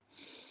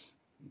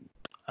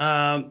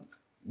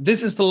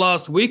 This is the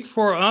last week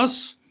for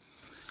us.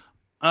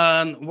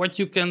 And what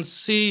you can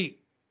see,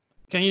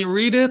 can you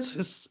read it?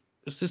 Is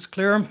this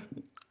clear?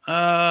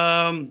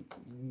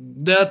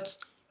 That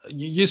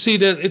you see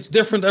that it's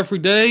different every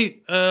day.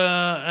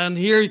 And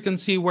here you can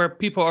see where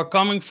people are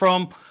coming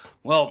from.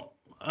 Well,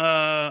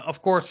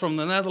 of course, from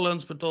the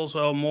Netherlands, but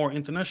also more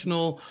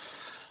international.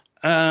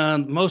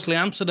 And mostly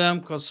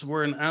Amsterdam, because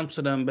we're an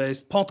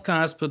Amsterdam-based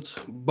podcast, but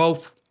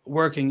both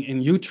working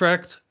in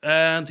Utrecht.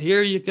 And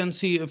here you can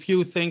see a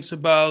few things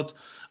about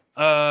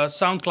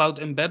SoundCloud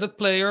embedded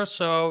player.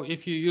 So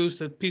if you use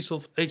that piece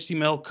of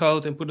HTML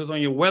code and put it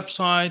on your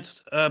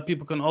website,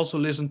 people can also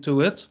listen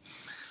to it.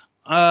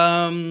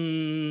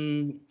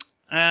 And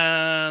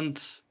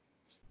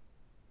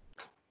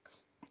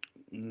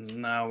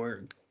now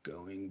we're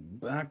going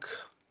back.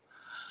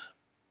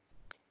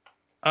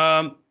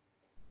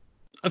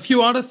 A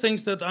few other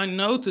things that I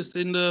noticed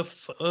in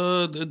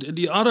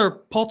the other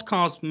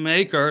podcast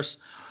makers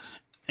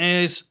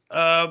is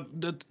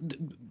that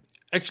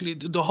actually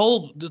the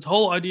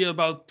whole idea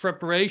about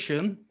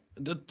preparation,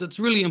 that's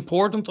really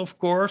important, of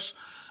course,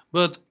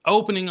 but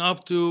opening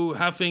up to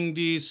having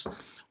these,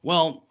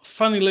 well,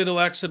 funny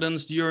little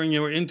accidents during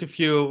your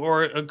interview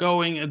or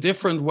going a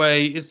different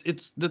way,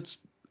 that's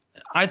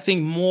I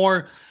think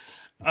more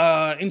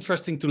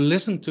interesting to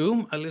listen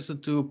to. I listen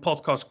to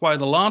podcasts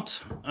quite a lot.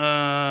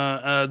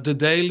 The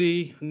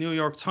Daily, New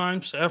York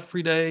Times,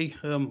 every day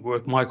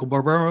with Michael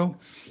Barbaro.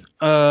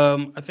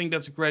 I think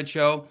that's a great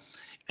show.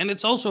 And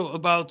it's also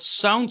about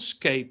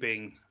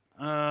soundscaping.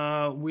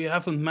 We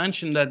haven't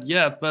mentioned that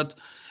yet, but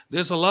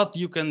there's a lot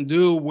you can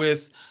do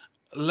with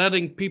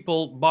letting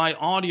people by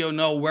audio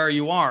know where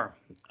you are.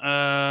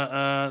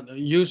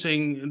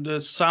 Using the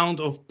sound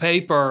of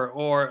paper,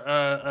 or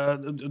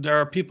there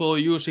are people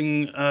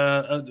using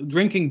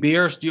drinking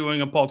beers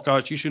during a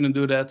podcast. You shouldn't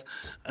do that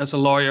as a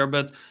lawyer,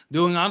 but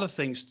doing other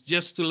things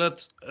just to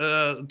let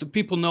the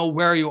people know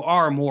where you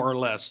are, more or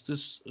less.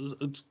 Just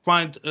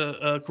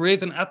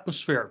create an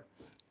atmosphere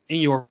in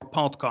your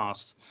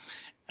podcast.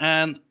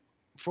 And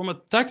from a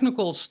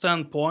technical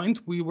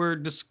standpoint, we were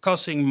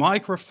discussing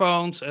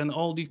microphones and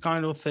all these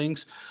kind of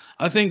things.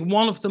 I think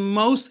one of the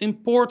most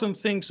important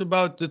things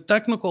about the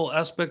technical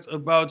aspect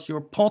about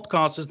your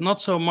podcast is not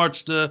so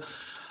much the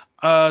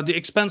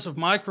expensive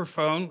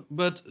microphone,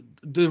 but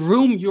the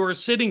room you're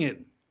sitting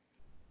in.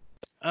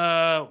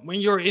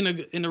 When you're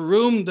in a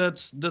room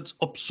that's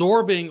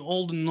absorbing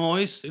all the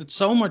noise, it's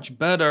so much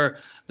better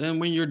than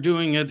when you're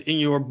doing it in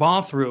your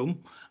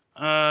bathroom.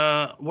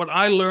 What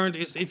I learned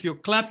is if you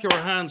clap your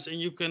hands and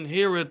you can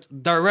hear it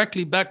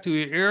directly back to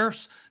your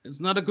ears, it's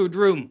not a good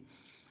room.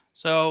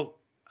 So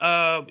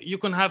you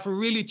can have a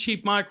really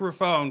cheap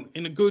microphone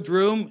in a good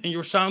room and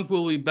your sound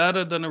will be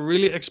better than a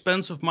really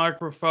expensive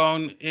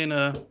microphone in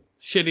a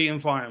shitty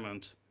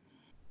environment.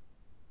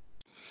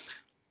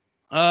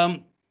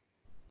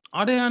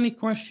 Are there any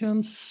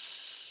questions?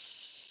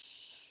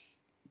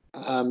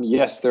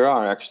 Yes, there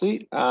are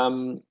actually.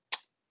 I've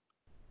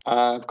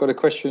got a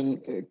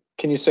question.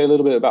 Can you say a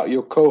little bit about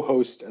your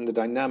co-host and the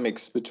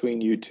dynamics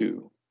between you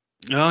two?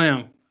 Oh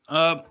yeah.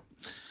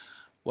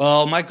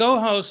 Well, my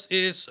co-host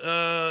is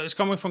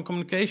coming from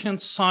communication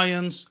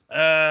science,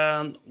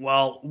 and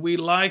well, we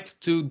like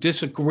to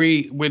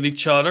disagree with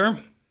each other.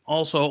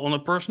 Also on a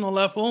personal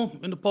level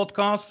in the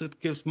podcast, it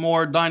gives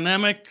more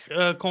dynamic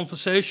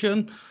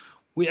conversation.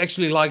 We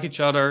actually like each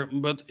other,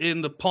 but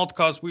in the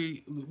podcast,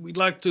 we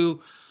like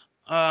to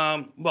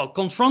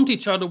confront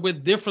each other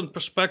with different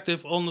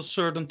perspective on a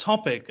certain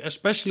topic,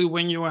 especially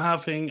when you are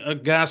having a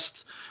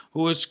guest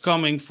who is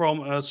coming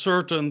from a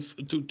certain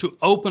to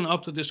open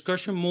up the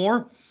discussion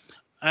more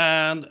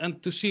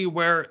and to see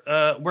where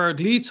it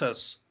leads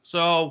us.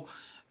 So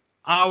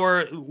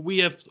we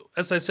have,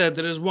 as I said,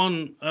 there is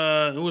one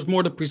who is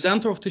more the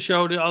presenter of the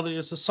show, the other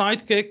is a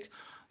sidekick.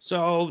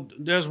 So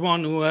there's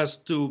one who has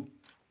to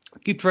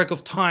keep track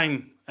of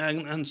time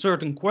and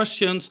certain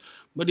questions,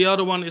 but the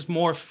other one is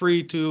more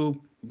free to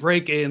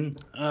break in,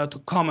 to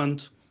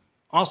comment,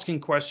 asking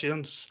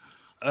questions,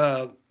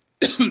 apart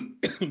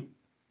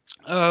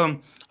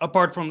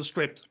from the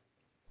script.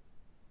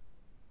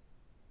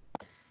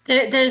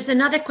 There's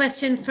another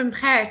question from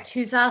Gert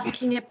who's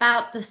asking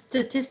about the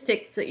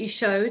statistics that you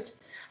showed,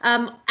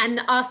 and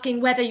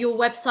asking whether your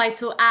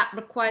website or app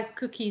requires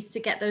cookies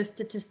to get those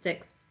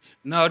statistics.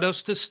 No, we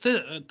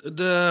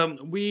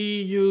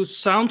use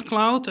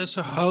SoundCloud as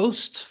a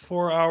host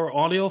for our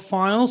audio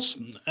files,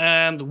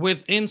 and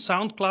within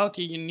SoundCloud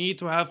you need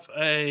to have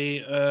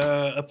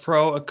a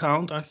pro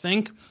account, I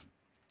think,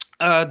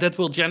 that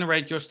will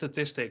generate your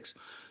statistics.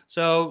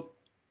 So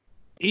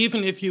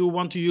even if you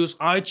want to use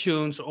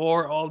iTunes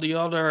or all the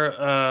other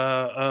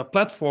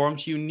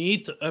platforms, you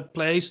need a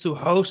place to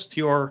host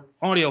your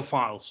audio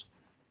files.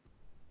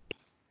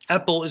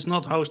 Apple is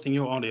not hosting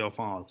your audio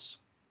files.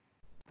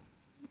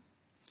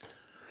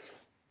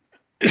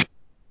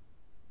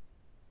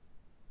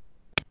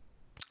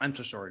 I'm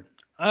so sorry.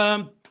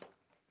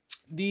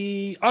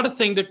 The other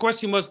thing, the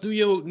question was, do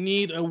you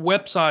need a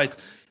website?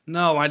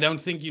 No, I don't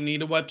think you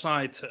need a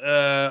website.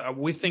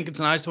 We think it's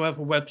nice to have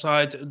a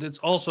website. It's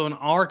also an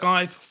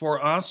archive for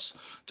us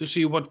to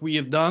see what we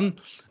have done.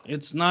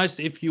 It's nice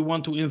if you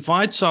want to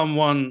invite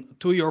someone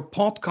to your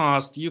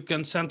podcast, you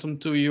can send them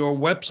to your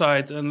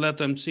website and let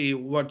them see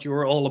what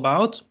you're all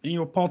about in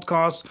your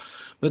podcast.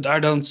 But I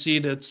don't see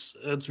that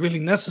it's really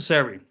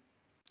necessary.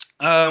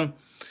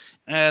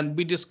 And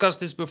we discussed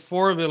this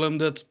before, Willem,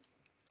 that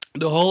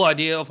the whole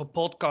idea of a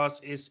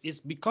podcast is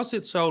because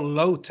it's so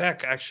low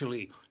tech,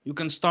 actually. You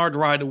can start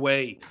right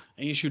away,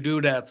 and you should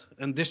do that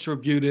and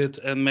distribute it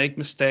and make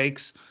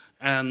mistakes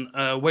and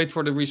wait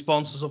for the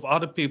responses of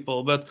other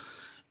people. But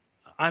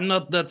I'm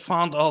not that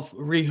fond of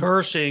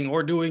rehearsing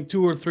or doing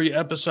 2 or 3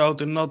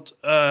 episodes and not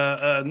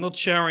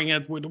sharing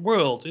it with the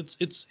world.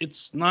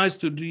 It's nice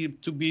to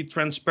be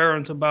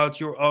transparent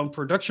about your own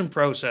production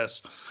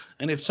process.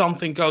 And if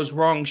something goes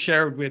wrong,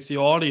 share it with the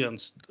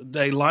audience.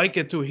 They like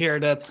it to hear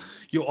that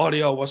your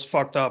audio was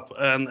fucked up,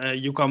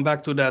 and you come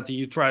back to that and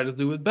you try to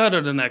do it better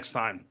the next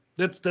time.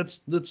 That's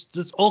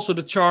also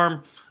the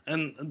charm,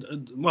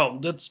 and well,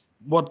 that's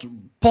what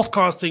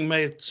podcasting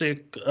makes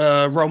it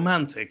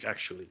romantic,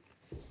 actually.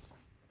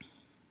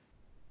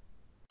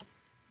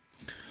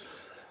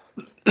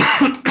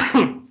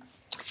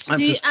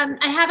 I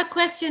have a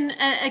question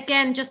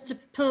again, just to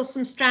pull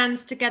some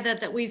strands together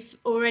that we've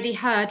already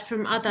heard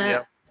from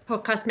other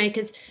podcast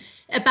makers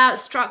about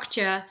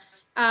structure.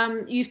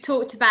 You've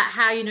talked about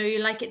how you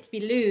like it to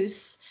be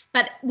loose,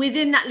 but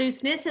within that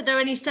looseness, are there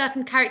any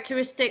certain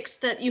characteristics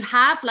that you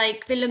have?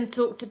 Like Willem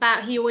talked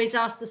about, he always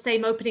asks the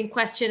same opening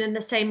question and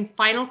the same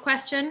final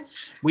question.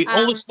 We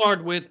always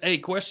start with a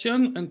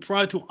question and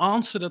try to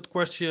answer that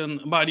question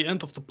by the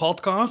end of the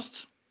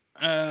podcast.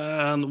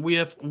 And we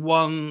have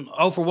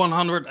over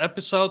 100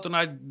 episodes, and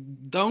I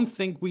don't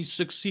think we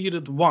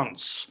succeeded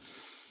once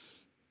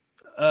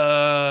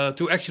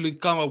to actually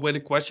come up with a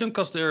question,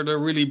 because they're the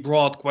really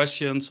broad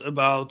questions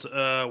about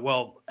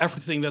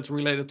everything that's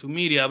related to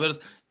media, but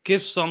it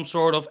gives some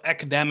sort of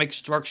academic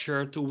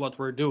structure to what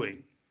we're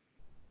doing.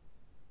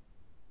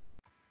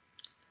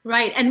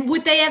 Right. And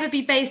would they ever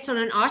be based on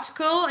an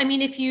article? I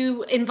mean, if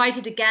you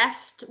invited a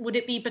guest, would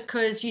it be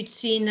because you'd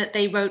seen that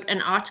they wrote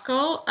an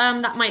article?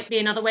 That might be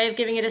another way of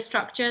giving it a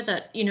structure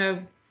that,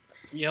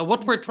 Yeah,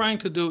 what we're trying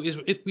to do is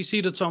if we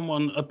see that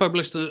someone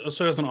published a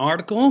certain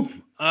article,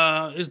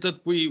 is that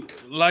we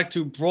like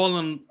to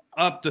broaden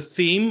up the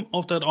theme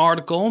of that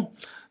article.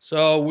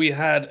 So we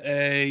had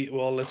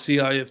let's see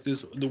if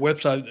the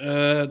website,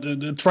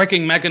 the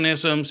tracking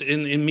mechanisms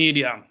in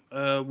media.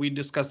 We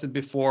discussed it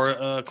before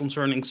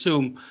concerning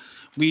Zoom.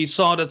 We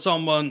saw that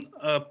someone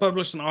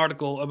published an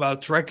article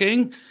about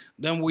tracking.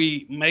 Then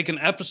we make an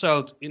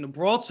episode in a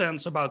broad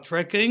sense about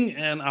tracking,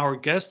 and our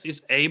guest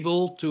is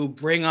able to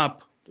bring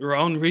up their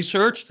own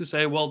research to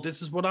say, well,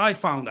 this is what I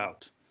found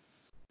out.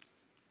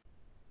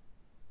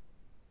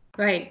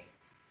 Right.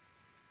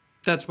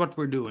 That's what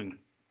we're doing.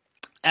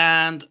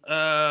 And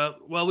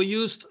we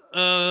used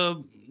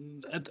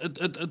at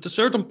a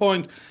certain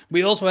point,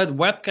 we also had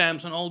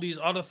webcams and all these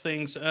other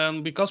things.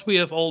 And because we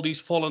have all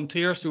these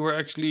volunteers who are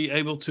actually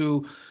able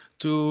to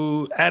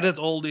edit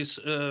all this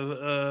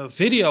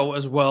video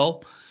as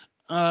well,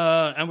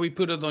 and we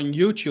put it on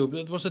YouTube,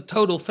 it was a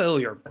total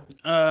failure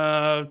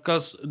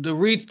because the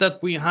reach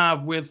that we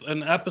have with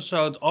an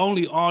episode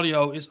only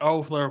audio is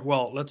over,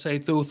 well, let's say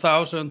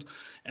 2,000,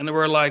 and there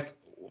were like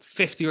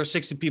 50 or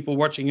 60 people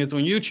watching it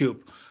on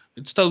YouTube.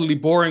 It's totally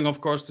boring,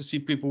 of course, to see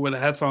people with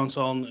headphones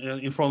on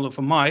in front of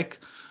a mic.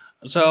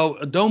 So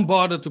don't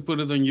bother to put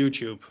it on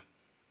YouTube.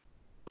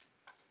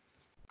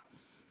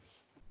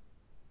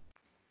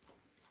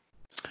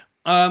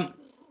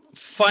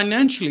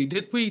 Financially,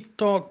 did we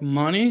talk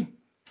money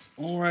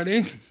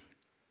already?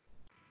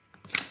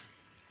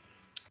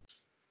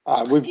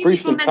 We've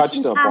briefly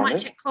touched upon how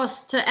much it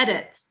costs to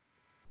edit,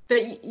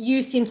 but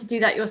you seem to do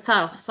that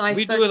yourself. So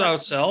we do it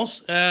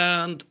ourselves,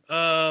 and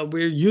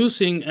we're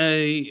using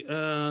a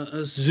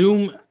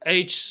Zoom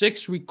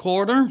H6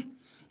 recorder.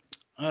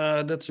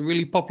 That's a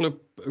really popular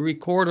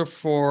recorder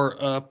for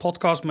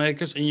podcast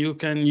makers, and you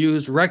can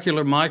use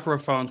regular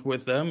microphones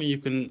with them. You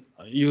can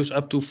use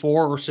up to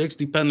 4 or 6,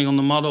 depending on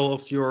the model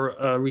of your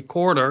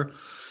recorder.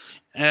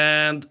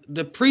 And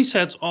the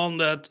presets on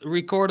that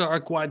recorder are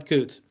quite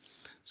good.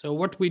 So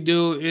what we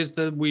do is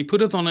that we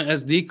put it on an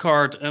SD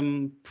card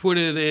and put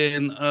it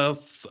in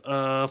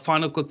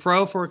Final Cut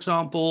Pro, for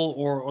example,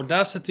 or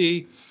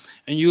Audacity,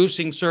 and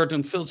using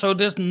certain filters. So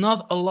there's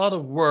not a lot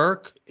of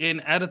work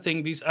in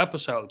editing these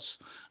episodes.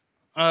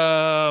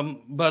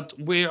 But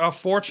we are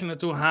fortunate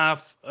to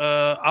have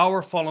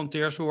our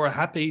volunteers who are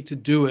happy to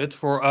do it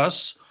for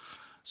us.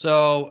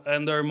 So,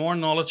 and they're more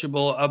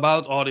knowledgeable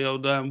about audio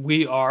than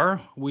we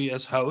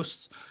as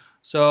hosts.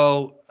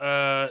 So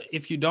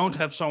if you don't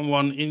have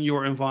someone in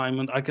your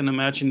environment, I can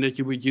imagine that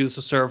you would use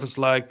a service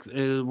like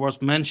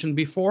was mentioned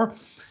before.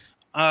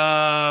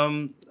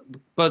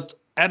 But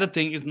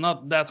editing is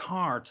not that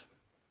hard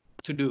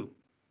to do.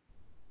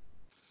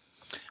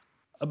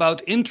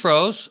 About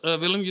intros,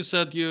 Willem, you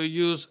said you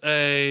use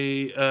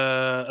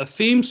a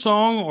theme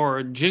song or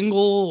a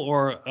jingle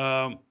or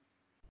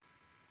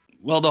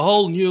the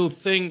whole new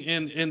thing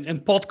in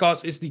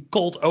podcasts is the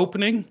cold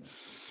opening.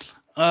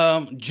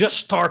 Just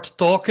start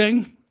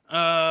talking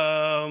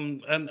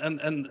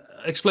and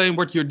explain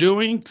what you're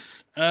doing.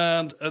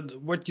 And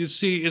what you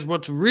see is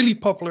what's really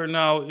popular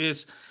now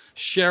is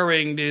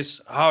sharing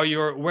this,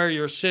 where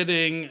you're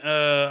sitting.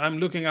 I'm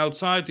looking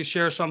outside to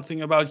share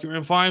something about your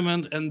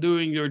environment and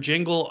doing your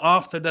jingle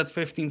after that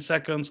 15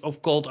 seconds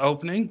of cold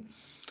opening.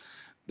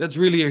 That's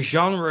really a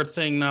genre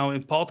thing now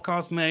in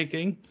podcast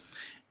making.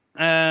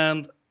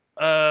 And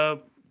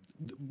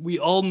we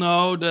all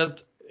know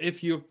that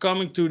if you're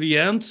coming to the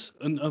end,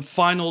 a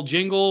final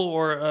jingle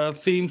or a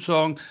theme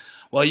song,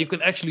 well, you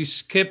can actually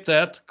skip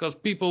that because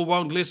people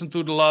won't listen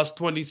to the last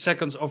 20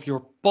 seconds of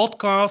your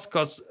podcast.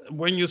 Because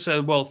when you say,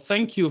 well,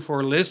 thank you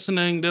for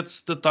listening,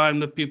 that's the time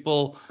that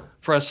people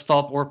press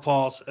stop or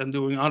pause and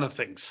doing other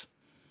things.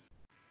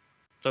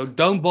 So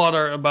don't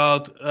bother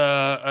about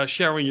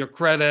sharing your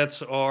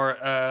credits or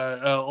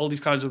all these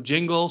kinds of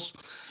jingles.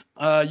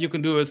 You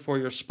can do it for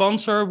your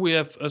sponsor. We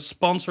have a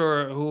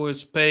sponsor who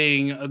is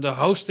paying the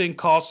hosting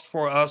cost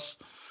for us.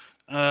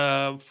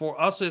 For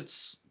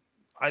us,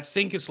 I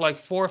think it's like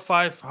 400 or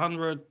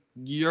 500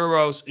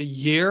 euros a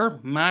year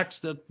max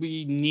that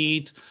we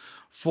need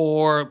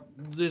for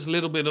this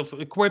little bit of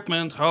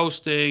equipment,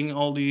 hosting,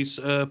 all these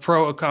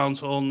pro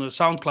accounts on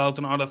SoundCloud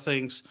and other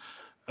things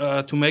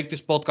to make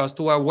this podcast,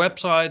 to our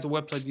website, the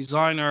website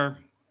designer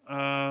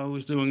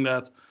who's doing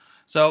that.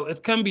 So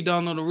it can be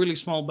done on a really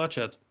small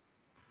budget.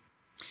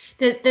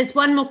 There's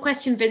one more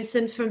question,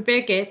 Vincent, from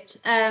Birgit.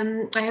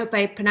 I hope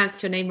I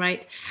pronounced your name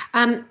right.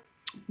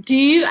 Do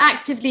you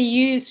actively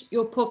use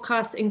your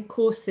podcast in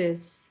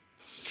courses?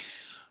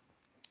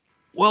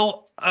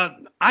 Well,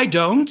 I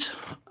don't.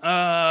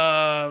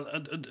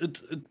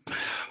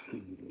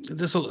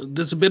 There's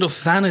a bit of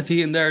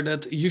vanity in there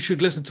that you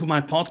should listen to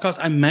my podcast.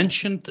 I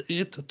mentioned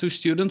it to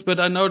students, but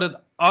I know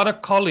that other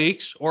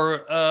colleagues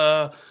or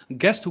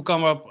guests who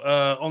come up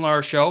on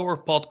our show or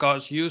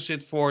podcast use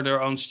it for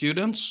their own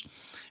students.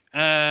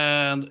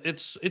 and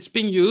it's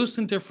been used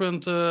in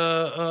different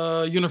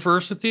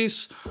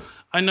universities.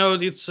 I know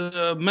it's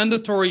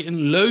mandatory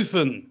in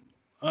Leuven.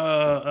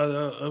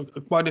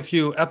 Quite a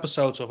few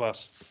episodes of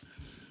us.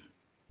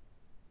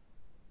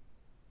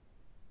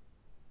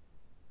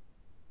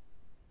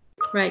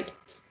 Right.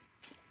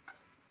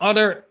 Are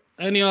there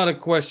any other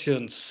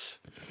questions?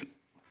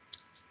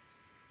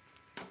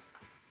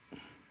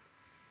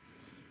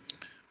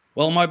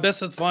 Well, my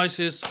best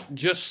advice is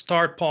just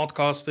start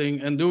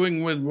podcasting and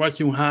doing with what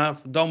you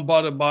have. Don't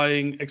bother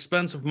buying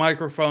expensive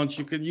microphones.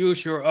 You can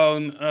use your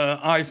own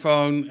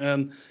iPhone.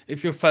 And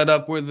if you're fed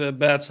up with the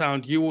bad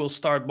sound, you will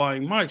start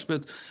buying mics.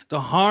 But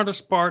the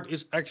hardest part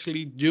is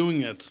actually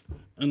doing it.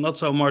 And not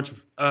so much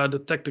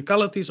the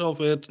technicalities of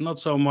it, not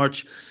so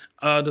much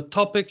the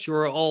topics.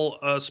 You're all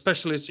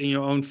specialists in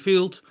your own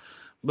field.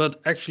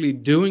 But actually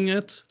doing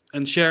it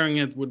and sharing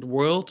it with the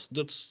world,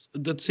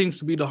 that seems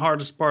to be the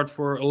hardest part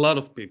for a lot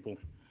of people.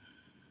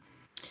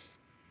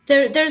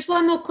 There's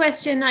one more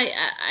question.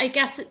 I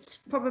guess it's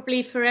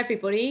probably for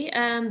everybody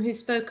who's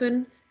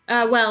spoken.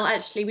 Well,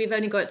 actually, we've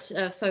only got,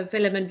 so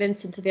Willem and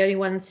Vincent are the only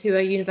ones who are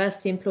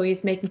university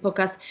employees making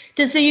podcasts.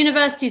 Does the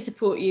university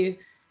support you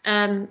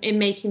in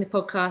making the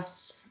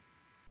podcasts?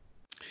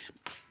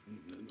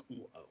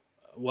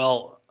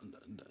 Well,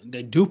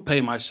 they do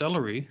pay my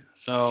salary.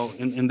 So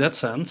in that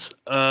sense,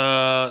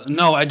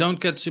 no, I don't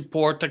get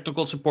support,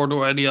 technical support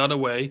or any other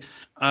way.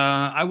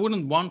 I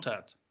wouldn't want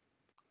that.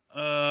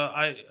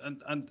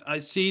 I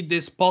see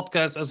this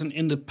podcast as an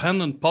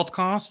independent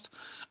podcast,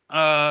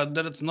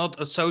 that it's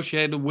not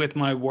associated with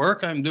my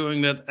work. I'm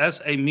doing that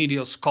as a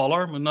media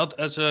scholar, but not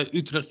as a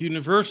Utrecht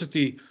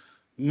University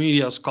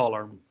media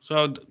scholar.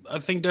 So I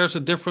think there's a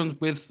difference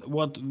with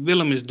what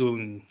Willem is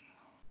doing.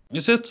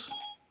 Is it?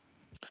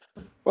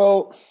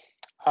 Well,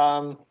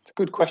 it's a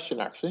good question,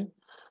 actually.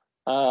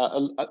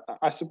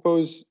 I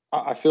suppose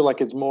I feel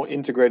like it's more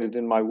integrated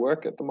in my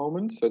work at the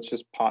moment. So it's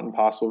just part and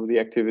parcel of the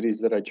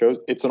activities that I chose.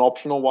 It's an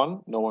optional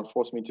one. No one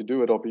forced me to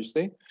do it,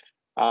 obviously.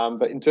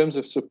 But in terms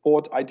of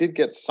support, I did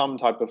get some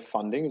type of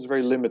funding. It was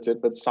very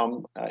limited, but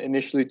some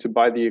initially to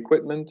buy the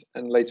equipment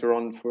and later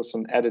on for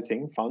some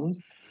editing funds.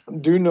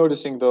 I'm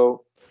noticing,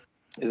 though,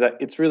 is that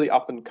it's really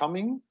up and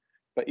coming.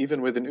 But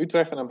even within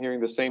Utrecht, and I'm hearing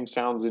the same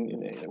sounds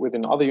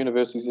within other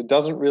universities, it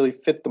doesn't really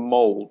fit the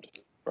mold,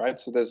 right?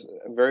 So there's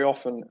very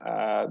often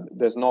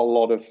there's not a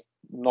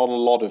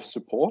lot of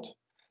support.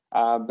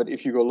 But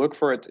if you go look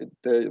for it,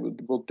 there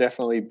will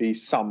definitely be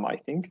some, I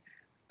think.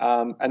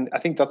 And I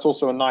think that's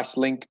also a nice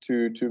link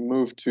to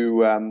move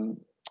to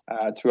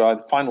our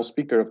final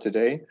speaker of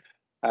today,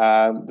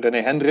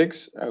 René Hendrik,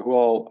 who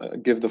I'll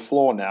give the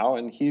floor now.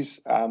 And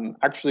he's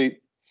actually,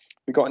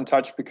 we got in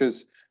touch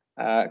because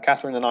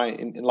Katharine and I,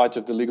 in light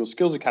of the Legal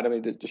Skills Academy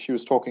that she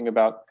was talking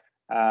about,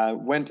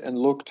 went and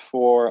looked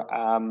for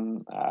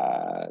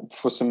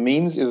some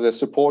means. Is there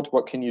support?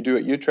 What can you do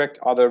at Utrecht?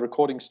 Are there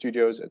recording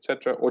studios,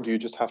 etc.? Or do you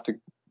just have to,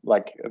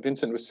 like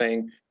Vincent was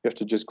saying, you have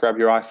to just grab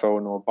your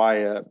iPhone or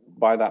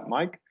buy that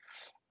mic?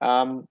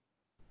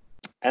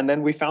 And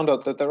then we found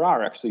out that there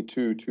are actually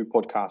two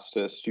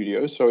podcast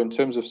studios. So in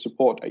terms of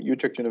support at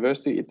Utrecht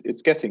University,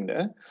 it's getting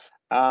there.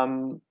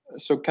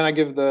 So can I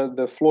give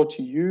the floor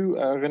to you,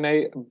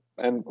 René?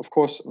 And of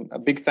course, a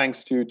big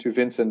thanks to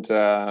Vincent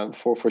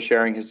for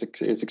sharing his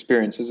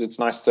experiences. It's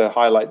nice to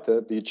highlight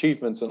the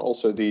achievements and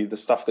also the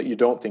stuff that you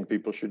don't think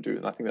people should do.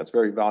 And I think that's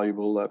very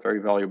valuable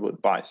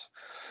advice.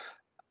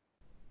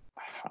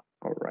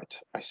 All right,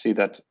 I see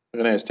that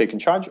René has taken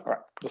charge. All right,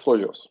 the floor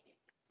is yours.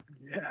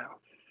 Yeah.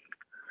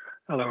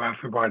 Hello,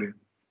 everybody.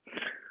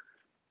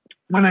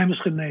 My name is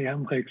René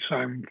Hendrik.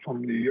 I'm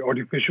from the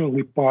audiovisual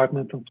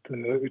department of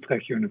the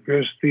Utrecht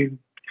University.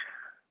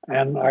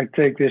 And I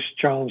take this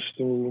chance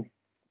to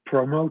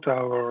promote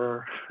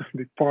our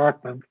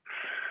department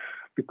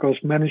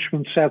because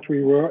management said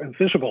we were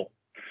invisible.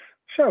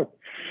 So,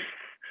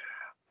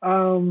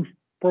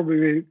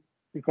 probably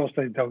because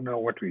they don't know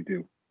what we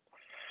do.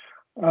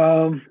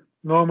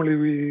 Normally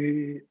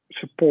we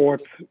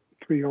support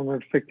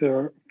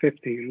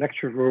 350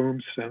 lecture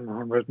rooms and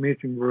 100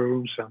 meeting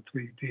rooms and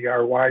 3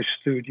 DIY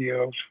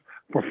studios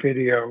for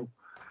video.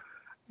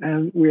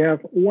 And we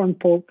have 1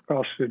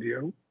 podcast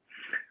studio.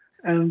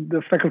 And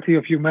the Faculty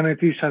of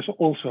Humanities has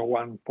also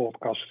 1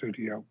 podcast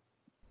studio.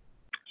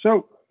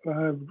 So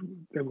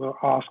they were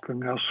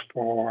asking us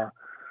for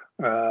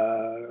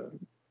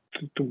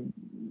to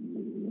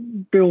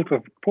build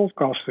a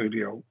podcast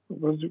studio,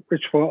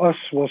 which for us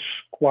was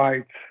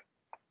quite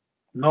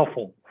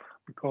novel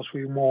because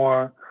we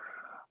more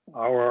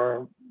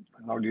our,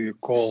 how do you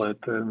call it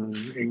in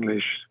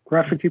English,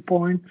 gravity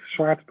point,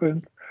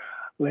 zwaartepunt,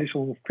 lays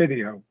on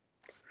video.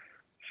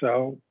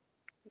 So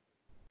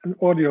and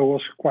audio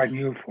was quite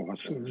new for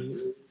us.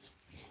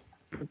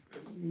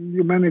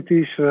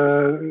 Humanities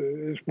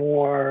is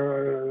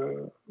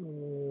more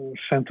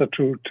centered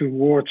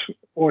towards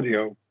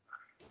audio.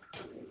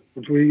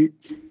 But we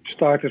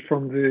started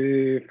from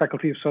the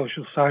Faculty of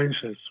Social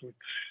Sciences,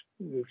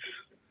 which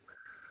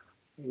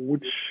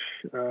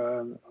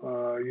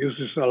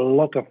uses a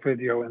lot of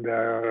video in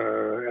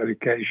their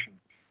education.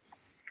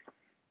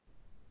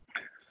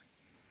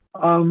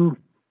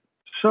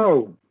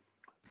 So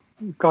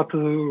got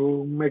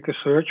to make a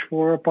search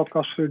for a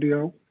podcast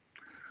studio,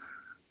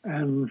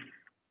 and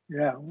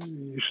yeah,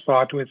 you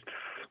start with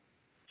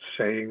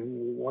saying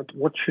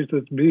what should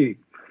it be?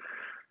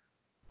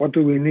 What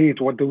do we need?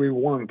 What do we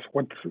want?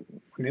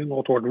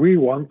 Not what we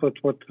want, but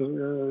what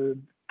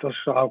does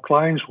our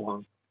clients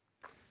want?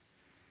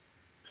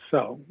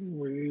 So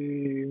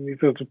we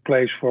needed a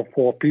place for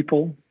 4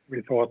 people.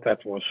 We thought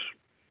that was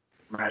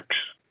max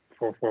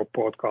for a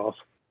podcast.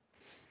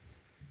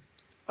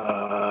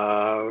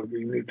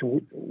 We need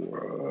to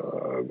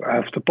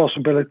have the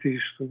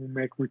possibilities to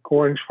make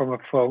recordings from a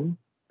phone.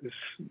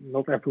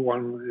 Not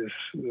everyone is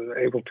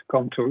able to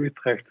come to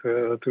Utrecht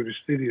to the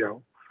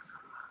studio.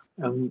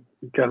 And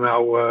we can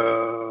now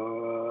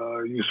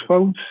use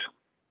phones,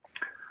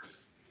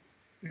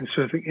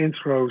 inserting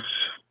intros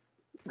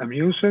and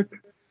music.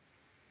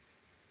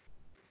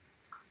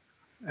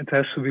 It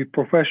has to be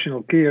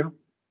professional gear,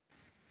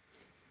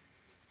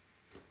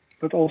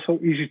 but also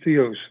easy to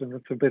use. And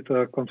it's a bit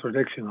a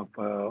contradiction of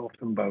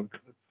them both.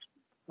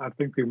 I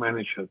think we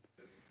managed it.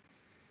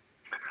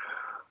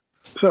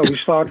 So we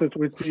started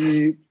with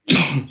the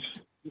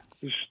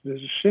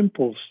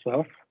simple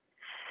stuff,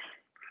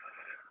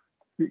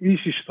 the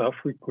easy stuff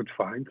we could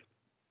find.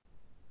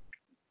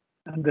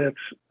 And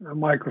that's a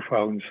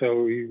microphone.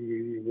 So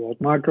we bought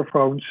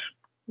microphones,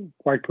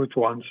 quite good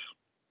ones,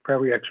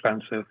 very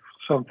expensive,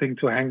 something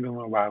to hang them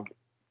around.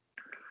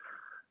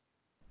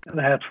 And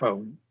a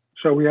headphone.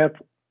 So we had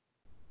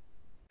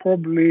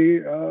probably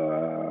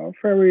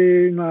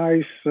very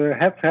nice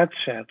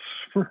headsets,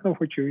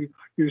 which you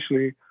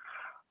usually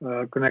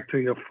connect to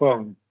your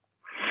phone.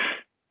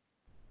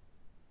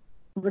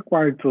 They're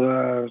quite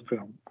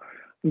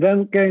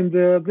Then came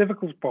the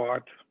difficult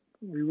part.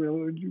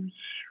 When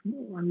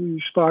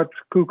we start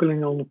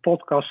Googling on the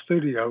podcast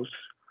studios,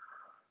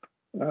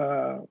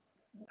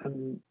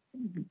 and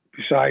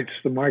besides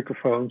the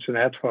microphones and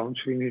headphones,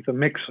 we need a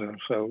mixer.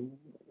 So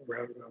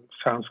where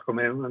sounds come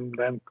in and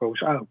then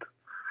goes out.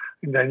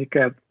 And then you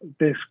get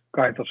this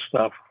kind of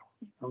stuff.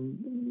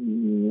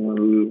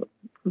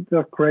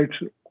 They're great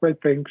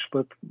things,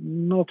 but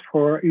not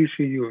for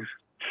easy use.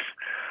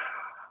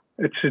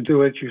 It's a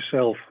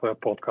do-it-yourself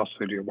podcast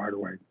studio, by the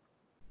way.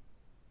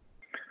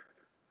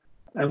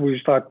 And we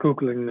start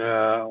Googling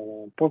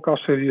podcast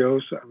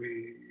studios, and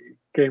we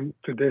came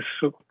to this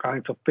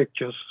kind of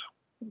pictures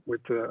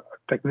with a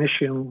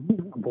technician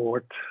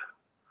aboard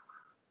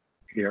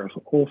here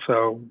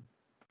also.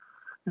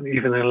 And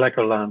even in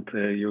Lekkerland,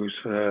 they use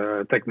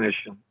a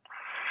technician.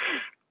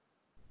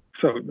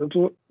 So that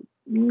was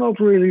not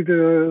really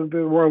the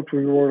road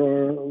we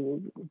were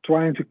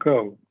trying to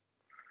go.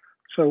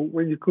 So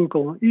when you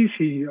Google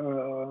easy,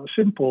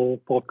 simple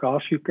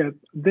podcast, you get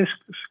this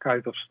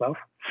kind of stuff,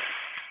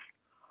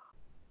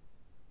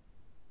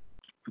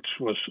 which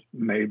was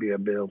maybe a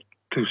bit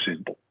too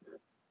simple.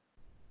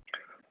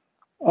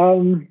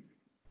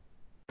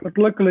 But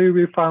luckily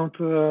we found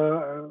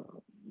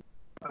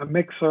a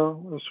mixer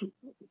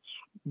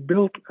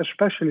built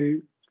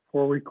especially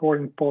for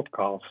recording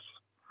podcasts.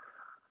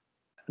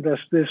 And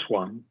that's this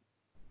one.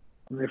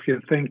 And if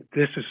you think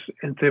this is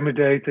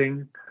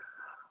intimidating,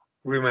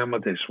 remember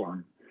this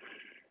one.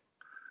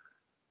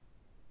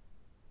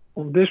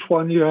 On this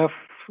one you have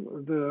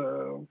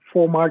the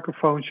 4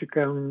 microphones you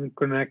can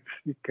connect.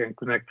 You can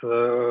connect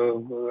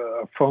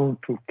a phone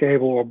to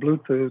cable or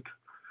Bluetooth,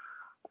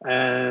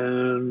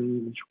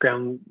 and you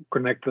can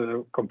connect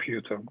a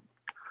computer.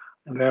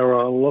 And there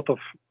are a lot of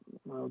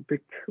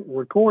big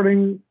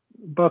recording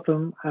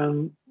buttons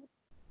and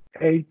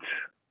 8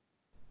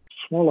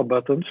 smaller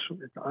buttons.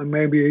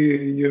 Maybe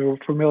you're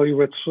familiar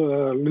with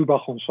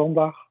Lubach on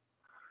Zondag.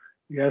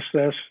 Yes,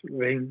 that's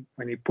when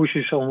he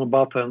pushes on a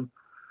button,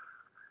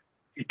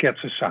 he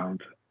gets a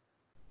sound.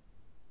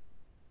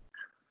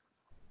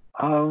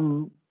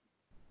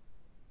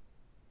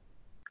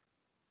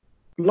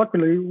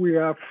 Luckily,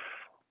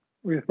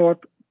 we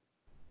thought,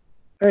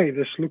 hey,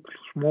 this looks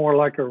more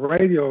like a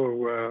radio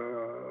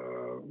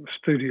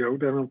studio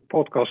than a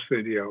podcast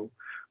studio.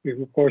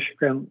 Of course, you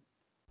can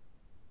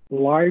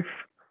live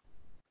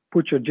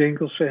put your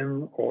jingles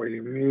in, or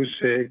your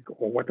music,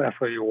 or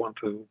whatever you want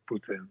to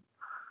put in.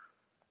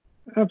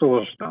 That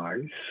was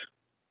nice.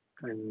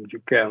 And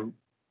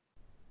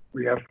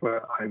we have,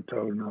 I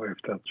don't know if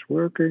that's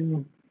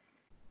working.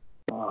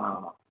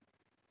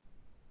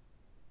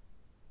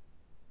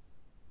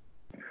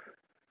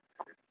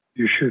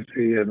 You should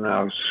hear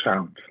now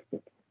sound.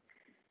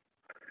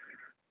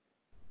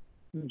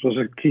 It was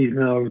a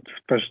keynote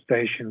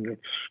presentation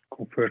that's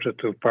converted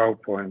to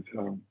PowerPoint.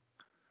 So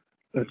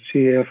let's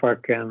see if I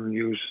can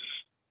use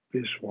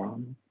this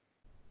one.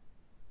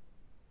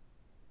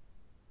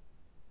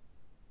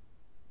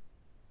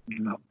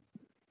 No.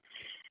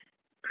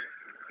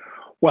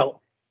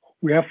 Well,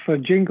 we have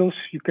jingles.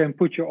 You can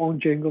put your own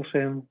jingles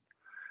in.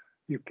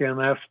 You can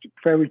have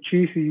very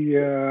cheesy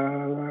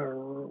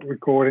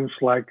recordings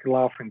like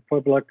Laugh in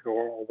Public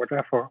or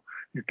whatever.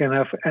 You can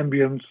have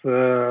ambient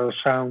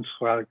sounds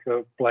like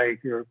your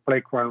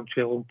playground,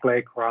 children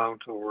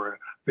playground, or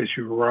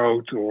busy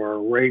road, or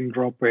rain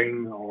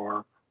dropping,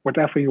 or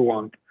whatever you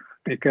want.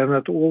 You can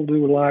all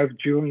do live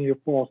during your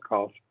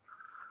podcast.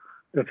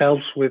 That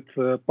helps with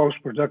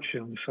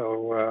post-production,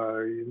 so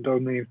you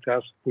don't need to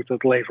have to put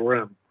it later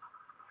in.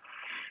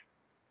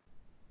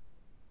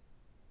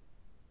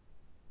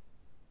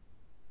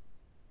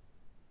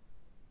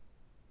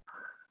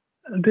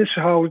 And this is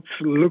how it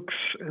looks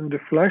in the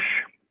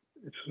flesh.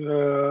 It's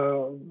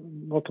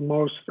not the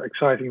most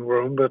exciting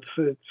room, but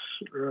it's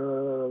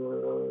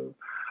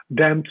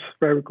damp,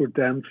 very good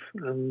damp,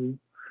 and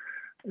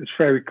it's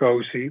very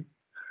cozy.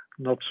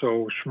 Not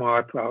so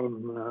smart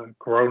on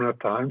Corona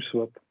times,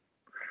 but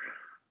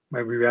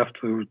maybe we have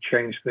to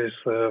change this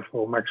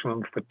for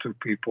maximum for 2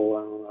 people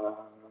and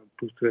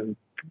put in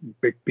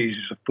big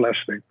pieces of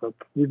plastic, but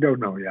we don't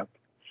know yet.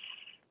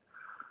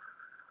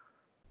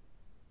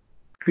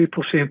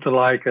 People seem to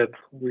like it.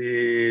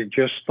 We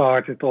just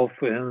started off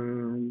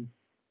in,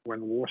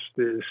 when was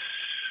this?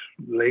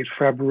 Late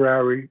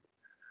February.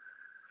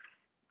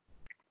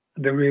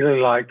 They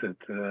really liked it.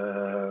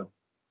 They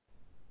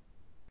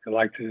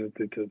liked the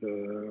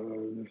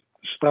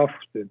stuff,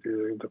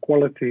 the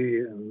quality,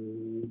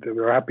 and they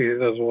were happy that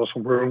there was a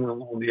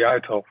room on the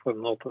Uithof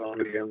and not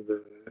only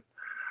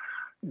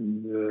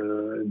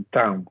in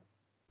town.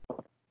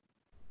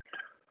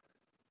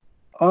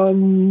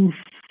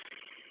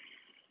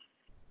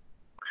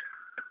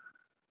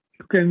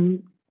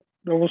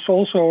 There was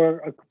also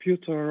a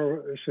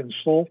computer is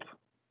installed,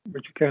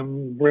 but you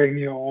can bring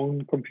your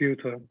own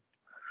computer,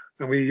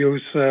 and we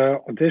use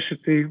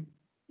Audacity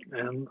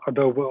and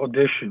Adobe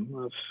Audition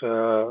as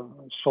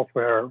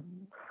software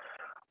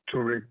to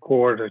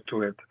record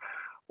to it.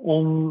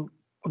 On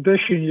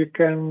Audition, you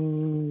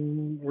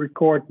can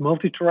record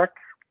multi-track,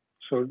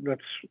 so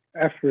that's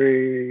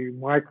every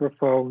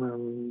microphone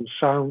and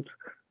sound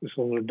is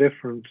on a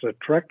different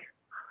track.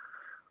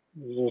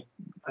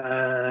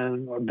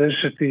 And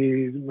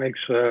Audacity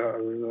makes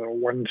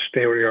one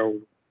stereo.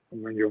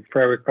 When you're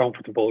very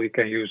comfortable, you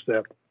can use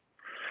that.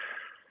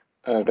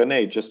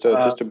 René, just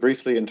to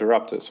briefly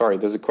interrupt, sorry,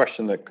 there's a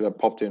question that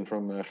popped in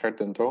from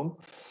Gert and Toon.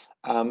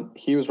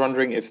 He was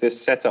wondering if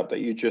this setup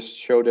that you just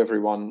showed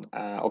everyone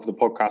of the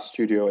podcast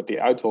studio at the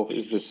Uithof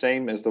is the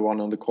same as the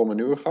one on the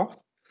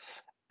Kromme-Nieuwegracht.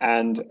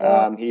 And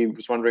he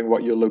was wondering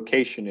what your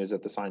location is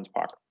at the Science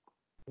Park.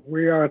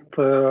 We are at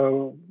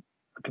the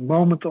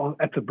moment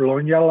at the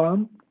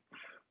Bologna-Laan.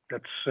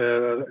 That's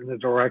in the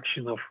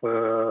direction of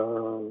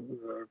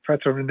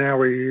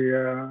veterinary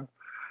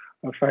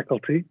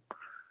faculty.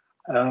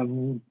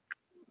 And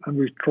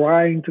we're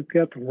trying to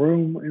get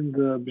room in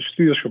the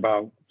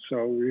bestuursgebouw.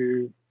 So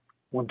we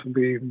want to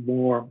be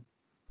more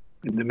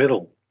in the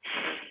middle.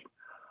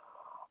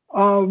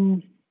 What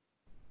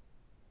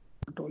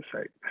do I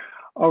say?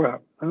 Okay,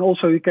 and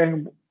also you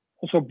can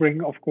also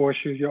bring, of course,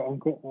 your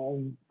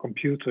own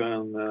computer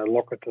and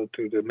lock it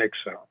to the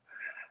mixer.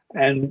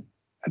 And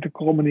at the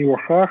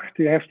Kromme-Nieuwegracht,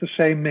 you have the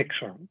same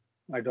mixer.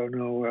 I don't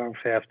know if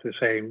they have the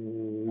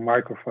same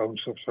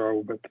microphones or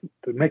so, but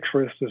the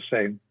mixer is the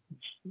same.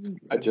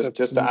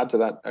 Just to add to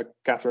that,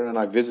 Katharine and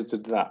I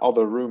visited that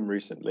other room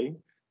recently.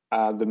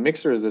 The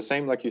mixer is the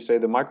same, like you say.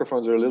 The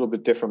microphones are a little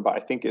bit different, but I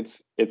think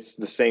it's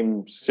the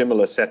same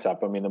similar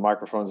setup. I mean, the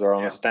microphones are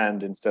on a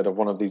stand instead of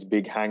one of these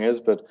big hangers,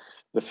 but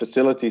the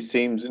facility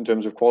seems, in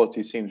terms of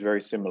quality, seems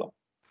very similar.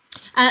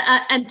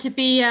 And to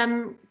be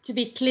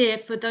clear,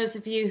 for those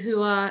of you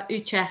who are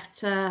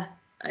Utrecht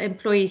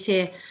employees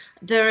here,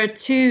 there are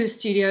 2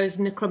 studios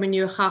in the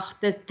Kromme-Nieuwegracht.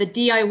 There's the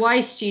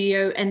DIY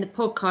studio and the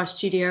podcast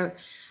studio.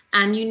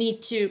 And you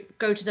need to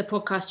go to the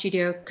podcast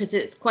studio because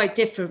it's quite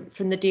different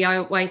from the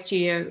DIY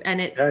studio,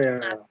 and it's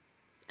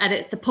and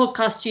it's the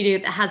podcast studio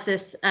that has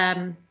this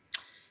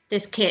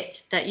this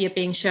kit that you're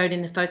being shown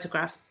in the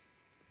photographs.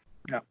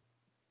 Yeah.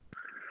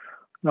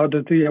 Now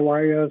the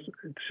DIY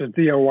it's a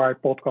DIY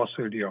podcast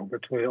studio,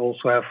 but we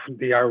also have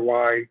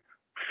DIY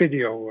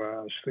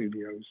video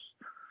studios,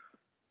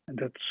 and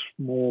that's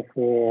more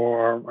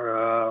for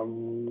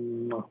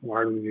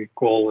what do we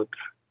call it?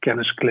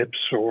 Kennis clips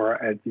or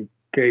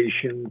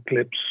education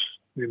clips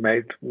we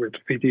made with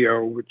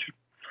video, which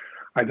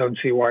I don't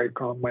see why you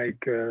can't make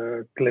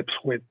clips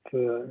with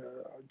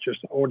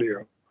just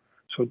audio.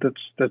 So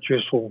that's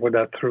useful for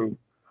that through.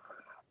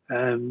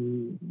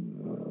 And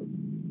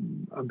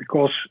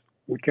because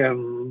we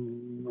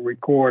can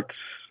record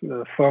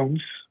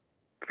phones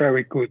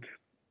very good,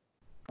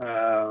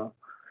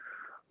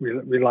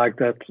 we like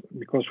that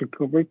because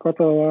we got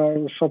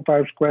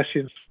sometimes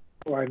questions.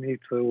 I need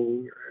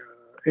to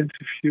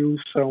interview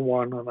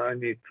someone and I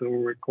need to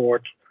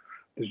record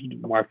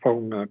my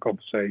phone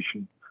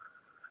conversation.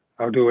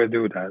 How do I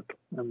do that?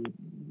 And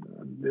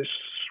this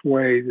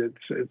way,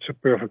 it's a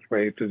perfect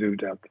way to do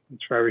that.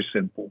 It's very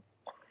simple.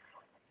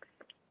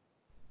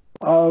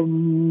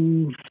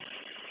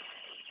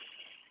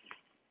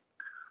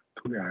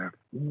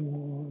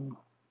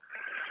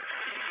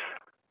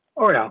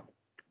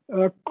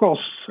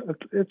 Costs.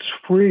 It's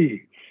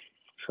free,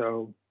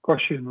 so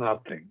costs you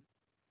nothing.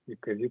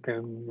 You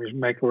can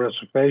make a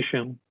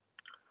reservation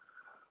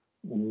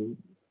on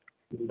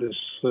this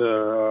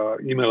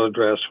email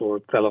address or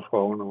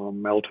telephone or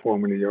meld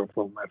formulier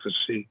from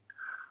FSC,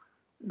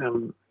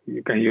 and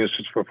you can use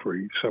it for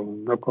free. So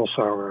no costs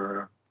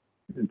are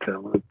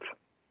intended.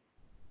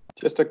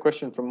 Just a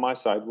question from my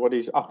side. What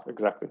is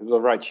exactly? There's a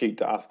right sheet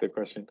to ask the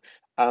question.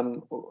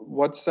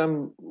 What's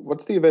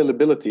the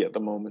availability at the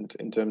moment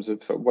in terms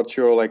of what's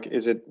your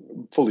is it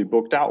fully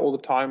booked out all the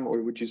time,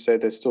 or would you say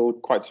there's still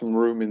quite some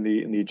room in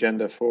the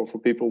agenda for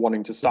people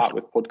wanting to start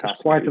with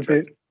podcasting? Quite a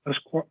bit.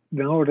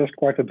 There's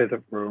quite a bit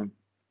of room.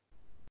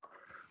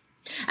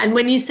 And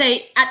when you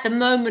say at the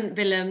moment,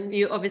 Willem,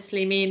 you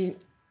obviously mean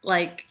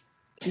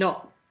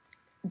not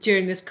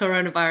during this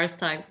coronavirus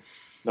time.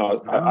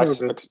 No, I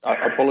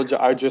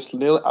apologize.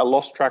 I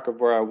lost track of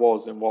where I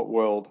was in what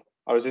world.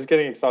 I was just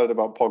getting excited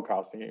about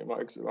podcasting.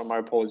 My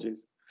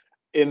apologies.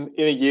 In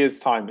a year's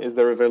time, is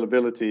there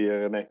availability,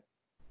 René?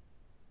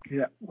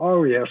 Yeah.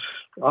 Oh, yes.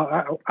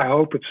 I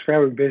hope it's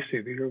very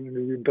busy.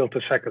 We built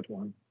a second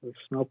one. It's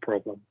no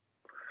problem.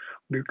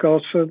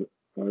 Because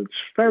it's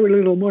very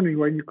little money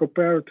when you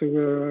compare it to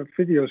a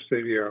video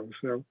studio.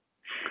 So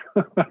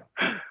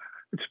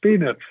it's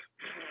peanuts.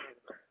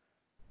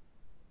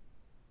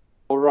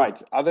 All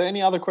right. Are there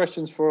any other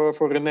questions for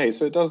René?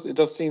 So it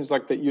does seems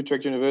like that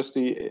Utrecht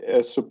University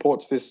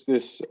supports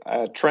this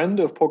trend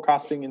of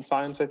podcasting in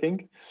science, I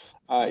think,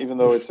 even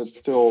though it's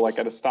still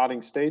at a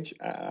starting stage.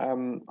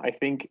 I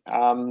think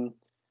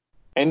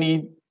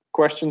any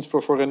questions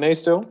for René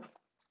still?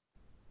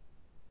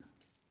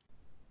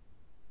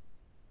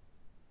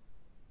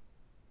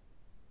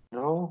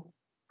 No?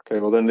 Okay,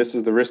 well then this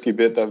is the risky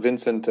bit that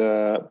Vincent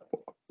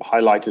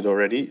highlighted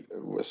already.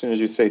 As soon as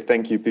you say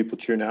thank you, people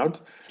tune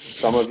out.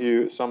 Some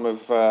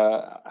have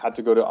had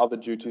to go to other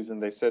duties,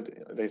 and they said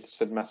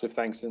massive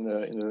thanks in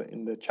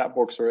the chat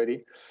box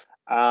already.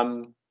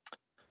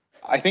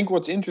 I think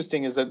what's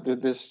interesting is that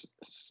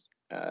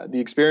the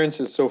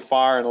experiences so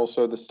far, and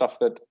also the stuff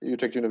that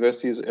Utrecht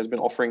University has been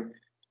offering,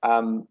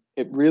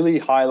 it really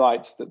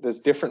highlights that there's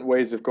different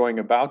ways of going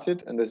about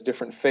it, and there's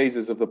different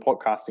phases of the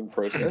podcasting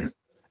process.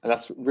 And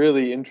that's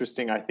really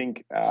interesting, I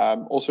think,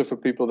 also for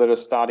people that are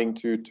starting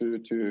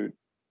to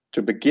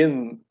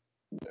begin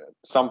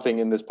something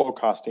in this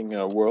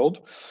podcasting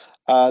world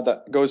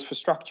that goes for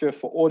structure,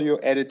 for audio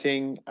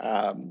editing.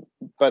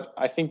 But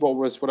I think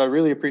what I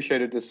really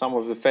appreciated is some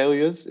of the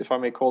failures, if I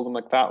may call them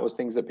like that, was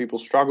things that people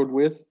struggled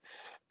with.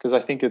 Because I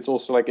think it's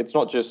also it's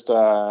not just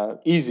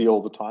easy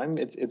all the time.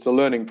 It's a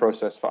learning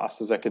process for us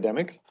as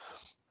academics.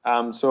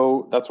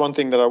 So that's one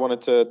thing that I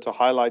wanted to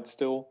highlight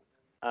still.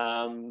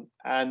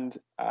 And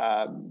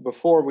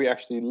before we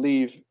actually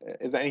leave,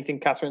 is there anything,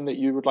 Katharine, that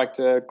you would like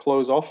to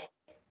close off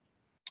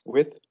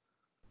with?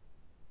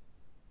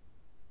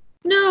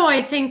 No,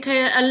 I think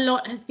a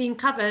lot has been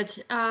covered.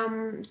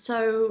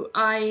 So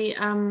I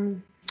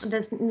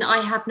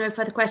have no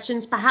further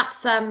questions.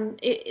 Perhaps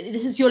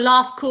this is your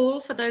last call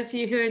for those of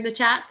you who are in the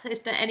chat.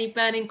 If there are any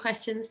burning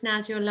questions,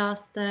 now's your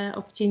last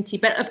opportunity.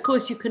 But of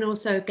course, you can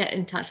also get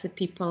in touch with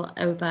people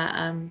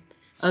over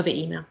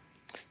email.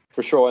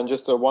 For sure. And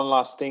just one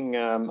last thing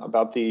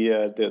about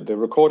the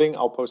recording.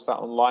 I'll post that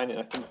online, and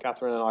I think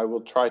Katharine and I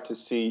will try to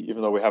see,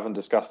 even though we haven't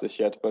discussed this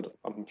yet, but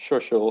I'm sure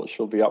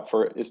she'll be up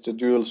for it, is to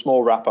do a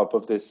small wrap up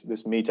of this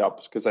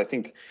meetup, because I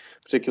think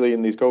particularly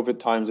in these COVID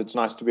times, it's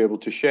nice to be able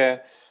to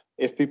share.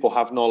 If people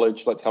have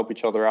knowledge, let's help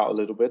each other out a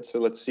little bit. So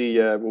let's see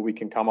what we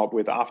can come up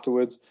with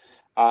afterwards.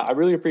 I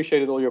really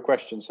appreciated all your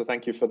questions, so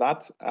thank you for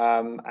that.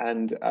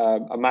 And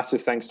a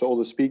massive thanks to all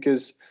the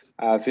speakers,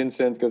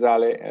 Vincent,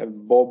 Ghazaleh,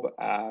 Bob,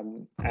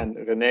 and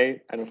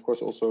René, and of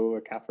course also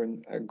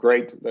Katharine.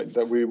 Great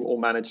that we all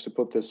managed to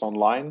put this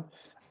online.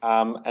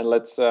 And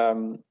let's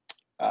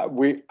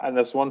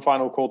there's one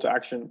final call to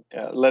action.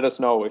 Let us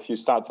know if you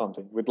start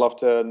something. We'd love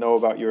to know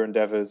about your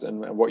endeavors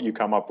and what you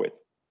come up with.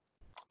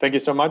 Thank you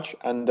so much,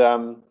 and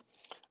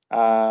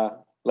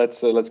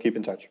let's keep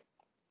in touch.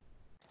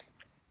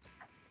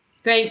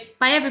 Great.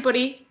 Bye,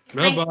 everybody.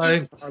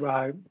 Bye-bye.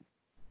 Bye-bye.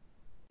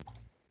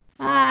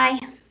 Bye.